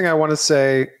 one other thing I want to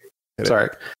say,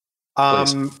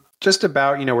 just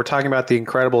about, you know, we're talking about the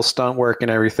incredible stunt work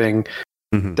and everything.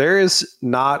 There is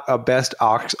not a best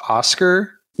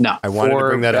Oscar I wanted to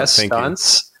bring that best up.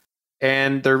 Stunts.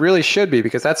 And there really should be,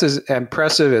 because that's as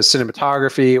impressive as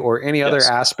cinematography or any other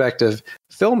aspect of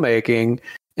filmmaking.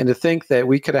 And to think that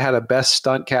we could have had a best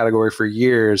stunt category for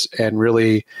years and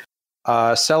really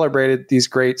celebrated these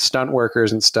great stunt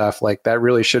workers and stuff, like that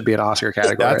really should be an Oscar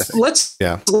category. Let's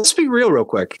be real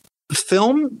quick.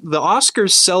 The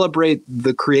Oscars celebrate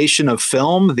the creation of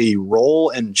film, the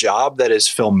role and job that is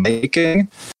filmmaking.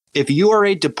 If you are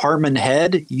a department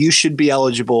head, you should be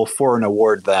eligible for an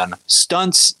award then.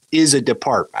 Stunts is a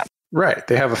department. Right.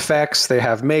 They have effects, they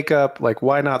have makeup. Like,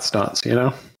 why not stunts, you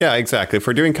know? Yeah, exactly. If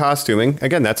we're doing costuming,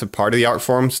 again, that's a part of the art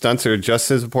form. Stunts are just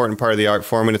as important part of the art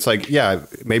form. And it's like, yeah,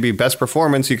 maybe best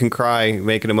performance, you can cry,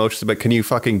 make it emotional, but can you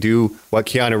fucking do what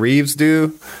Keanu Reeves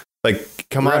do? Like,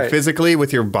 come on, physically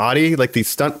with your body. Like, these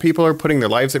stunt people are putting their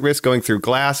lives at risk going through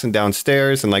glass and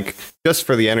downstairs. And like, just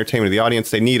for the entertainment of the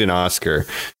audience, they need an Oscar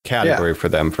category for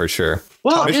them, for sure.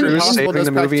 Well,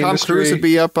 Tom Cruise would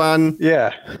be up on.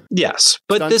 Yeah. Yes.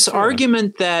 But this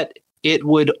argument that it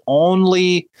would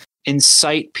only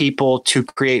incite people to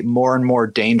create more and more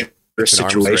dangerous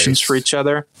situations for each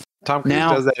other. Tom Cruise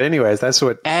does that anyways. That's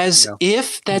what.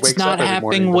 If that's not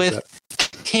happening with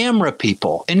camera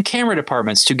people in camera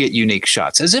departments to get unique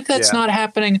shots, as if that's not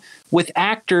happening with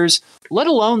actors, let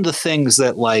alone the things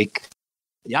that, like,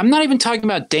 I'm not even talking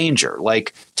about danger,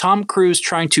 like Tom Cruise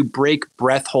trying to break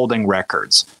breath holding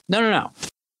records. No.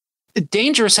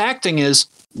 Dangerous acting is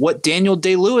what Daniel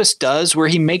Day-Lewis does, where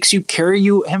he makes you carry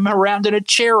him around in a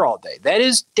chair all day. That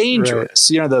is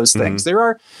dangerous. You know, those things. There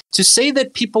are, to say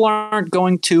that people aren't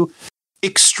going to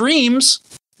extremes,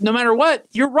 no matter what,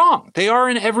 you're wrong. They are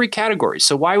in every category.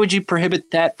 So why would you prohibit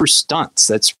that for stunts?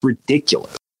 That's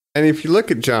ridiculous. And if you look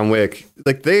at John Wick,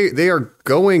 like they are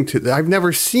going to, I've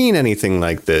never seen anything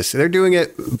like this. They're doing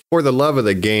it for the love of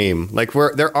the game. Like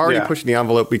they're already pushing the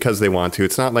envelope because they want to.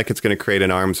 It's not like it's going to create an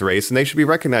arms race, and they should be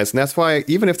recognized. And that's why,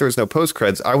 even if there was no post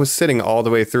creds, I was sitting all the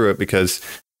way through it, because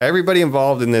everybody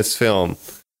involved in this film,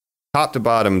 top to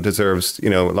bottom, deserves, a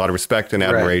lot of respect and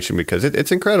admiration, because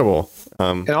it's incredible.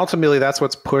 And ultimately, that's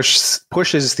what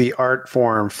pushes the art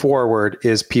form forward,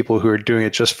 is people who are doing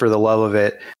it just for the love of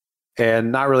it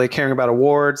and not really caring about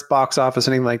awards, box office,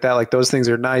 anything like that. Like, those things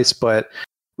are nice, but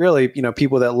really,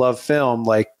 people that love film,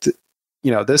 like,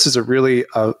 this is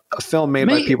a film made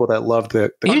by people that love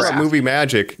the craft. Movie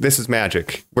magic. This is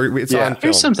magic. It's on film.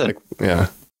 Here's something.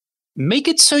 Make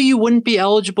it so you wouldn't be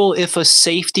eligible if a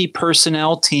safety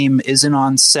personnel team isn't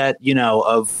on set,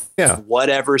 of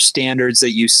whatever standards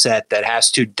that you set, that has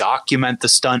to document the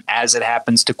stunt as it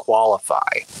happens to qualify.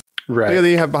 Right.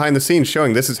 You have behind the scenes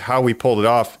showing this is how we pulled it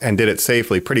off and did it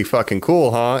safely. Pretty fucking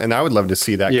cool, huh? And I would love to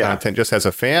see that content just as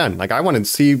a fan. Like, I want to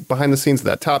see behind the scenes of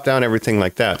that, top down, everything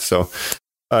like that. So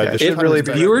it really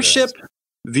viewership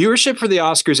for the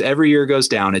Oscars every year goes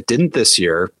down. It didn't this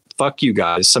year. Fuck you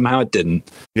guys. Somehow it didn't.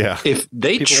 Yeah. If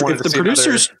the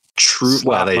producers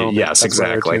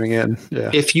exactly.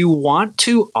 If you want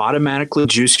to automatically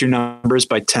juice your numbers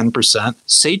by 10%,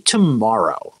 say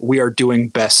tomorrow we are doing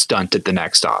best stunt at the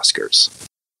next Oscars.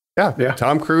 Yeah.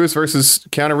 Tom Cruise versus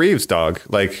Keanu Reeves, dog.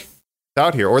 Like,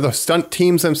 out here, or the stunt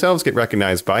teams themselves get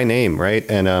recognized by name, right?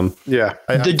 And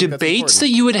the debates that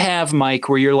you would have, Mike,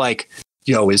 where you're like,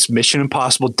 yo, is Mission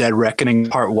Impossible Dead Reckoning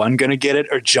Part 1 going to get it,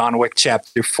 or John Wick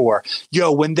Chapter 4?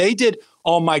 Yo, when they did,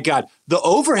 oh my God, the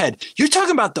overhead. You're talking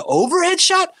about the overhead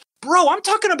shot? Bro, I'm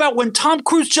talking about when Tom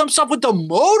Cruise jumps off with the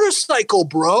motorcycle,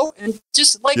 bro. And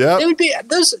just like, it would be,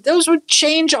 those would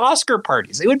change Oscar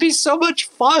parties. It would be so much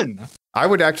fun. I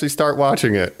would actually start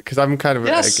watching it, because I'm kind of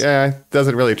like, it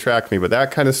doesn't really attract me, but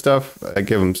that kind of stuff, I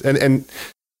give them. And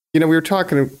we were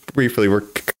talking briefly, we're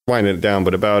winding it down,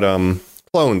 but about,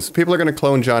 clones. People are going to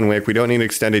clone John Wick. We don't need an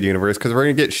extended universe, because we're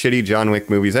going to get shitty John Wick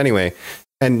movies anyway.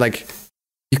 And like,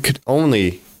 you could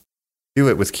only do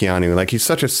it with Keanu. Like, he's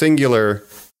such a singular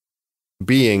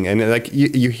being, and like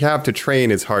you have to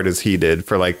train as hard as he did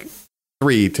for like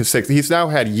 3 to 6. He's now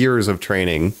had years of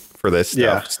training for this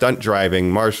stuff. Stunt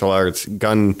driving, martial arts,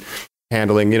 gun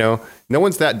handling. No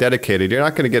one's that dedicated. You're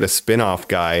not going to get a spin-off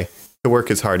guy to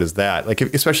work as hard as that, like,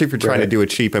 especially if you're trying to do a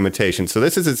cheap imitation. So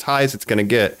this is as high as it's going to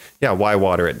get. Why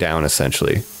water it down,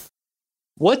 essentially?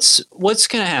 What's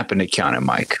going to happen to Keanu,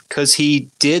 Mike? Because he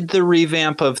did the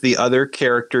revamp of the other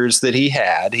characters that he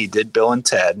had. He did Bill and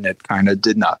Ted, and it kind of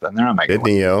did nothing. They're not making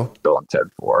Neo. Bill and Ted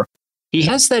 4. He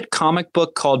has that comic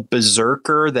book called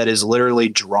Berserker that is literally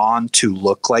drawn to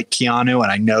look like Keanu,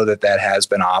 and I know that has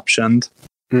been optioned.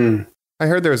 I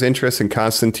heard there was interest in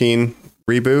Constantine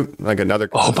reboot, like another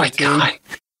Constantine. Oh my God.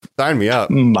 Sign me up,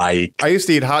 Mike. I used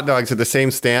to eat hot dogs at the same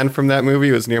stand from that movie.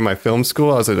 It was near my film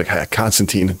school. I was like,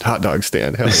 Constantine hot dog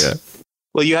stand. Hell yeah.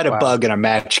 Well, you had a bug in a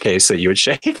match case that you would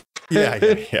shave.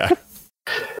 Yeah.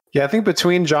 I think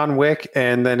between John Wick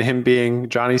and then him being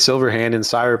Johnny Silverhand in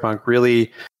Cyberpunk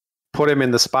really put him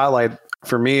in the spotlight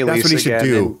for me, at least. That's what he should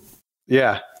do.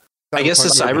 I guess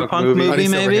a Cyberpunk movie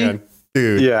maybe?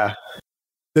 Dude. Yeah.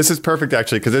 This is perfect,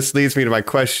 actually, because this leads me to my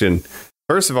question.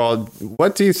 First of all,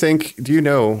 what do you think? Do you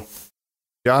know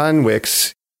John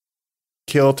Wick's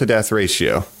kill to death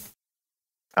ratio?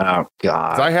 Oh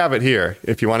God! So I have it here.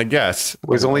 If you want to guess,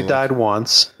 He's only died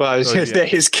once. Well, I was going to say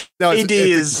his KD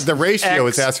is the ratio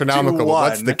is astronomical. But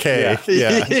what's the K?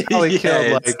 Yeah. He probably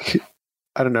killed like,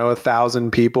 I don't know,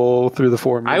 1,000 people through the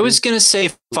 4 movies. I was going to say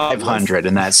 500,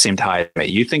 and that seemed high to me.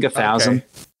 You think 1,000? Okay.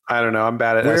 I don't know. I'm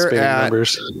bad at estimating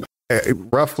numbers.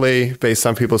 Roughly, based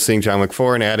on people seeing John Wick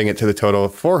 4 and adding it to the total,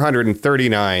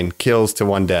 439 kills to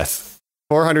 1 death.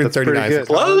 439.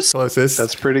 Closest.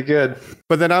 That's pretty good.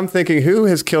 But then I'm thinking, who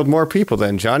has killed more people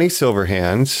than Johnny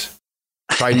Silverhands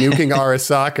by nuking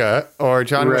Arasaka or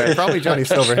John Wick? Probably Johnny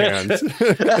Silverhands.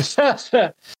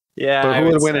 Yeah, but who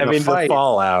would win in a fight?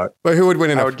 Fallout. But who would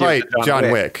win in a fight?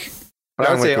 John Wick. But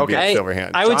I would say, okay,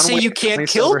 I would say you can't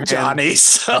kill Johnny.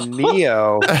 So.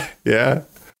 Neo. Yeah.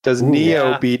 Does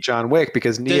Neo beat John Wick?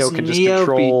 Because Neo can just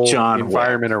control the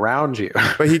environment around you.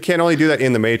 But he can only do that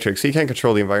in the Matrix. He can't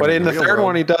control the environment. But in the third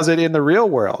one, he does it in the real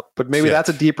world. But maybe that's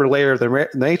a deeper layer of the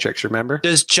Matrix, remember?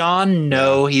 Does John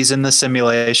know he's in the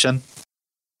simulation?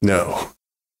 No.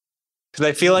 Because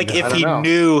I feel like if he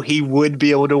knew, he would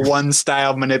be able to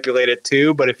one-style manipulate it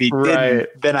too. But if he didn't,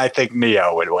 then I think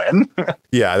Neo would win.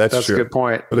 Yeah, that's true. A good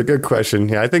point. But a good question.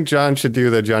 Yeah, I think John should do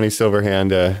the Johnny Silverhand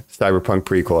Cyberpunk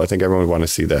prequel. I think everyone would want to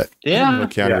see that. Yeah.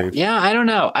 I don't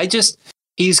know.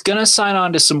 He's going to sign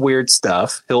on to some weird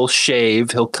stuff. He'll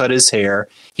shave. He'll cut his hair.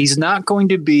 He's not going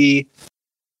to be...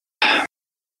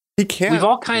 He can't. We've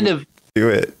all kind of... do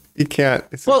it. He can't.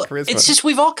 It's just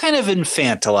we've all kind of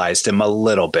infantilized him a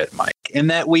little bit, Mike, in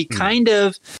that we kind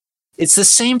of... It's the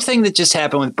same thing that just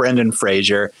happened with Brendan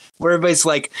Fraser, where everybody's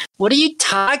like, what are you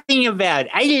talking about?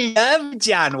 I love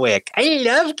John Wick. I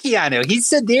love Keanu. He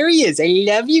said, there he is. I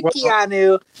love you,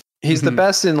 Keanu. He's the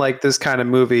best in like this kind of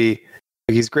movie.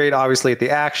 He's great, obviously, at the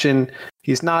action.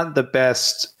 He's not the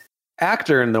best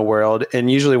actor in the world. And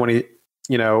usually when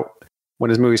when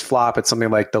his movies flop, it's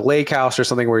something like The Lake House or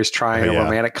something where he's trying a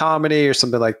romantic comedy or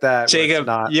something like that. Jacob,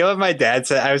 you know what my dad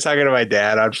said? I was talking to my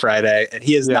dad on Friday, and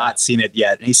he has not seen it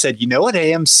yet. And he said, you know what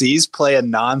AMC's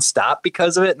playing nonstop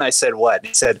because of it? And I said, what? And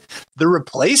he said, The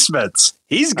Replacements.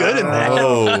 He's good in that.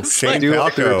 Oh, Shane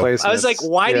Falco. I was like,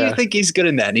 why do you think he's good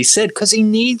in that? And he said, because he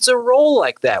needs a role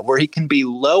like that where he can be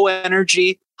low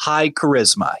energy, high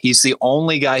charisma. He's the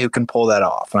only guy who can pull that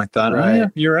off. And I thought, oh, yeah,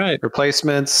 you're right.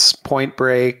 Replacements, Point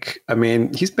Break. I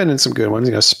mean, he's been in some good ones.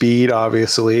 Speed,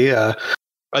 obviously. A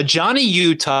Johnny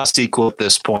Utah sequel at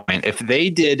this point, if they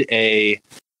did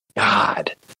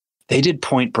they did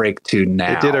Point Break 2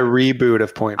 now. They did a reboot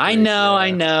of Point Break. I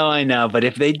know. But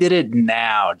if they did it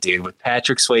now, dude, with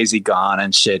Patrick Swayze gone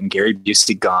and shit and Gary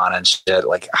Busey gone and shit,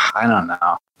 like, I don't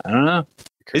know.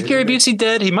 Is Gary Busey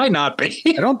dead? He might not be.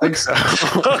 I don't think so.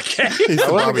 Okay. I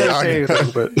wasn't going to say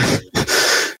anything,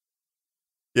 but...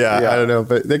 yeah, I don't know.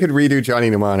 But they could redo Johnny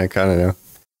Mnemonic. I don't know.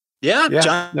 Yeah.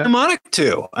 Johnny Mnemonic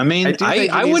too. I mean,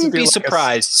 I wouldn't be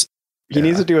surprised. He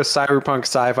needs to do a cyberpunk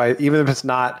sci-fi, even if it's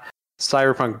not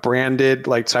cyberpunk branded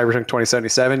like Cyberpunk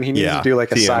 2077. He needs to do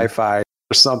like a sci-fi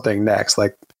or something next.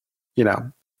 Like,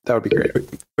 that would be great.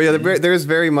 But yeah, there's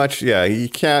very much, he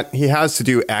has to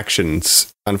do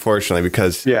actions, unfortunately,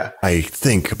 because I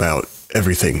think about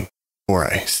everything before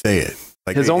I say it.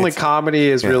 Like his only comedy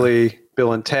is really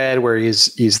Bill and Ted, where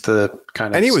he's the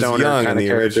kind of, and he was young in the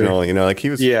original, like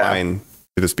he was fine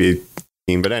to just be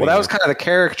team. But anyway. Well, that was kind of the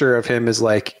character of him, is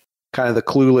like kind of the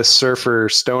clueless surfer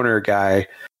stoner guy.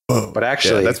 Whoa. But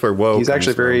actually, that's where he's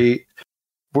actually very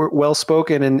well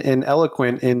spoken and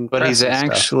eloquent in. But he's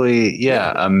actually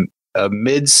a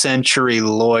mid-century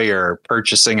lawyer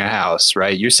purchasing a house,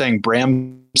 right? You're saying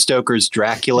Bram Stoker's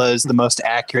Dracula is the most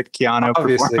accurate Keanu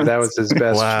Obviously, performance? that was his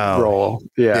best role.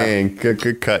 Yeah. Dang,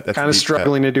 good cut. That's kind of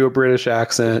struggling to do a British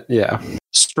accent. Yeah.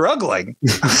 Struggling.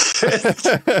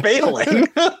 Failing.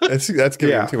 That's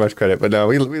giving him too much credit. But no,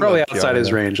 we probably outside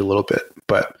his range a little bit.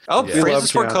 But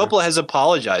Francis Ford Coppola has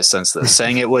apologized since this,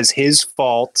 saying it was his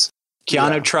fault.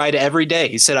 Keanu tried every day.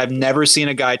 He said, I've never seen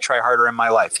a guy try harder in my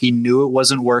life. He knew it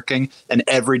wasn't working. And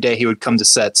every day he would come to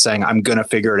set saying, I'm going to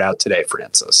figure it out today,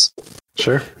 Francis.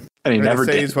 Sure. And he never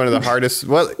did. He's one of the hardest.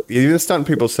 Well, even stunt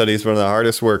people said he's one of the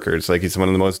hardest workers. Like he's one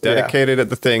of the most dedicated at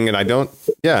the thing. And I don't,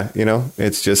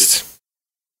 it's just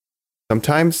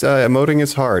sometimes emoting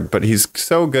is hard, but he's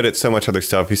so good at so much other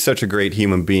stuff. He's such a great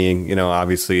human being,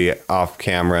 obviously off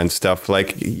camera and stuff.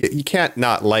 Like you can't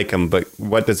not like him, but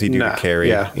what does he do to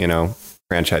carry,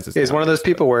 franchises? He's one of those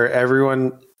people where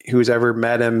everyone who's ever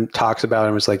met him talks about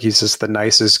him as like, he's just the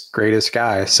nicest, greatest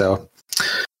guy. So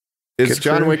Is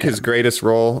John Wick his greatest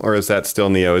role, or is that still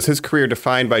Neo? Is his career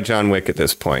defined by John Wick at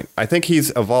this point? I think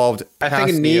he's evolved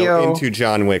past Neo into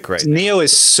John Wick right now. Neo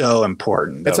is so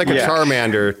important. It's like a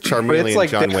Charmander, Charmeleon, but it's like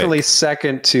John definitely Wick.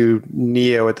 second to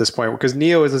Neo at this point, because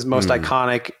Neo is his most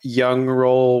iconic young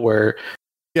role where,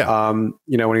 when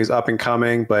he was up and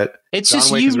coming, but it's John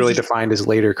just Wick has really defined his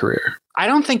later career. I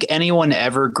don't think anyone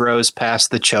ever grows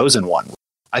past the Chosen One.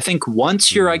 I think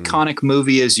once your iconic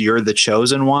movie is you're the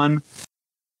Chosen One,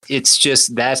 it's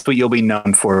just that's what you'll be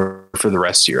known for the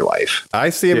rest of your life.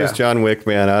 I see him as John Wick,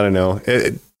 man. I don't know.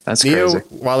 That's Neo, crazy.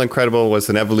 while incredible, was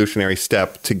an evolutionary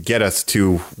step to get us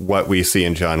to what we see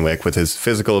in John Wick with his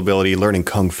physical ability, learning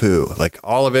kung fu. Like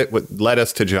all of it led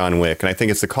us to John Wick. And I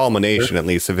think it's the culmination, at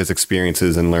least, of his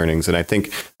experiences and learnings. And I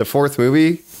think the fourth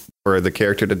movie, for the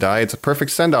character to die, it's a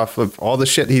perfect send-off of all the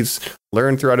shit he's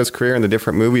learned throughout his career in the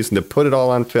different movies, and to put it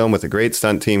all on film with a great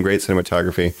stunt team, great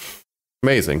cinematography.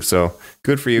 Amazing. So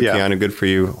good for you, Keanu. Good for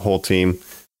you, whole team.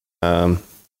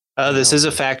 This is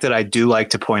a fact that I do like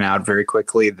to point out very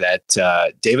quickly,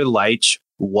 that David Leitch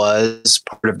was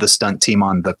part of the stunt team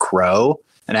on The Crow.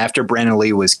 And after Brandon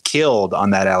Lee was killed on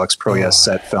that Alex Proyas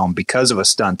set film because of a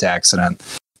stunt accident,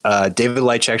 David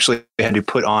Leitch actually had to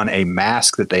put on a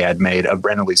mask that they had made of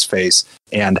Brandon Lee's face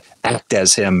and act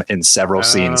as him in several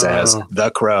scenes as The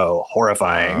Crow.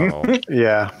 Horrifying.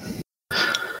 Yeah.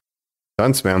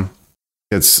 Stunts, man.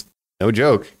 It's no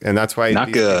joke, and that's why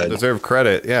not good. Deserve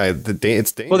credit. Yeah,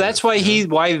 it's dangerous. Well, that's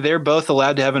why they're both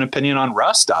allowed to have an opinion on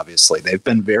Rust. Obviously, they've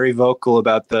been very vocal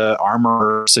about the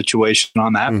armor situation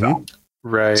on that film.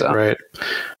 Right, right.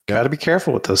 Got to be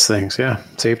careful with those things. Yeah,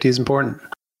 safety is important.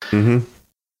 Not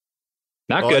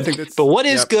good. But what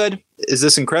is good is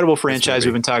this incredible franchise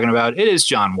we've been talking about. It is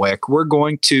John Wick. We're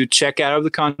going to check out of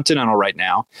the Continental right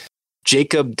now.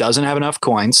 Jacob doesn't have enough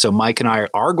coins, so Mike and I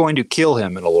are going to kill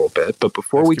him in a little bit. But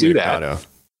before we do that,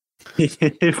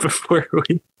 before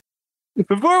we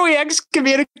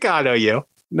excommunicado you,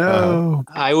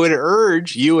 I would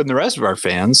urge you and the rest of our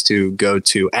fans to go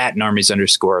to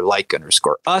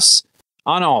 @Normies_like_us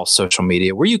on all social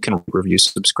media, where you can review,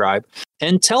 subscribe,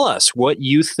 and tell us what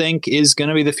you think is going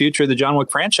to be the future of the John Wick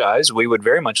franchise. We would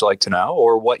very much like to know,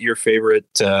 or what your favorite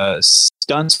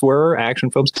stunts were,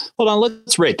 action films. Hold on,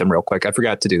 let's rate them real quick. I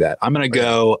forgot to do that. I'm going to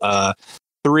go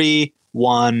 3,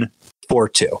 1, 4,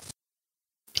 2.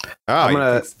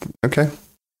 Okay.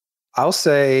 I'll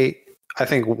say, I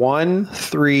think 1,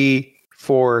 3,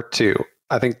 4, 2.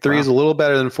 I think 3 is a little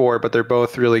better than 4, but they're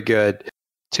both really good.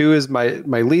 2 is my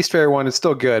least favorite one. It's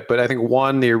still good, but I think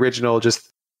 1, the original, just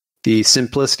the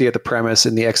simplicity of the premise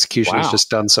and the execution is just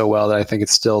done so well that I think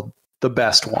it's still the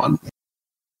best one.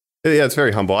 Yeah, it's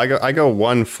very humble. I go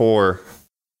 1, 4,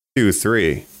 2,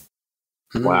 3.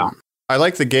 Wow. I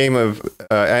like the game of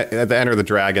at the Enter the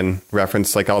Dragon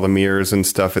reference, like all the mirrors and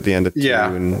stuff at the end of 2.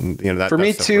 And that for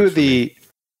me too. The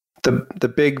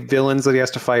big villains that he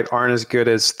has to fight aren't as good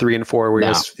as 3 and 4,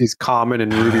 where he's Common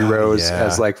and Ruby Rose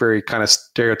as like very kind of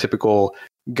stereotypical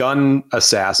gun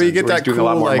assassins. But you get that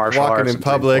cool, like walking in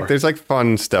public. There's like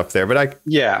fun stuff there, but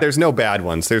there's no bad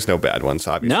ones. There's no bad ones,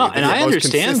 obviously. No, and I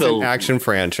understand the action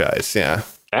franchise. Yeah.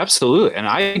 Absolutely. And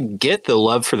I get the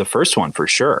love for the first one for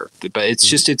sure. But it's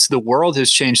just, the world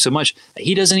has changed so much.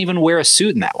 He doesn't even wear a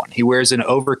suit in that one. He wears an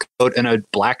overcoat and a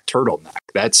black turtleneck.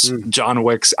 That's John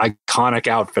Wick's iconic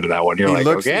outfit of that one. You're like,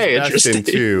 okay, interesting.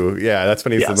 Too. Yeah, that's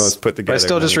when he's the most put together. But I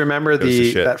still just remember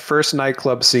that first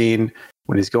nightclub scene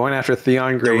when he's going after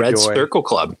Theon Greyjoy. The Red Circle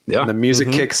Club. Yeah. And the music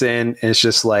kicks in, and it's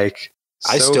just like,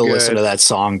 I still listen to that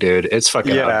song, dude. It's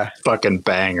fucking a fucking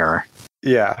banger.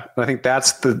 Yeah, I think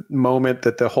that's the moment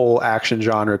that the whole action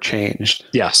genre changed.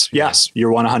 Yes,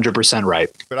 you're 100% right.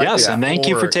 And thank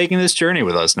you for taking this journey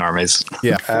with us, Normies.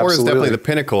 Yeah, 4 is definitely the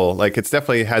pinnacle. like, it's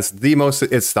definitely has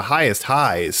it's the highest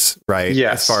highs, right?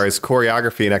 Yes. As far as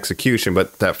choreography and execution,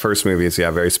 but that first movie is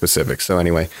very specific. So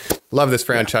anyway, love this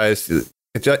franchise.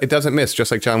 It doesn't miss,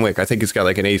 just like John Wick. I think he's got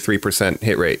like an 83%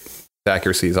 hit rate. The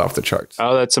accuracy is off the charts.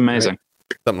 Oh, that's amazing. Right?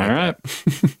 Something like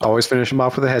that. Always finish him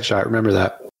off with a headshot. Remember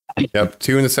that. Yep,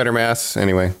 2 in the center mass.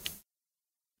 Anyway.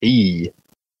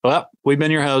 Well, we've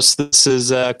been your hosts. This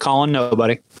is Colin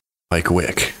Nobody. Like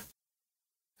Wick.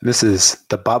 This is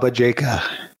the Baba Jaka.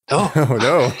 Oh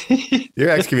no. You're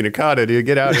excommunicado, dude.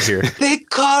 Get out of here. They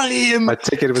call him my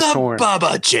ticket was torn.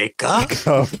 Baba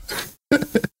Jaka.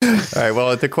 All right,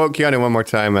 well, to quote Keanu one more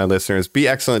time, listeners, be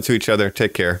excellent to each other.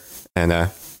 Take care. And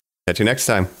catch you next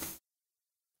time.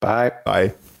 Bye.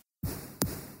 Bye.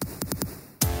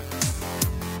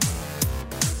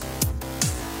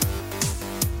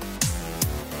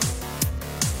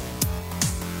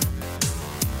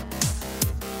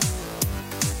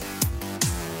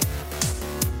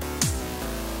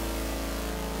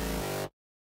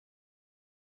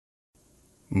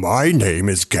 My name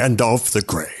is Gandalf the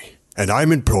Grey, and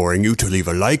I'm imploring you to leave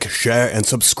a like, share, and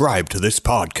subscribe to this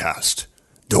podcast.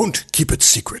 Don't keep it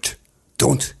secret.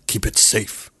 Don't keep it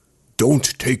safe. Don't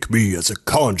take me as a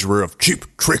conjurer of cheap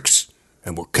tricks,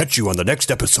 and we'll catch you on the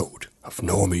next episode of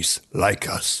Normies Like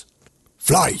Us.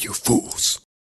 Fly, you fools!